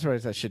I'm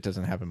surprised that shit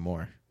doesn't happen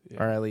more,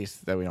 or at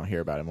least that we don't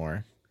hear about it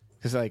more.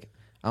 Because like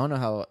I don't know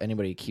how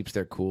anybody keeps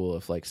their cool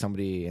if like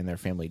somebody in their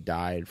family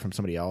died from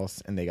somebody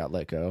else and they got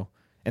let go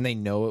and they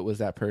know it was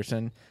that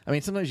person. I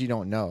mean, sometimes you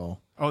don't know.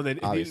 Oh, they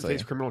didn't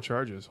face criminal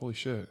charges. Holy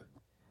shit.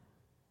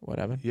 What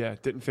happened? Yeah,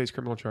 didn't face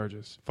criminal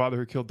charges. Father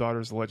who killed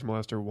daughter's alleged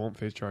molester won't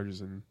face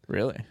charges in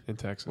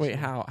Texas. Wait,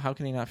 how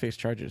can he not face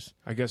charges?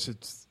 I guess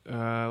it's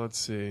let's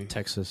see.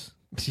 Texas.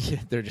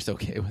 Yeah, they're just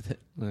okay with it.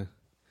 Yeah.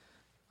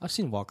 I've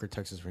seen Walker,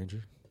 Texas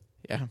Ranger.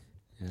 Yeah.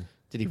 Yeah.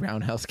 Did he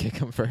roundhouse kick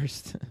him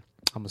first?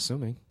 I'm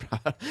assuming.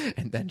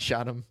 And then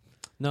shot him?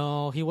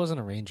 No, he wasn't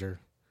a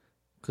ranger.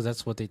 Because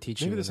that's what they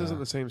teach you. Maybe this isn't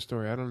the same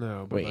story. I don't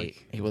know. But wait,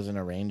 like, he wasn't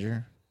a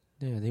ranger?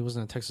 Yeah, he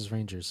wasn't a Texas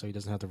Ranger, so he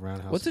doesn't have the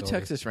roundhouse. What's a ability.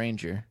 Texas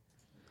Ranger?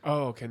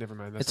 oh, okay, never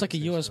mind. That's It's like a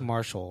not the U.S. same story.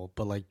 Marshal,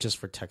 but like just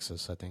for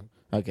Texas, I think.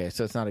 Okay,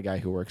 so it's not a guy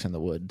who works in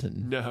the woods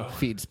and No.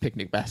 feeds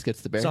picnic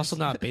baskets to bears. He's also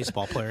not a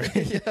baseball player.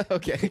 Yeah,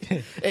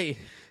 okay. Hey,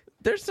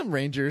 there's some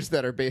rangers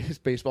that are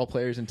baseball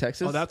players in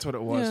Texas. Oh, that's what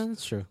it was. Yeah,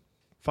 that's true.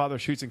 Father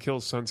shoots and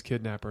kills son's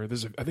kidnapper. I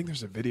think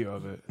there's a video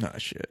of it. No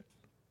shit.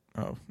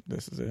 Oh,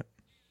 this is it.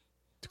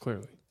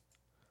 Clearly.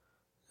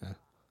 Yeah.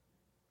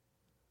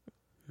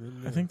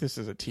 I think this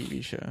is a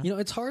TV show. You know,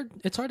 it's hard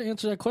to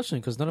answer that question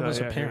because none of us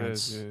are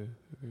parents. Here it is, yeah.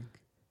 I think.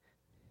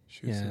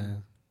 Shoots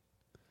him.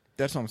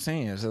 That's what I'm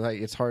saying. Is like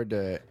it's hard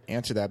to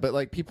answer that, but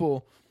like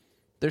people,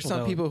 there's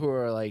some people who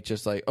are like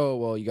just like, oh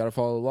well, you got to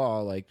follow the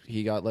law. Like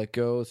he got let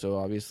go, so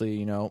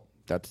obviously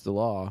that's the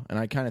law. And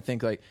I kind of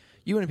think like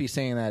you wouldn't be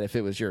saying that if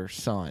it was your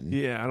son.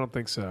 Yeah, I don't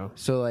think so.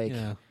 So like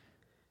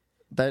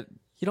that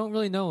you don't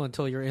really know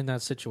until you're in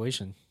that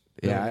situation.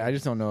 Yeah, I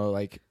just don't know.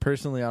 Like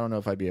personally, I don't know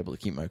if I'd be able to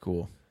keep my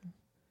cool.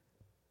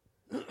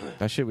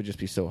 That shit would just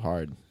be so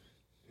hard.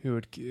 Who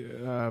would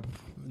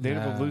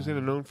native of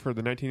Louisiana known for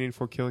the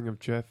 1984 killing of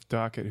Jeff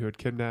Dockett, who had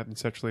kidnapped and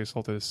sexually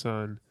assaulted his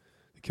son.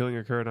 The killing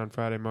occurred on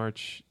Friday,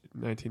 March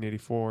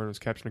 1984, and was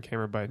captured on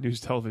camera by a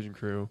news television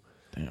crew.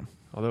 Damn.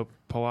 Although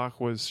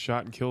Pollock was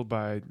shot and killed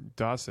by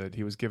Dossett,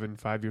 he was given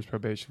 5 years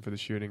probation for the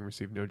shooting and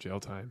received no jail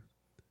time.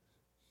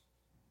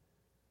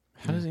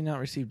 How does he not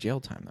receive jail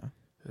time though?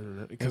 I don't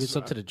know. Maybe it's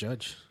up to the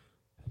judge.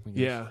 I guess.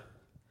 Yeah.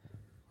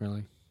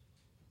 Really?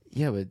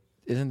 Yeah, but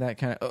isn't that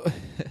kind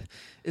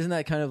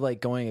of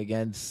like going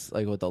against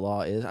like what the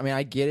law is? I mean,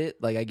 I get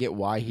it. Like I get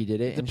why he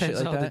did it and shit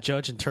Depends like how that. the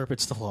judge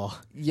interprets the law.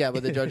 Yeah,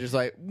 but the judge is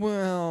like,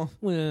 well,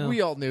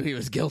 we all knew he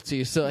was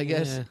guilty, so I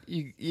guess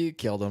you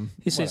killed him.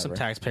 He saved some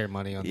Whatever. taxpayer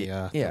money on the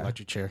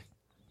electric chair.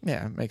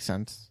 Yeah, makes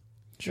sense.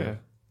 Sure. Yeah.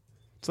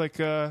 It's like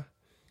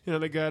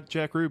they got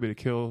Jack Ruby to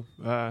kill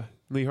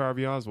Lee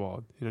Harvey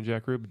Oswald.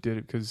 Jack Ruby did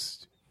it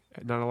because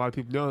not a lot of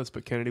people know this,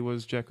 but Kennedy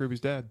was Jack Ruby's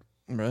dad.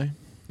 Really?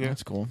 Yeah.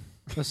 That's cool.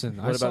 Listen,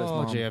 What I about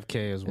saw his mom?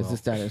 JFK as well. Is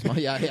this dad his mom?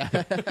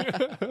 Yeah.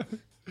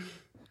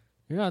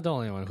 You're not the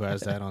only one who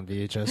has that on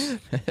VHS.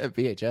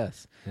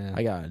 VHS. Yeah.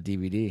 I got a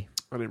DVD.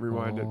 I didn't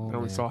rewind it. I only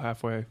man. saw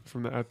halfway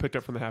I picked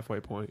up from the halfway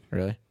point.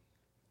 Really?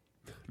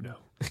 No.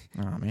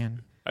 Oh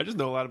man, I just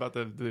know a lot about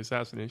the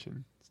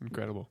assassination. It's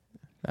incredible.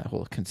 that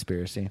whole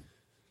conspiracy.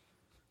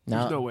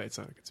 There's Now, no way it's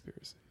not a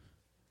conspiracy.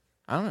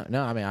 I don't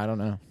know. No, I mean I don't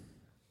know.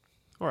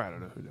 Or I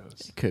don't know. Who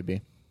knows? It could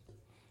be.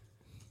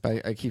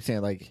 But I keep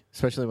saying, like,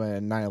 especially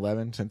when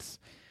 9/11, since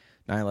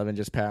 9/11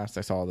 just passed,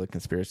 I saw all the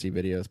conspiracy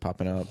videos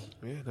popping up.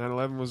 Yeah,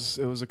 9/11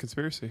 was a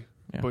conspiracy.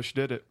 Yeah. Bush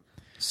did it.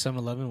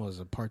 7-Eleven was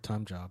a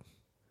part-time job.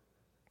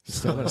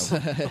 Still is.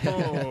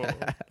 Oh,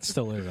 It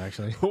still is,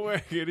 actually.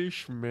 whackity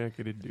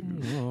schmackity do.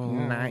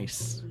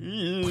 Nice.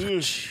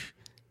 Yeah.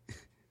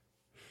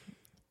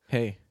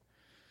 Hey,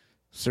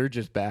 Surge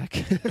is back.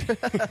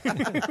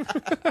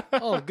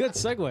 Oh, good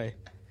segue.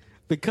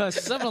 Because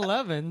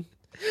 7-Eleven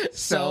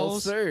Sell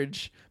sells...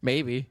 Surge.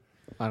 Maybe.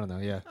 I don't know,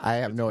 yeah. I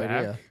have no back?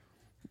 idea.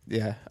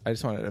 Yeah, I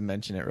just wanted to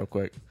mention it real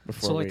quick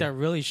before So, like, that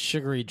really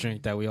sugary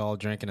drink that we all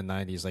drank in the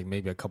 90s, like,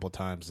 maybe a couple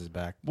times is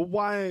back. Well,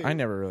 why? I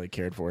never really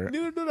cared for it.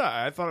 Neither did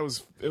I. I thought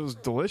it was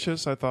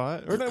delicious. I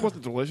thought, or no, it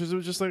wasn't delicious. It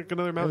was just like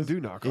another Mountain Dew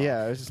knockoff.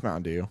 Yeah, it was just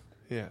Mountain Dew.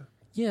 Yeah.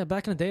 Yeah,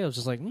 back in the day, I was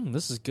just like,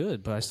 this is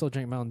good, but I still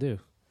drink Mountain Dew.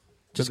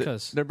 Just So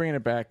because. they're bringing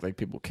it back like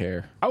people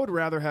care. I would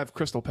rather have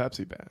Crystal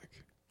Pepsi back.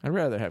 I'd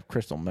rather have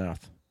crystal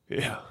meth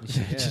Yeah.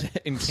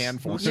 in can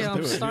form. Yeah, I'm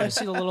do it. starting to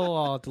see the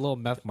little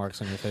meth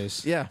marks on your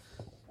face. Yeah.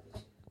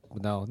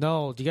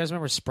 No. Do you guys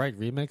remember Sprite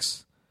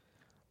Remix?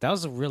 That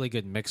was a really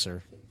good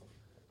mixer.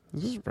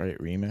 Sprite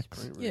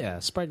remix. Yeah,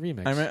 Sprite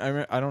remix.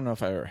 I don't know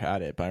if I ever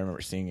had it, but I remember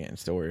seeing it in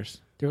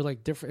stores. They were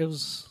like different. It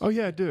was. Oh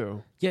yeah, I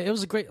do. Yeah, it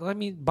was a great. I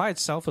mean, by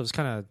itself, it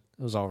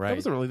was all That right.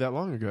 wasn't really that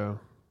long ago.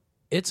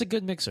 It's a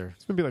good mixer.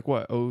 It's gonna be like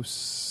what?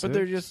 06? But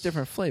they're just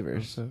different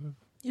flavors. 07?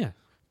 Yeah,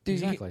 Dude,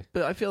 exactly.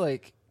 but I feel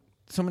like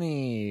so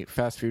many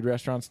fast food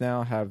restaurants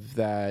now have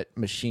that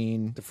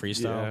machine. The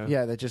freestyle.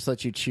 Yeah, that just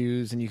lets you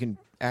choose, and you can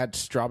add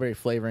strawberry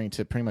flavoring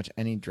to pretty much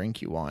any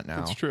drink you want now.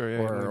 That's true,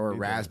 yeah, you don't or need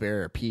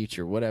raspberry or peach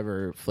or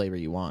whatever flavor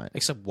you want.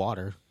 Except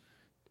water.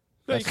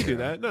 No, you That's can do true.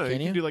 that. No, Can you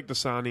you? can do like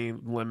Dasani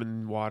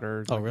lemon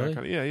water. Oh, like that really?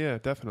 kind of, yeah,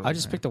 definitely. I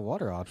just picked the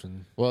water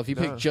option. Well, if you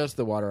pick No. just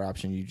the water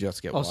option, you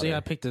just get Oh, water. so yeah, I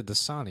picked the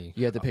Dasani.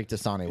 You have to pick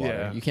Dasani water.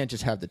 Yeah. You can't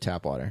just have the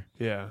tap water.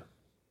 yeah.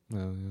 Oh,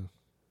 yeah.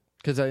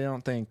 Because I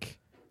don't think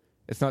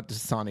it's not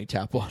Dasani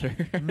tap water.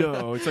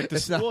 No, it's like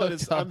this. It's not Well,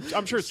 it's,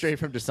 I'm sure it's straight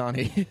from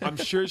Dasani. I'm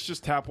sure it's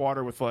just tap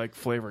water with like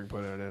flavoring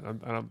put in it.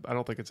 I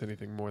don't think it's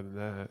anything more than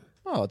that.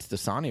 Oh, it's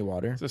Dasani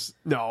water. It's just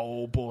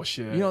no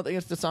bullshit. You don't think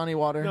it's Dasani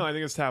water? No, I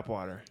think it's tap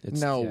water.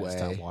 No It's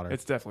tap way. water.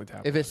 It's definitely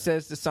tap. If water. it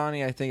says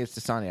Dasani, I think it's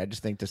Dasani. I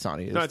just think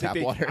Dasani is No, I think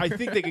tap water. I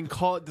think they can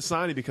call it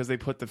Dasani because they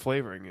put the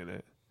flavoring in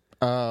it.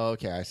 Oh,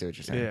 okay. I see what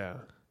you're saying. Yeah.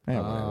 Yeah,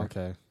 Oh, whatever.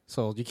 okay.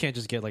 So you can't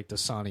just get like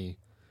Dasani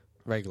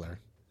regular.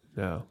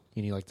 No.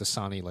 You need like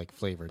Dasani like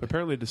flavored, But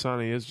apparently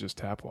Dasani is just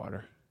tap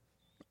water.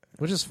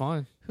 which is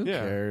fine. Who Yeah.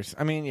 cares?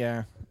 I mean,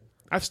 yeah.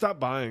 I've stopped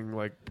buying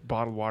like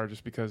bottled water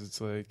just because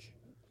it's like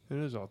it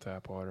is all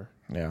tap water.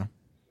 Yeah.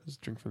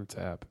 Just drink from the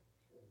tap.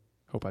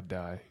 Hope I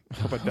die.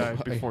 Hope I die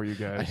before you I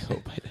guys.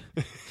 hope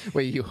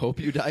Wait, you hope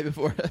you die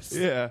before us?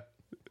 Yeah.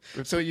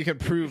 So you can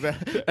prove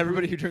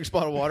everybody who drinks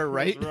bottled water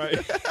right? Right.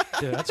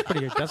 Yeah, that's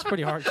pretty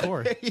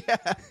hardcore. Yeah.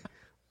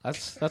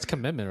 That's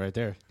commitment right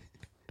there.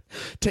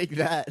 Take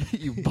that,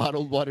 you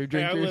bottled water Hey,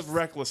 drinkers. I live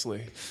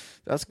recklessly.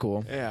 That's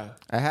cool. Yeah.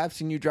 I have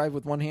seen you drive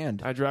with one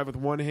hand. I drive with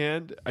one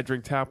hand. I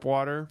drink tap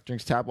water.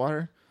 Drinks tap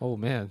water. Oh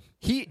man.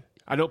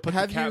 I don't put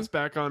Have the caps you-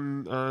 back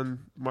on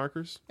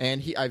markers.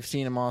 And I've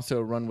seen him also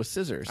run with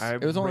scissors. I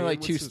It was only ran like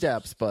with 2 scissors.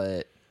 steps,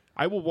 but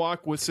I will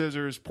walk with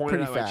scissors pointed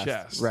pretty at fast. my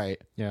chest.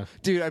 Right. Yeah.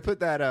 Dude, I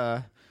put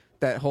that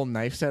whole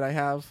knife set I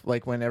have,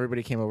 like when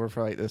everybody came over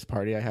for like this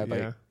party I had Yeah.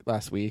 like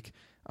last week.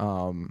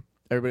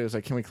 Everybody was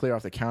like, "Can we clear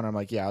off the counter?" I'm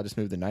like, "Yeah, I'll just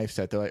move the knife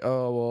set." They're like,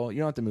 "Oh, well, you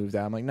don't have to move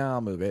that." I'm like, "No,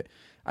 I'll move it."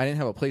 I didn't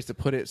have a place to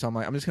put it, so I'm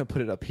like, "I'm just gonna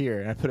put it up here,"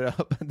 and I put it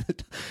up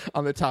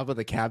on the top of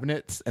the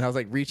cabinets. And I was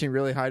like reaching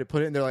really high to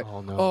put it, and they're like,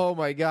 Oh, no. "Oh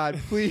my god,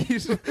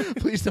 please,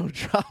 please don't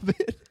drop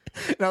it."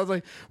 And I was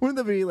like, "Wouldn't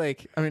that be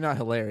like? I mean, not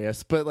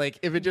hilarious, but like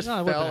if it just No,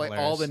 it would've fell, been like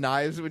all hilarious. the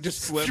knives would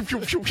just slip,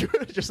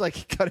 just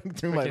like cutting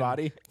through my Freaking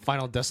body."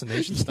 Final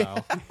Destination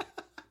style.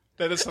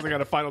 That is something on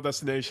a Final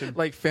Destination.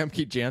 Like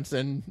Famke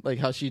Janssen, like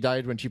how she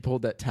died when she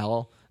pulled that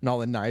towel and all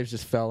the knives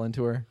just fell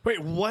into her. Wait,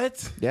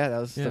 what? Yeah, that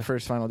was Yeah. the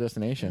first Final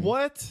Destination.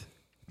 What?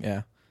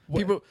 Yeah. What?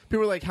 People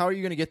were like, "How are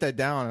you going to get that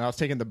down?" And I was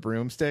taking the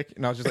broomstick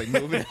and I was just like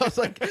moving. I was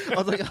like,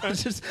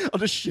 I'll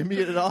just shimmy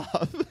it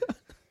off.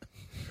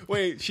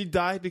 Wait, she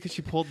died because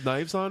she pulled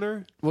knives on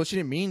her? Well, she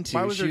didn't mean to.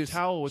 Why was she there a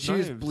towel with She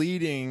was knives?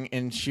 bleeding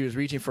and she was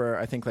reaching for,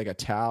 I think, like a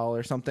towel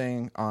or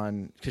something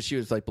on because she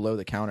was like below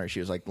the counter. She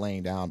was like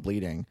laying down,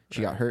 bleeding.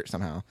 She got hurt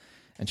somehow,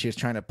 and she was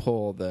trying to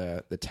pull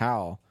the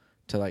towel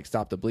to like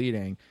stop the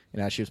bleeding.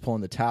 And as she was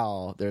pulling the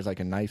towel, there's like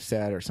a knife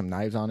set or some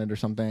knives on it or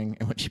something.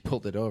 And when she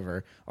pulled it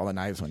over, all the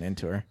knives went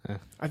into her.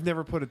 I've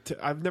never put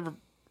I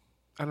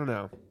don't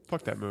know.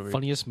 Fuck that movie.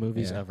 Funniest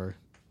movies Yeah. ever.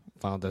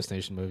 Final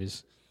Destination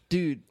movies.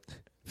 Dude,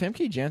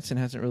 Famke Janssen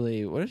hasn't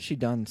really. What has she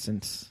done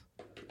since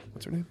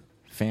What's her name?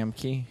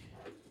 Famke?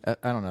 I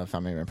don't know if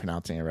I'm even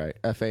pronouncing it right.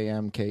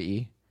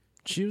 Famke.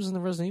 She was in the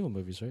Resident Evil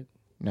movies, right?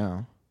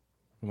 No,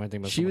 You might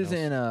think about she someone was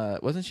else.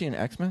 in. Wasn't she in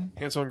X-Men?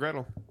 Hansel and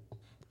Gretel.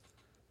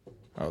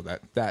 Oh,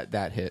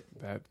 that hit.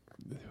 That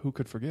who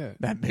could forget?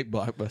 That big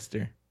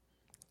blockbuster.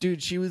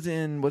 Dude, she was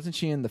in. Wasn't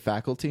she in The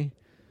Faculty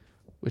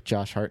with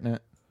Josh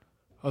Hartnett?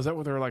 Oh, is that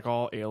where they're like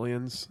all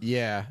aliens?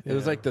 Yeah, it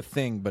was Yeah. like The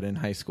Thing, but in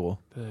high school.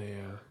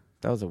 Yeah.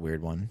 That was a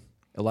weird one.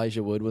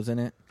 Elijah Wood was in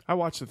it. I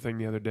watched the thing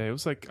the other day. It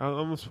was like I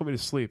almost put me to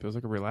sleep. It was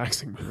like a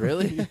relaxing movie.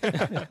 Really?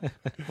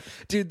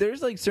 Dude,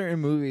 there's like certain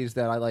movies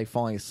that I like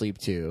falling asleep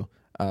to.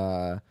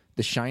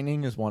 The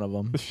Shining is one of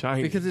them. The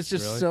Shining. Because it's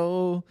just Really?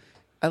 so.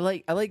 I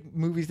like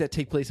movies that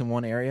take place in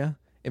one area.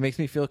 It makes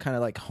me feel kind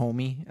of like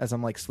homey as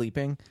I'm like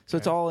sleeping. So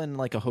it's Okay. all in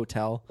like a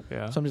hotel.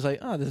 Yeah. So I'm just like,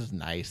 oh, this is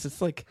nice. It's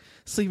like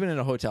sleeping in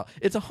a hotel.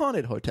 It's a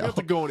haunted You hotel. don't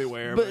have to go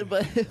anywhere.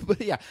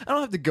 But yeah, I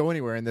don't have to go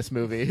anywhere in this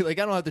movie. Like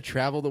I don't have to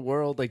travel the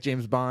world like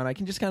James Bond. I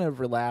can just kind of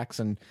relax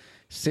and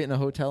sit in a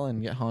hotel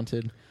and get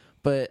haunted.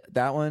 But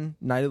that one,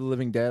 Night of the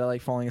Living Dead, I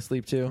like falling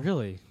asleep to.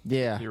 Really?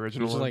 Yeah, the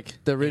original It's one. like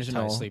the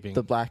original, anti-sleeping.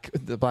 the black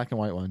and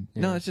white one.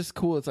 No, Yeah. it's just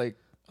cool. It's like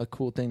a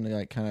cool thing to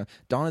like kind of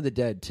Dawn of the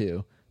Dead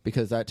too,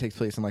 because that takes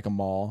place in like a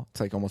mall. It's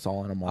like almost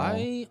all in a mall.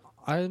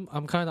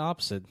 I'm kind of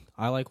opposite.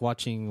 I like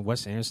watching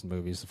Wes Anderson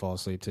movies to fall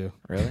asleep to.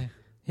 Really?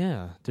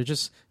 Yeah, they're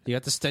just you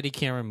got the steady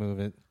camera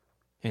movement,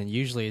 and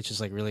usually it's just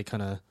like really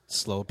kind of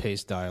slow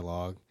paced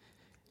dialogue,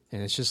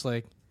 and it's just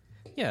like,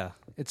 yeah,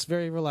 it's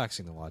very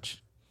relaxing to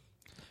watch.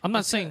 I'm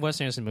not saying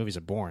Wes Anderson movies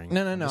are boring.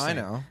 No, I'm just I saying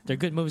know. they're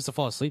good movies to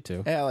fall asleep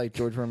to. Yeah, I like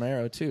George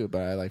Romero too,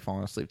 but I like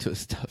falling asleep to his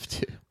stuff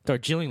too.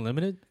 Darjeeling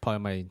Limited,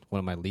 probably one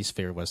of my least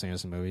favorite Wes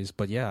Anderson movies.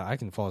 But yeah, I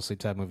can fall asleep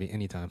to that movie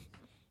anytime.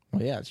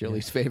 Well, yeah, it's your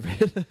least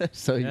favorite,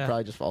 so you Yeah.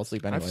 probably just fall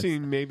asleep anyway. I've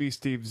seen maybe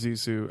Steve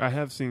Zissou. I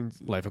have seen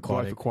Life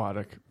Aquatic.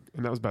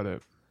 And that was about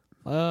it.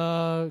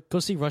 Go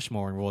see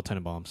Rushmore and Roll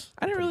Tenenbaums.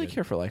 I didn't really Pretty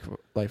care for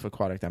Life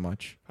Aquatic that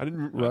much.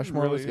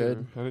 Rushmore was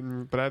good.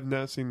 But I've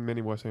not seen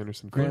many Wes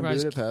Anderson films. Grand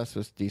Moonrise- Budapest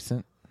was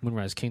decent. good.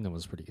 Moonrise Kingdom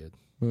was pretty good.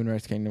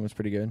 Moonrise Kingdom was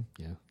pretty good.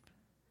 Yeah,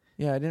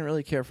 Yeah, I didn't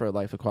really care for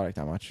Life Aquatic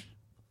that much.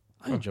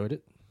 I enjoyed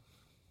it.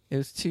 It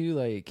was too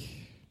like,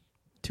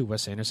 Too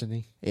Wes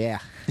Anderson-y. yeah,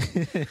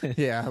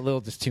 yeah, a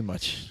little just too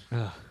much.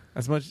 Ugh.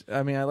 As much,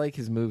 I mean, I like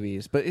his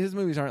movies, but his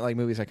movies aren't like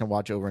movies I can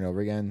watch over and over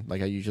again.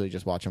 Like I usually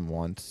just watch them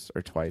once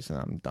or twice and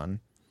I'm done.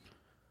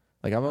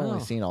 Like I've only Oh.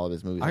 seen all of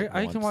his movies. I like,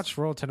 can once. watch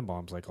Royal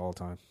Tenenbaums like all the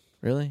time.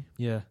 Really?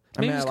 Yeah,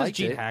 I maybe mean, I it's because liked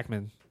Gene it.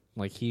 Hackman,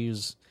 like he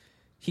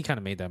kind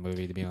of made that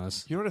movie, to be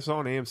honest. You know what I saw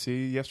on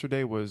AMC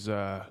yesterday was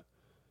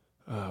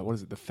what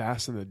is it? The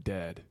Fast and the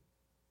Dead.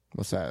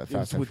 What's that? It was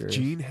Fast and with Furious?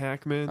 Gene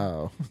Hackman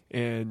Oh,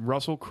 and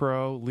Russell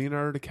Crowe,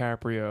 Leonardo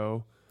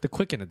DiCaprio, The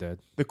Quick and the Dead.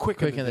 The Quick,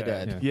 Quick and the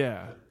Dead.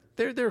 Yeah.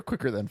 they're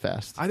quicker than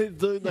fast. I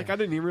didn't I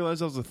didn't even realize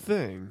that was a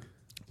thing.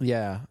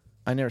 Yeah,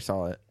 I never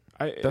saw it.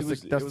 It That's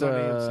was, the- that's it was on the-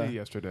 AMC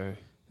yesterday.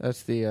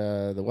 That's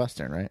the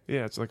Western, right?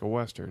 Yeah, it's like a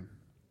Western.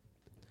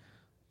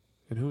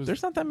 And who was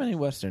There's not that many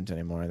Westerns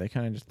anymore. They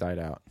kind of just died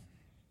out.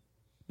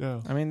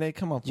 No. I mean, they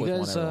come up You with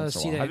guys, one every once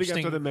in see a that- while. I think after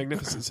Interesting. the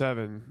Magnificent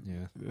Seven,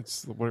 Yeah.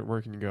 it's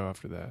where can you go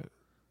after that?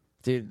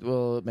 Dude,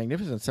 well,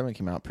 Magnificent Seven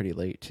came out pretty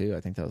late too. I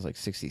think that was like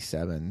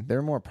 '67. They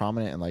were more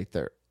prominent in like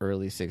the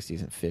early '60s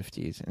and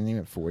 '50s and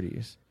even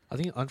 '40s. I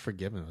think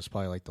Unforgiven was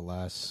probably like the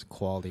last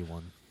quality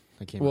one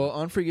that came Well,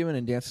 out. Unforgiven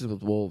and Dances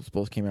with Wolves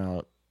both came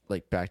out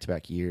like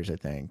back-to-back years. I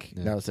think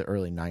Yeah. that was the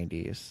early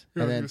 '90s.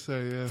 Yeah, I and was then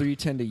gonna say, yeah.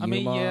 310 to Yuma. I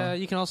mean, yeah,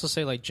 you can also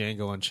say like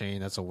Django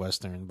Unchained. That's a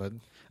Western, but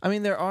I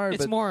mean, there are.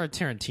 it's but, more a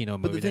Tarantino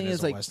movie but the than thing it is,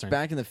 a like Western.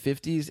 back in the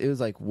 '50s, it was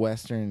like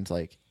Westerns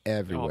like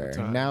everywhere.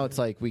 time. Now it's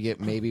like we get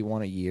maybe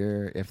one a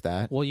year, if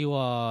that.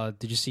 Well,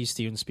 did you see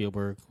Steven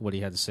Spielberg, what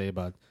he had to say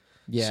about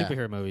Yeah,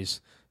 superhero movies?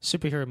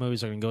 Superhero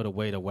movies are going to go to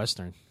way to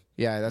Western.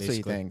 yeah, that's what he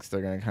basically. thinks.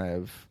 They're gonna kind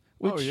of.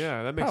 Oh which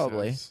yeah, that makes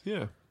probably. sense.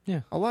 Yeah.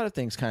 Yeah. A lot of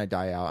things kind of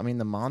die out. I mean,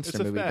 the It's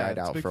monster a movie fad. died It's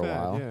a out big for a fad,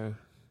 while. Yeah.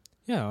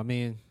 Yeah, I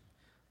mean,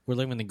 we're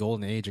living in the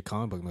golden age of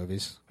comic book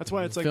movies. That's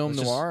why it's like Film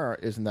it's just- noir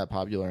isn't that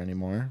popular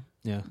anymore.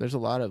 Yeah. There's a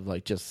lot of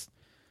like just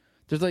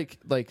there's like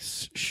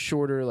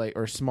shorter like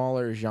or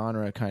smaller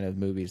genre kind of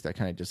movies that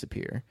kind of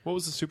disappear. What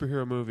was the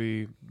superhero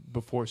movie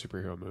before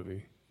superhero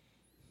movie?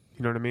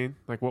 You know what I mean?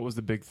 Like, what was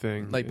the big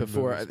thing? Like in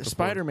before, movies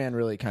Spider-Man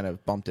really kind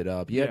of bumped it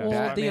up. You had Yeah. Well,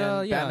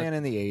 Batman, yeah. Batman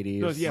in the '80s.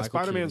 No, yeah, Michael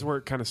Spider-Man's Keaton. where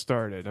it kind of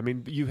started. I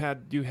mean, you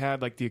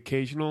had like the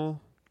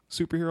occasional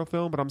superhero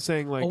film, but I'm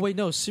saying like. Oh wait,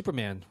 no,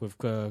 Superman with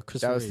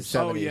Chris That was the Reeves.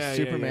 '70s. Oh, yeah,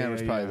 Superman yeah,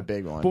 was yeah, probably yeah. the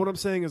big one. But what I'm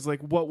saying is like,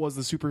 what was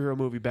the superhero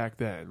movie back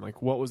then?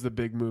 Like, what was the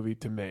big movie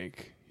to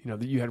make? You know,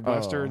 you had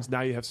westerns.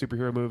 Now you have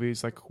superhero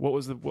movies. Like, what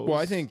was the? Well,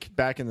 I think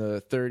back in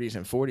the 30s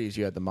and 40s,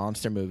 you had the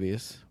monster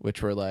movies,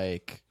 which were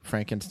like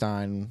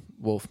Frankenstein,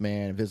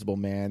 Wolfman, Invisible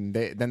Man.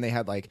 Then they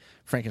had like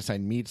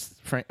Frankenstein meets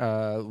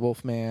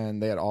Wolfman.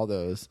 They had all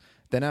those.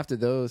 Then after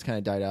those kind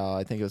of died out,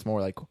 I think it was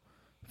more like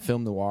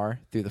film noir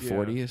through the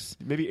 40s.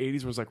 maybe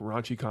 80s was like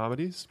raunchy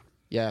comedies.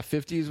 Yeah,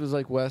 50s was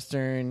like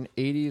Western.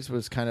 80s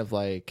was kind of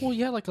like Well,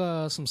 you had like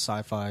some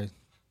sci-fi,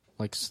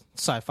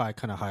 sci-fi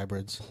kind of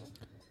hybrids.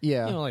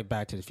 yeah. You know, like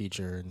Back to the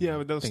Future. And Yeah,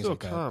 but that was things still like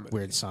that. comedy.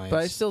 Weird science. But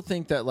I still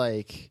think that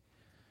like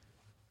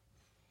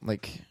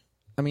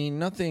I mean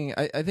nothing.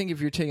 I think if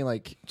you're taking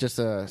like just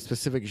a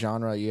specific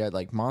genre, you had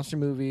like monster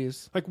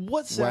movies. Like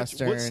what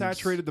Westerns.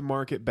 saturated the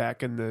market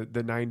back in the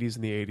 90s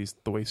and the 80s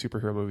the way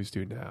superhero movies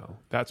do now?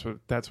 That's what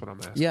I'm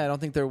asking. Yeah, I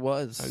don't think there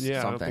was yeah,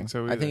 I something. don't think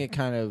so I think either. it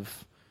kind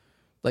of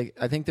like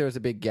I think there was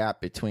a big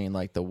gap between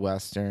like the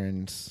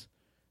westerns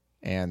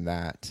and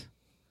that.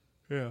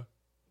 Yeah.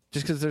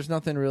 Just because there's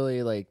nothing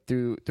really like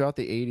throughout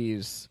the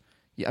 80s.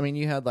 I mean,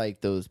 you had like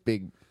those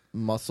big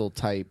muscle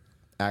type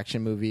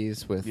action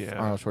movies with Yeah.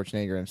 Arnold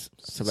Schwarzenegger and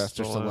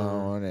Sylvester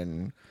Stallone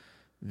and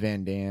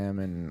Van Damme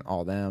and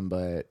all them,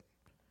 but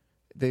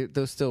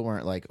those still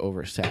weren't like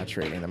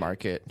oversaturating the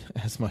market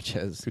as much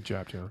as Good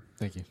job, John.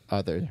 Thank you.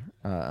 other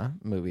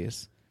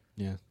movies.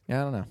 Yeah.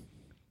 Yeah, I don't know.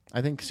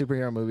 I think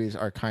superhero movies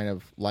are kind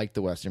of like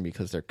the Western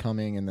because they're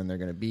coming and then they're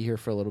going to be here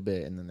for a little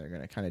bit and then they're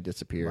going to kind of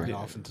disappear. Right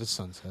off into the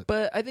sunset.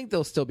 But I think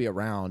they'll still be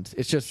around.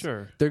 It's just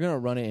Sure. they're going to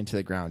run it into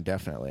the ground,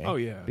 definitely. Oh,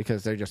 yeah.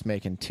 Because they're just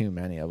making too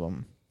many of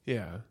them.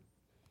 Yeah.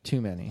 Too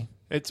many.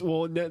 It's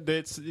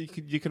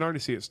you can already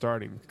see it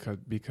starting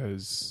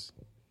because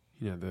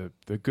you know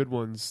the good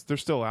ones they're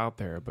still out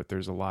there, but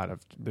there's a lot of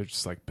they're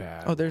just like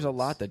bad. Oh, there's a ones.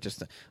 lot that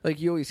just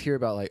like you always hear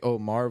about like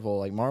Marvel.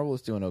 Like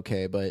Marvel's doing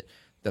okay, but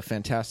the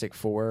Fantastic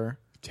Four,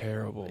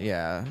 Terrible.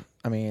 yeah.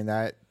 I mean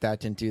that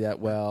didn't do that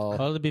well.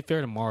 Well, to be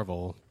fair to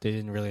Marvel, they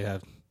didn't really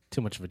have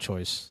too much of a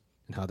choice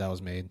in how that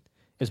was made.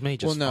 It's mainly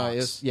just well, no,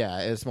 Fox.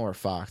 it's more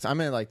Fox. I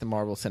mean, like the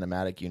Marvel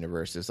Cinematic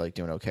Universe is like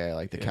doing okay,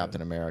 like the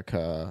Captain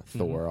America,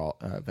 Thor,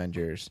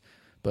 Avengers.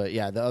 But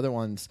yeah, the other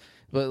ones.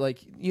 But like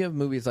you have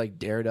movies like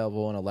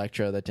Daredevil and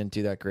Elektra that didn't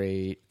do that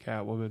great.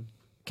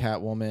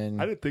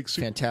 Catwoman. I didn't think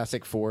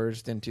Fantastic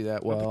Fours didn't do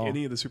that well. I don't think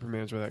any of the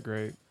Supermans were that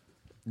great.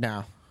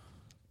 No.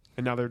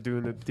 And now they're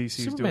doing the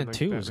DC's Superman doing like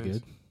 2 was Batman's.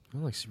 good. I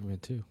like Superman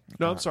 2.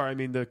 No, I'm sorry. I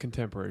mean the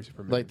contemporary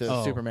Superman. Like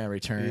the Superman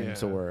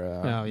Returns Yeah.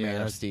 or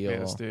Man of Steel.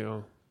 Man of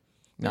Steel.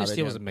 Man of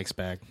Steel was a mixed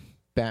bag.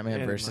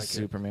 Batman I versus didn't like it.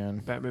 Superman.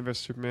 Batman vs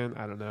Superman.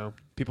 I don't know.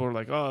 People are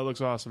like, "Oh, it looks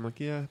awesome." I'm like,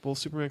 yeah, well,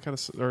 Superman kind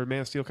of or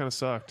Man of Steel kind of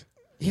sucked.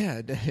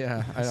 Yeah.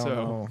 I don't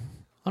know.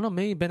 I don't know.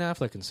 Maybe Ben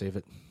Affleck can save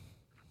it.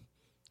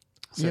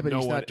 Yeah, but no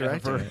he's one not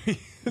directing ever. it.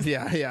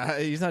 Yeah,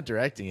 he's not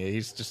directing it.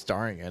 He's just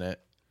starring in it.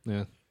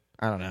 Yeah.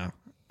 I don't know.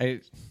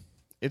 It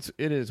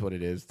is what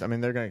it is. I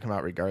mean, they're going to come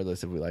out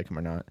regardless if we like them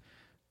or not.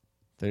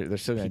 They're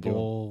still going to do it.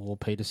 People will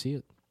pay to see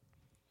it.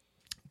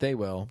 They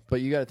will,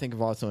 but you got to think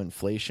of also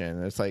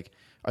inflation. It's like,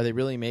 are they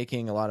really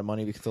making a lot of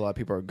money because a lot of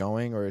people are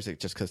going, or is it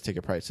just because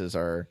ticket prices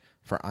are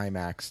for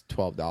IMAX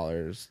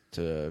 $12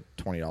 to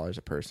 $20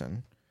 a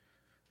person?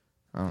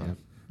 I don't know.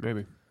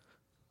 Maybe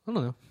I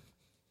don't know.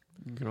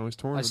 you can always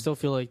torn. I still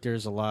feel like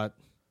there's a lot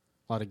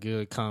of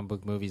good comic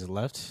book movies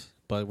left,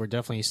 but we're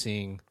definitely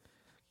seeing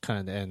kind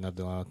of the end of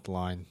the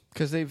line.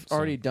 Because they've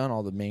already done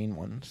all the main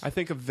ones. I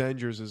think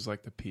Avengers is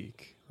like the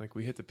peak. Like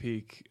we hit the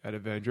peak at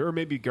Avenger, or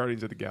maybe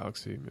Guardians of the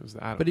Galaxy. It was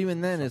that. But even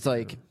then, it's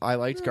like, I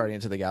liked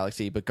Guardians of the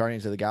Galaxy, but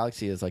Guardians of the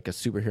Galaxy is like a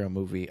superhero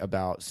movie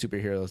about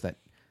superheroes that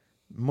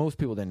most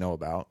people didn't know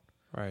about.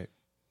 right.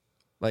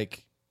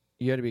 Like,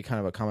 you had to be kind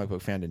of a comic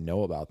book fan to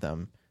know about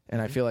them.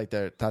 And I feel like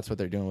that's what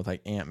they're doing with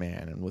like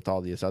Ant-Man and with all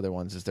these other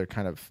ones is they're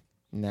kind of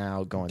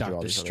now going through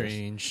all Doctor these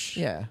Strange. others.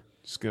 Yeah.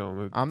 Just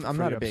going. I'm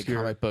not a big obscure.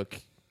 comic book,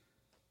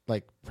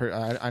 like,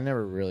 I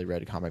never really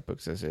read comic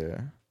books as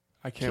a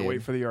I can't kid.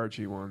 wait for the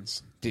Archie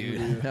ones.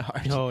 dude.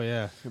 Oh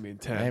yeah. It's gonna be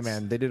intense. Hey,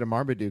 man, they did a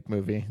Marmaduke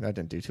movie. That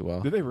didn't do too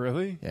well. Did they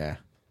really? Yeah.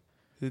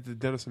 They did the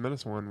Dennis the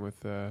Menace one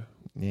with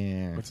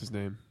Yeah. what's his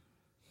name?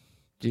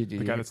 Dude, The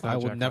guy that's not I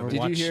would Jack never Lemmon. Did you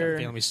watch hear- a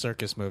Family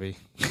Circus movie.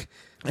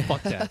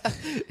 Fuck that.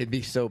 It'd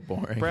be so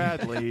boring.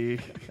 Bradley.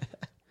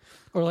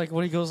 Or like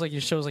when he goes like he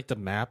shows like the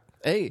map.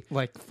 Hey,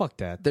 Like fuck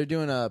that. they're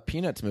doing a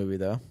Peanuts movie,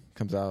 though.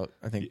 Comes out,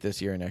 I think,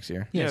 this year or next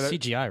year. Yeah, Yeah, that-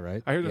 CGI,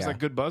 right? I heard there's Yeah. like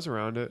good buzz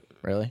around it.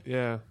 Really?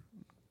 Yeah.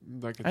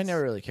 Like I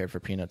never really cared for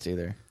Peanuts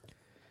either.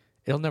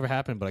 It'll never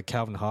happen, but a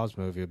Calvin Hobbes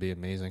movie would be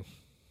amazing.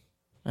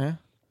 Yeah.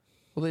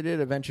 Well, they did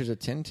Adventures of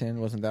Tintin.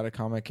 Wasn't that a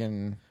comic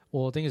in...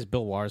 Well, the thing is,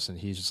 Bill Larson,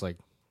 he's just like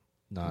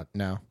not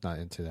No.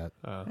 into that.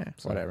 Yeah,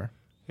 whatever.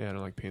 Yeah, I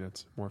don't like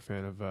peanuts. More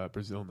fan of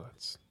Brazil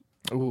nuts.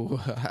 Ooh,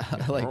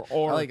 I like,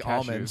 Or I like cashews.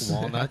 almonds.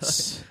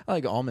 Walnuts. I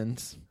like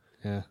almonds.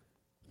 Yeah,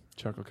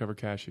 Chocolate covered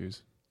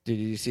cashews. Did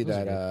you see Those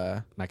that?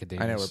 are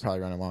macadamias. I know we're probably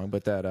running long,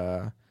 but that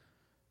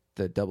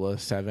the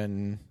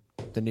 007,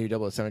 the new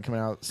 007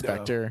 coming out,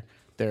 Spectre.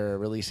 They're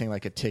releasing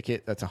like a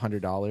ticket that's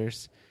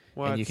 $100,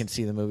 What? and you can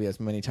see the movie as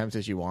many times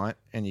as you want,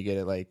 and you get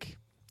it like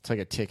it's like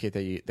a ticket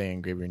that they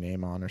engrave your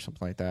name on or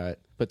something like that.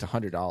 But it's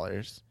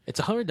 $100. It's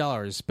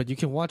 $100, but you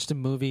can watch the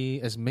movie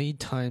as many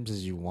times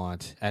as you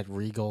want at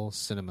Regal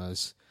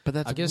Cinemas. But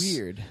that's I guess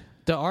weird.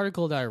 The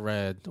article that I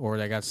read or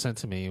that got sent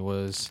to me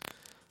was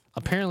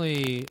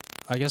apparently,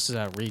 I guess it's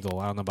at Regal.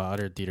 I don't know about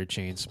other theater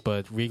chains,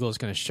 but Regal is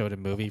going to show the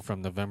movie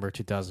from November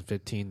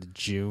 2015 to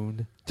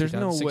June. There's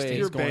no way 2016.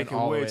 You're it's going banking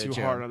all the way way to too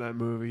June. hard on that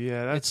movie.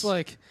 Yeah, that's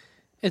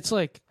It's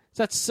like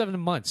that's 7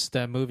 months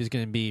that movie's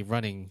going to be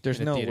running. There's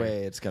in the no theater.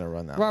 way it's gonna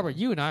run that. Robert, long.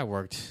 you and I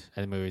worked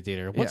at a movie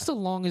theater. What's Yeah. the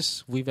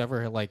longest we've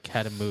ever like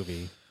had a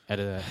movie at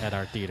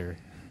our theater?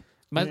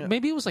 Yeah.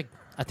 Maybe it was like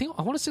I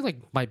want to say like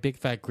My Big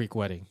Fat Greek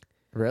Wedding.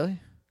 Really?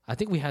 I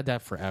think we had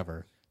that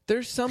forever.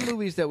 There's some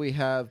movies that we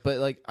have, but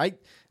like I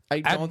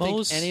don't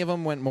most- think any of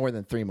them went more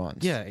than 3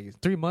 months. Yeah,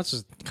 3 months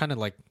is kind of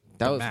like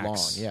That the was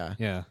max. long, yeah.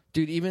 Yeah.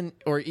 Dude,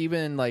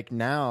 even like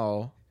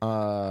now,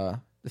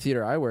 the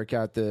theater I work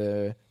at,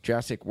 the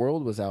Jurassic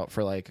World was out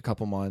for like a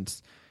couple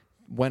months,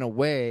 went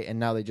away, and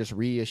now they just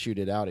reissued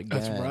it out again.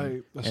 That's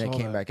right. I and saw it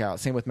came that. back out.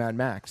 Same with Mad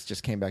Max,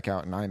 just came back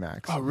out in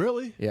IMAX. Oh,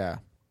 really? Yeah.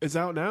 It's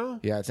out now?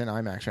 Yeah, it's in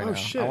IMAX right Oh, now.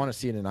 shit. I want to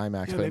see it in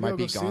IMAX, Yeah, but it maybe might I'll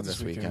be go see it gone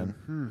this weekend.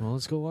 Well,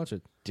 let's go watch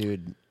it.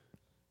 Dude,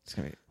 it's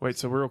going to be... Wait,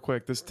 so real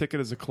quick, this ticket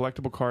is a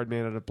collectible card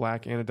made out of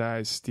black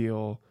anodized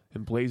steel,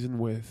 emblazoned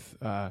with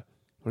what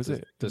is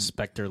it? The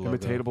Spectre logo.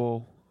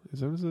 Imitatable. Is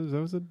that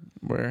what it?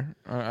 Where?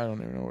 I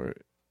don't even know where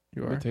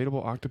you are.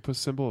 Imitatable octopus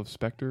symbol of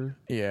Spectre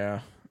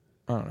Yeah.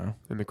 I don't know.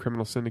 and the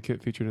criminal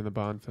syndicate featured in the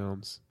Bond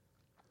films.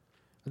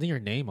 I think your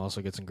name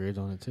also gets engraved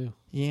on it too.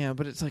 Yeah,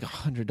 but it's like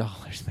 $100,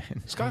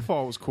 man.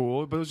 Skyfall was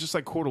cool, but it was just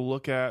like cool to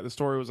look at. The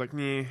story was like,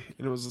 meh,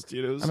 and it was.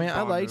 I mean,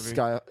 I liked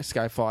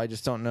Skyfall. I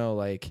just don't know,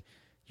 like,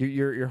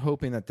 you're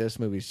hoping that this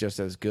movie's just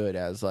as good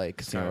as like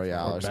Casino Skyfall,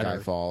 Royale or or better.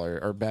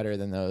 Skyfall or better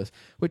than those,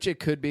 which it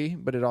could be,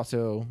 but it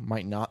also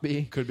might not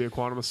be. Could be a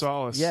Quantum of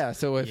Solace. Yeah,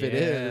 so if it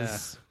Yeah.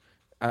 is,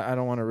 I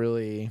don't want to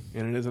really.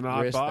 and it is an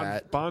odd Risk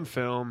that. Bond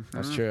film.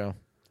 That's true,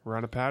 We're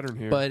on a pattern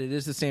here. but it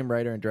is the same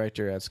writer and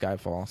director as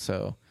Skyfall,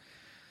 so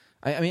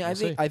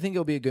I think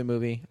it'll be a good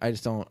movie.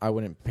 I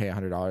wouldn't pay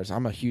 $100.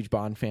 I'm a huge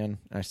Bond fan.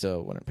 I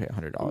still wouldn't pay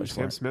 $100 for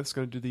Sam it. Smith's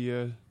going to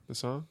do the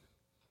song?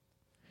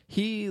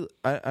 I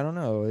don't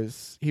know.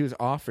 He was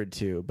offered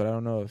to, but I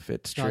don't know if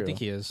it's true. No, I think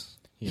he is.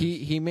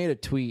 He made a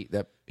tweet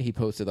that he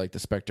posted like the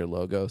Spectre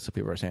logo, so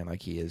people are saying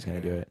like he is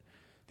going to do it.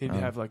 They need to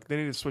have they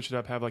need to switch it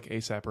up. Have like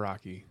ASAP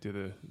Rocky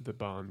do the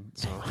Bond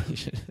song.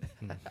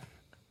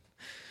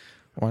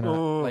 Why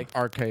not? Like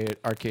Arcade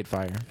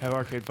Fire. Have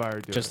Arcade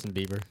Fire do Justin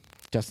Bieber.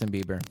 Justin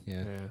Bieber.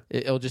 Yeah.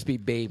 It'll just be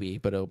Baby,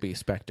 but it'll be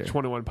Spectre.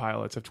 21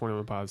 Pilots. Have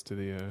 21 Pilots to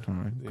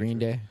the Green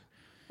Day.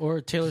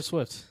 Or Taylor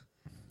Swift.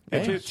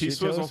 Hey,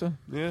 T-Swizzle.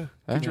 Yeah.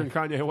 Featuring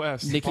Kanye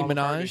West. Nicki Paul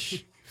Minaj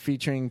McCartney.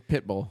 featuring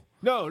Pitbull.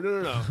 No.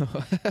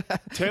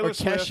 Taylor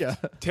Swift.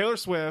 Kesha. Taylor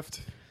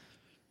Swift.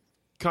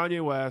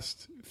 Kanye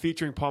West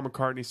featuring Paul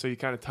McCartney, so you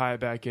kind of tie it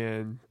back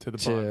in to the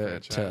Bond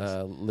franchise.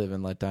 To Live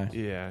and Let Die.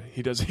 Yeah,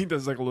 he does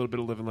like a little bit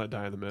of Live and Let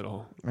Die in the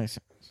middle. Nice.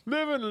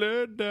 Live and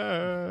Let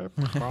Die.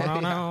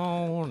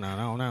 No.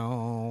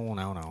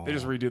 They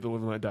just redo the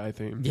Live and Let Die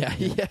theme. Yeah.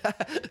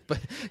 But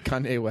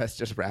Kanye West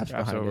just raps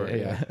behind over it.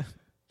 it, Yeah.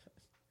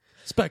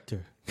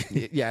 Spectre.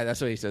 Yeah, that's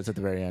what he says at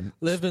the very end.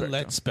 Live and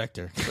let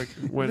Spectre. Like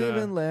when, Live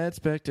and Let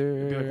Spectre.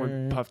 it'd be like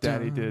when Puff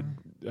Daddy did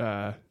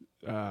Led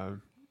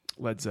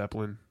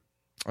Zeppelin.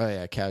 Oh,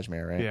 yeah,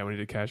 Cashmere, right? Yeah, when he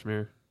did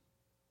Kashmir.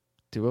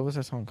 Dude, what was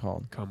that song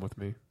called? Come with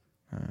me.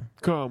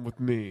 Come with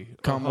me.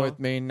 Come with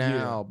me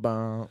now.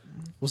 Bum.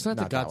 Wasn't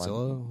that the Not that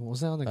Godzilla?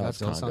 Was that on the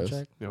It's Godzilla Condos.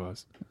 soundtrack? It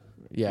was.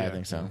 Yeah, Yeah. I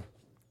think so.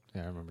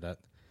 Yeah, I remember that.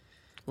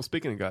 Well,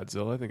 speaking of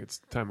Godzilla, I think it's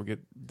time we get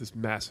this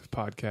massive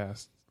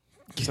podcast.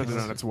 Send it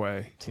on its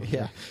way.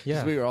 Yeah. Yeah.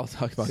 'Cause we were all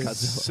talking about Godzilla.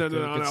 Send it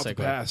Good on out the segue.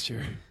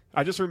 pasture.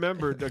 I just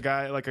remembered a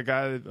guy.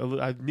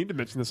 I need to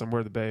mention this on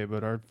Where the Bay,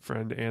 but our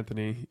friend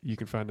Anthony, you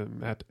can find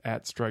him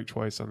at Strike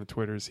Twice on the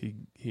Twitters.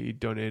 He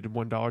donated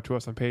 $1 to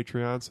us on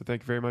Patreon, so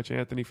thank you very much,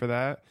 Anthony, for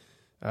that.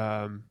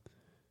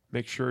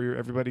 Make sure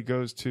everybody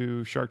goes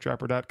to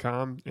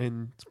sharktrapper.com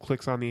and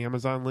clicks on the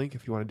Amazon link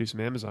if you want to do some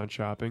Amazon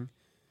shopping.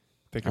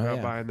 Thinking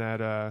about buying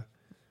that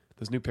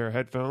those new pair of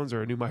headphones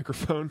or a new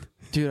microphone.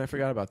 Dude, I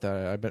forgot about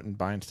that. I've been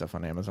buying stuff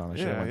on Amazon. I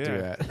should have went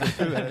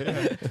through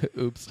that.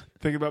 Oops.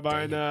 Thinking about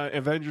buying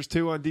Avengers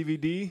 2 on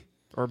DVD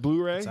or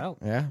Blu-ray. It's out.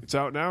 Yeah. It's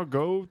out now.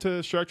 Go to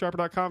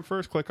sharktrapper.com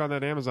first. Click on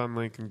that Amazon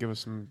link and give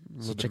us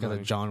So check out the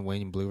John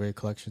Wayne Blu-ray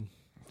collection.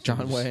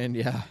 John Wayne,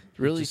 yeah.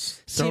 Really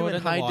Just see throw him it in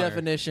in the high water.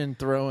 definition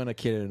throwing a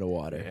kid into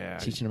water. Yeah,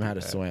 teaching him how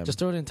to swim. Just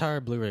throw an entire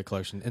Blu-ray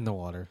collection in the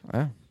water.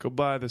 Go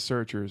buy The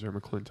Searchers or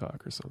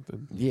McClintock or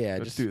something. Yeah,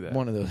 Let's just do that.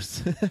 one of those.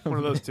 One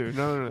of those two.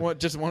 No.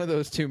 Just one of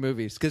those two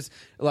movies. Because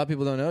a lot of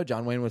people don't know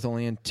John Wayne was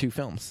only in 2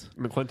 films.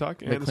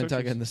 McClintock and The McClintock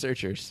Searchers. and The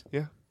Searchers.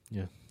 Yeah.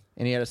 Yeah.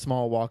 And he had a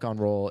small walk-on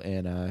role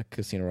in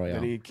Casino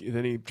Royale.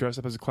 Then he dressed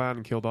up as a clown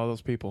and killed all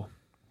those people.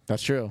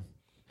 That's true.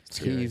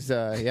 He's,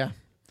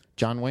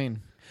 John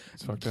Wayne.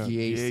 It's fucked up.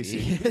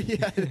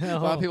 GAC. Yeah. A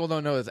lot of people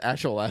don't know his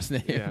actual last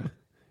name. Yeah.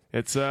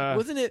 It's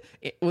Was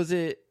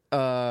it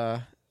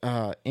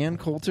Ann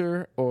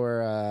Coulter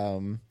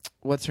or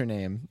what's her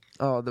name?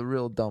 Oh, the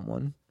real dumb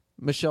one.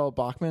 Michelle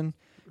Bachmann,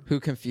 who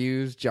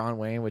confused John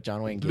Wayne with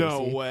John Wayne Gacy.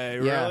 No way,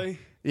 Yeah. really?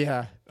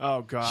 Yeah.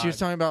 Oh god. She was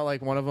talking about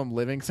like one of them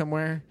living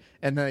somewhere,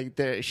 and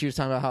she was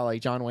talking about how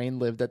like John Wayne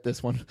lived at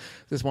this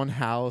one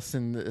house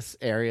in this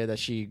area that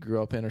she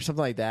grew up in, or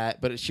something like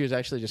that. But she was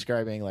actually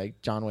describing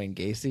like John Wayne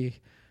Gacy,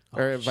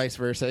 or vice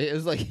versa. It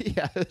was like,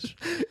 yeah, it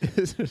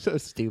was so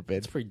stupid.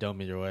 It's pretty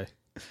dumb either way.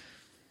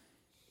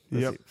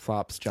 Yep.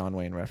 Flops John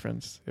Wayne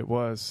reference. It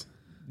was.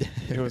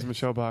 It was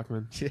Michelle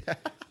Bachmann. Yeah,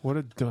 What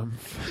a dumb.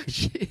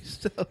 she's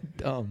so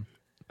dumb.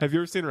 Have you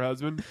ever seen her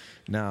husband?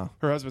 No.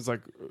 Her husband's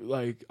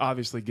like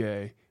obviously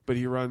gay, but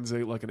he runs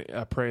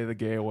a Pray the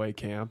Gay Away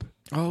camp.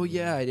 Oh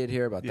yeah, I did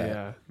hear about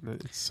that. Yeah,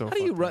 it's so. How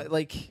do you fucked run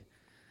up.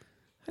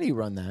 How do you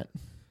run that?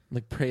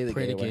 Like pray the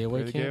gay away. Pray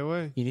away the camp? Gay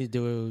Away? You need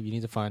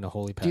to find a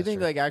holy pastor. Do you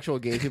think like actual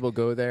gay people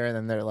go there and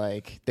then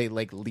they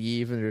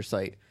leave and they're just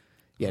like,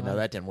 yeah, no,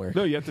 that didn't work.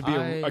 No, you have to be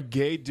I- a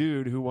gay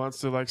dude who wants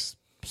to like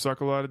suck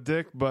a lot of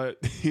dick, but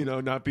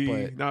not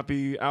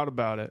be out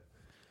about it.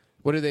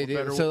 What do they do?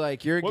 better- So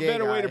like you're a What gay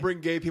better way guy. to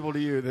bring gay people to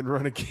you than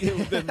run a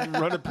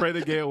Pray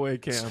the Gay Away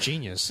it's camp?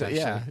 genius? So, Actually.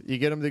 yeah, you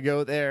get them to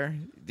go there.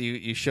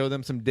 You show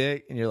them some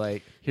dick, and you're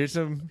like, "Here's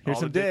some All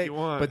the dick dick." you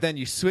want. But then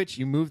you switch.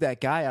 You move that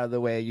guy out of the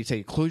way. You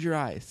say, "Close your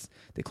eyes."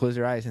 They close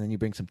their eyes, and then you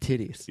bring some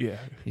titties. Yeah,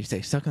 You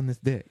say, "Suck on this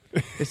dick."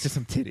 It's just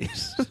some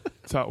titties.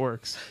 that's how it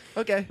works.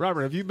 Okay.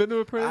 Robert, have you been to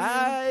a Pray the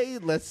Gay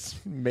Away?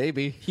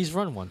 Maybe. He's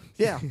run one.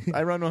 Yeah,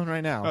 I run one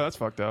right now. Oh, that's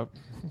fucked up.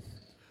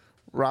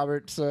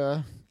 Robert's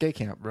gay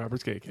camp.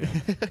 Robert's Gay Camp.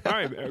 All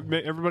right,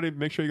 everybody,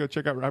 make sure you go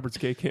check out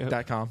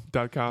robertsgaycamp.com.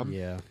 .com.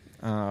 Yeah.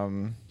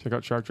 Check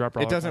out Shark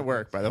Dropper. It doesn't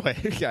work, by the way,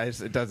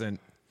 guys. It doesn't.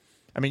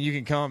 I mean, you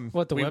can come.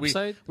 What, the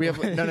website? We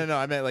have no.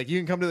 I meant like you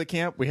can come to the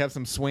camp. We have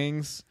some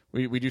swings.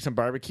 We do some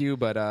barbecue,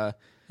 but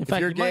if fact,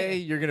 you're you gay, might-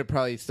 you're gonna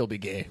probably still be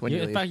gay when you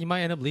In leave. fact, you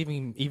might end up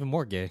leaving even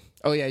more gay.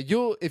 Oh yeah,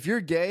 if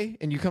you're gay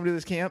and you come to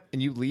this camp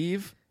and you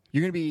leave,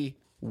 you're gonna be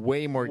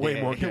way more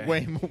gay. Way more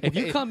gay. If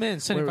you come in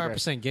way more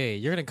 75% gay,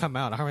 you're gonna come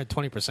out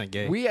 120%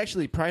 gay. We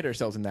actually pride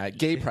ourselves in that.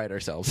 Gay pride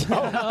ourselves.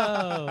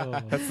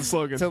 oh. That's the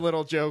slogan. It's a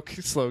little joke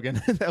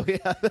slogan that we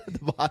have at the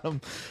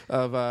bottom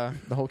of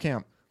the whole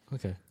camp.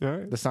 Okay. All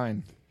right. The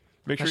sign.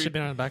 Make That sure should you be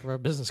on the back of our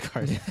business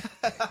card.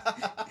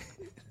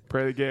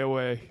 pray the gay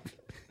away.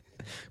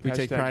 We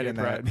take Hashtag pride in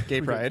that.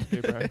 Gay pride.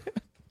 Gay pride.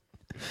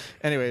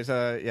 Anyways,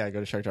 go to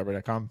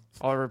sharkdropper.com.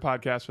 All of our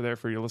podcasts are there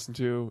for you to listen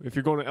to. If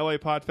you're going to LA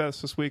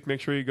Podfest this week, make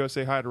sure you go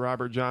say hi to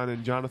Robert, John,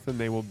 and Jonathan.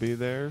 They will be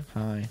there.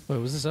 Hi. Wait,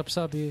 was this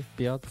episode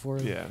be out before?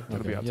 Yeah,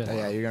 it'll be out yeah.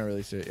 tomorrow. Yeah, you're going to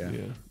release it, yeah.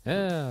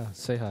 Yeah,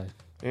 say hi.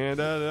 And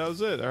that was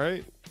it. All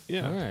right.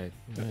 Yeah. All right.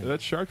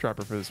 That's Shark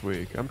Dropper for this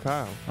week. I'm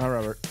Kyle. Hi,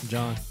 Robert.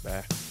 John.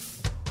 Bye.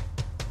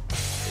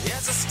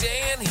 As I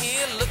stand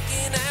here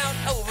looking out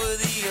over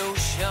the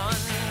ocean,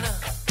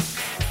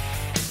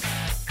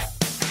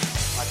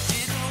 I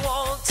didn't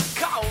want to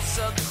cause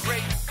a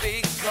great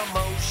big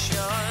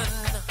commotion.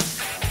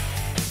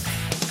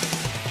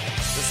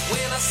 'Cause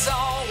when I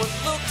saw what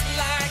looked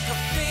like a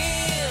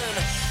fin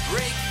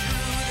break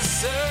through the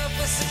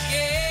surface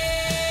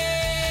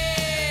again,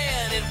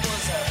 it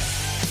was a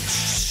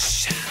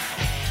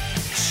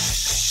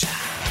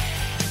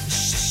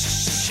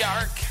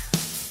shark.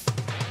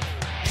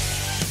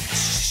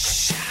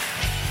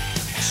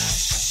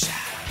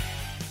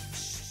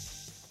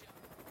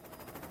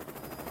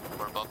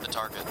 We're above the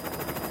target.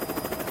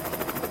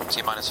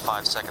 T-minus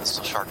 5 seconds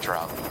till shark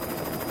drop.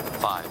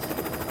 5,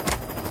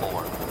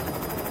 4,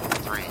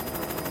 3,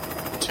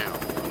 2,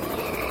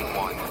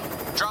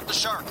 1. Drop the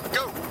shark!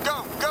 Go!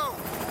 Go! Go!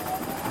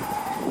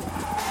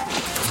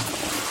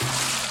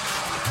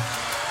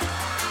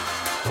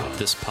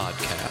 This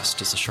podcast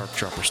is a Shark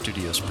Dropper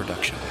Studios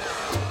production.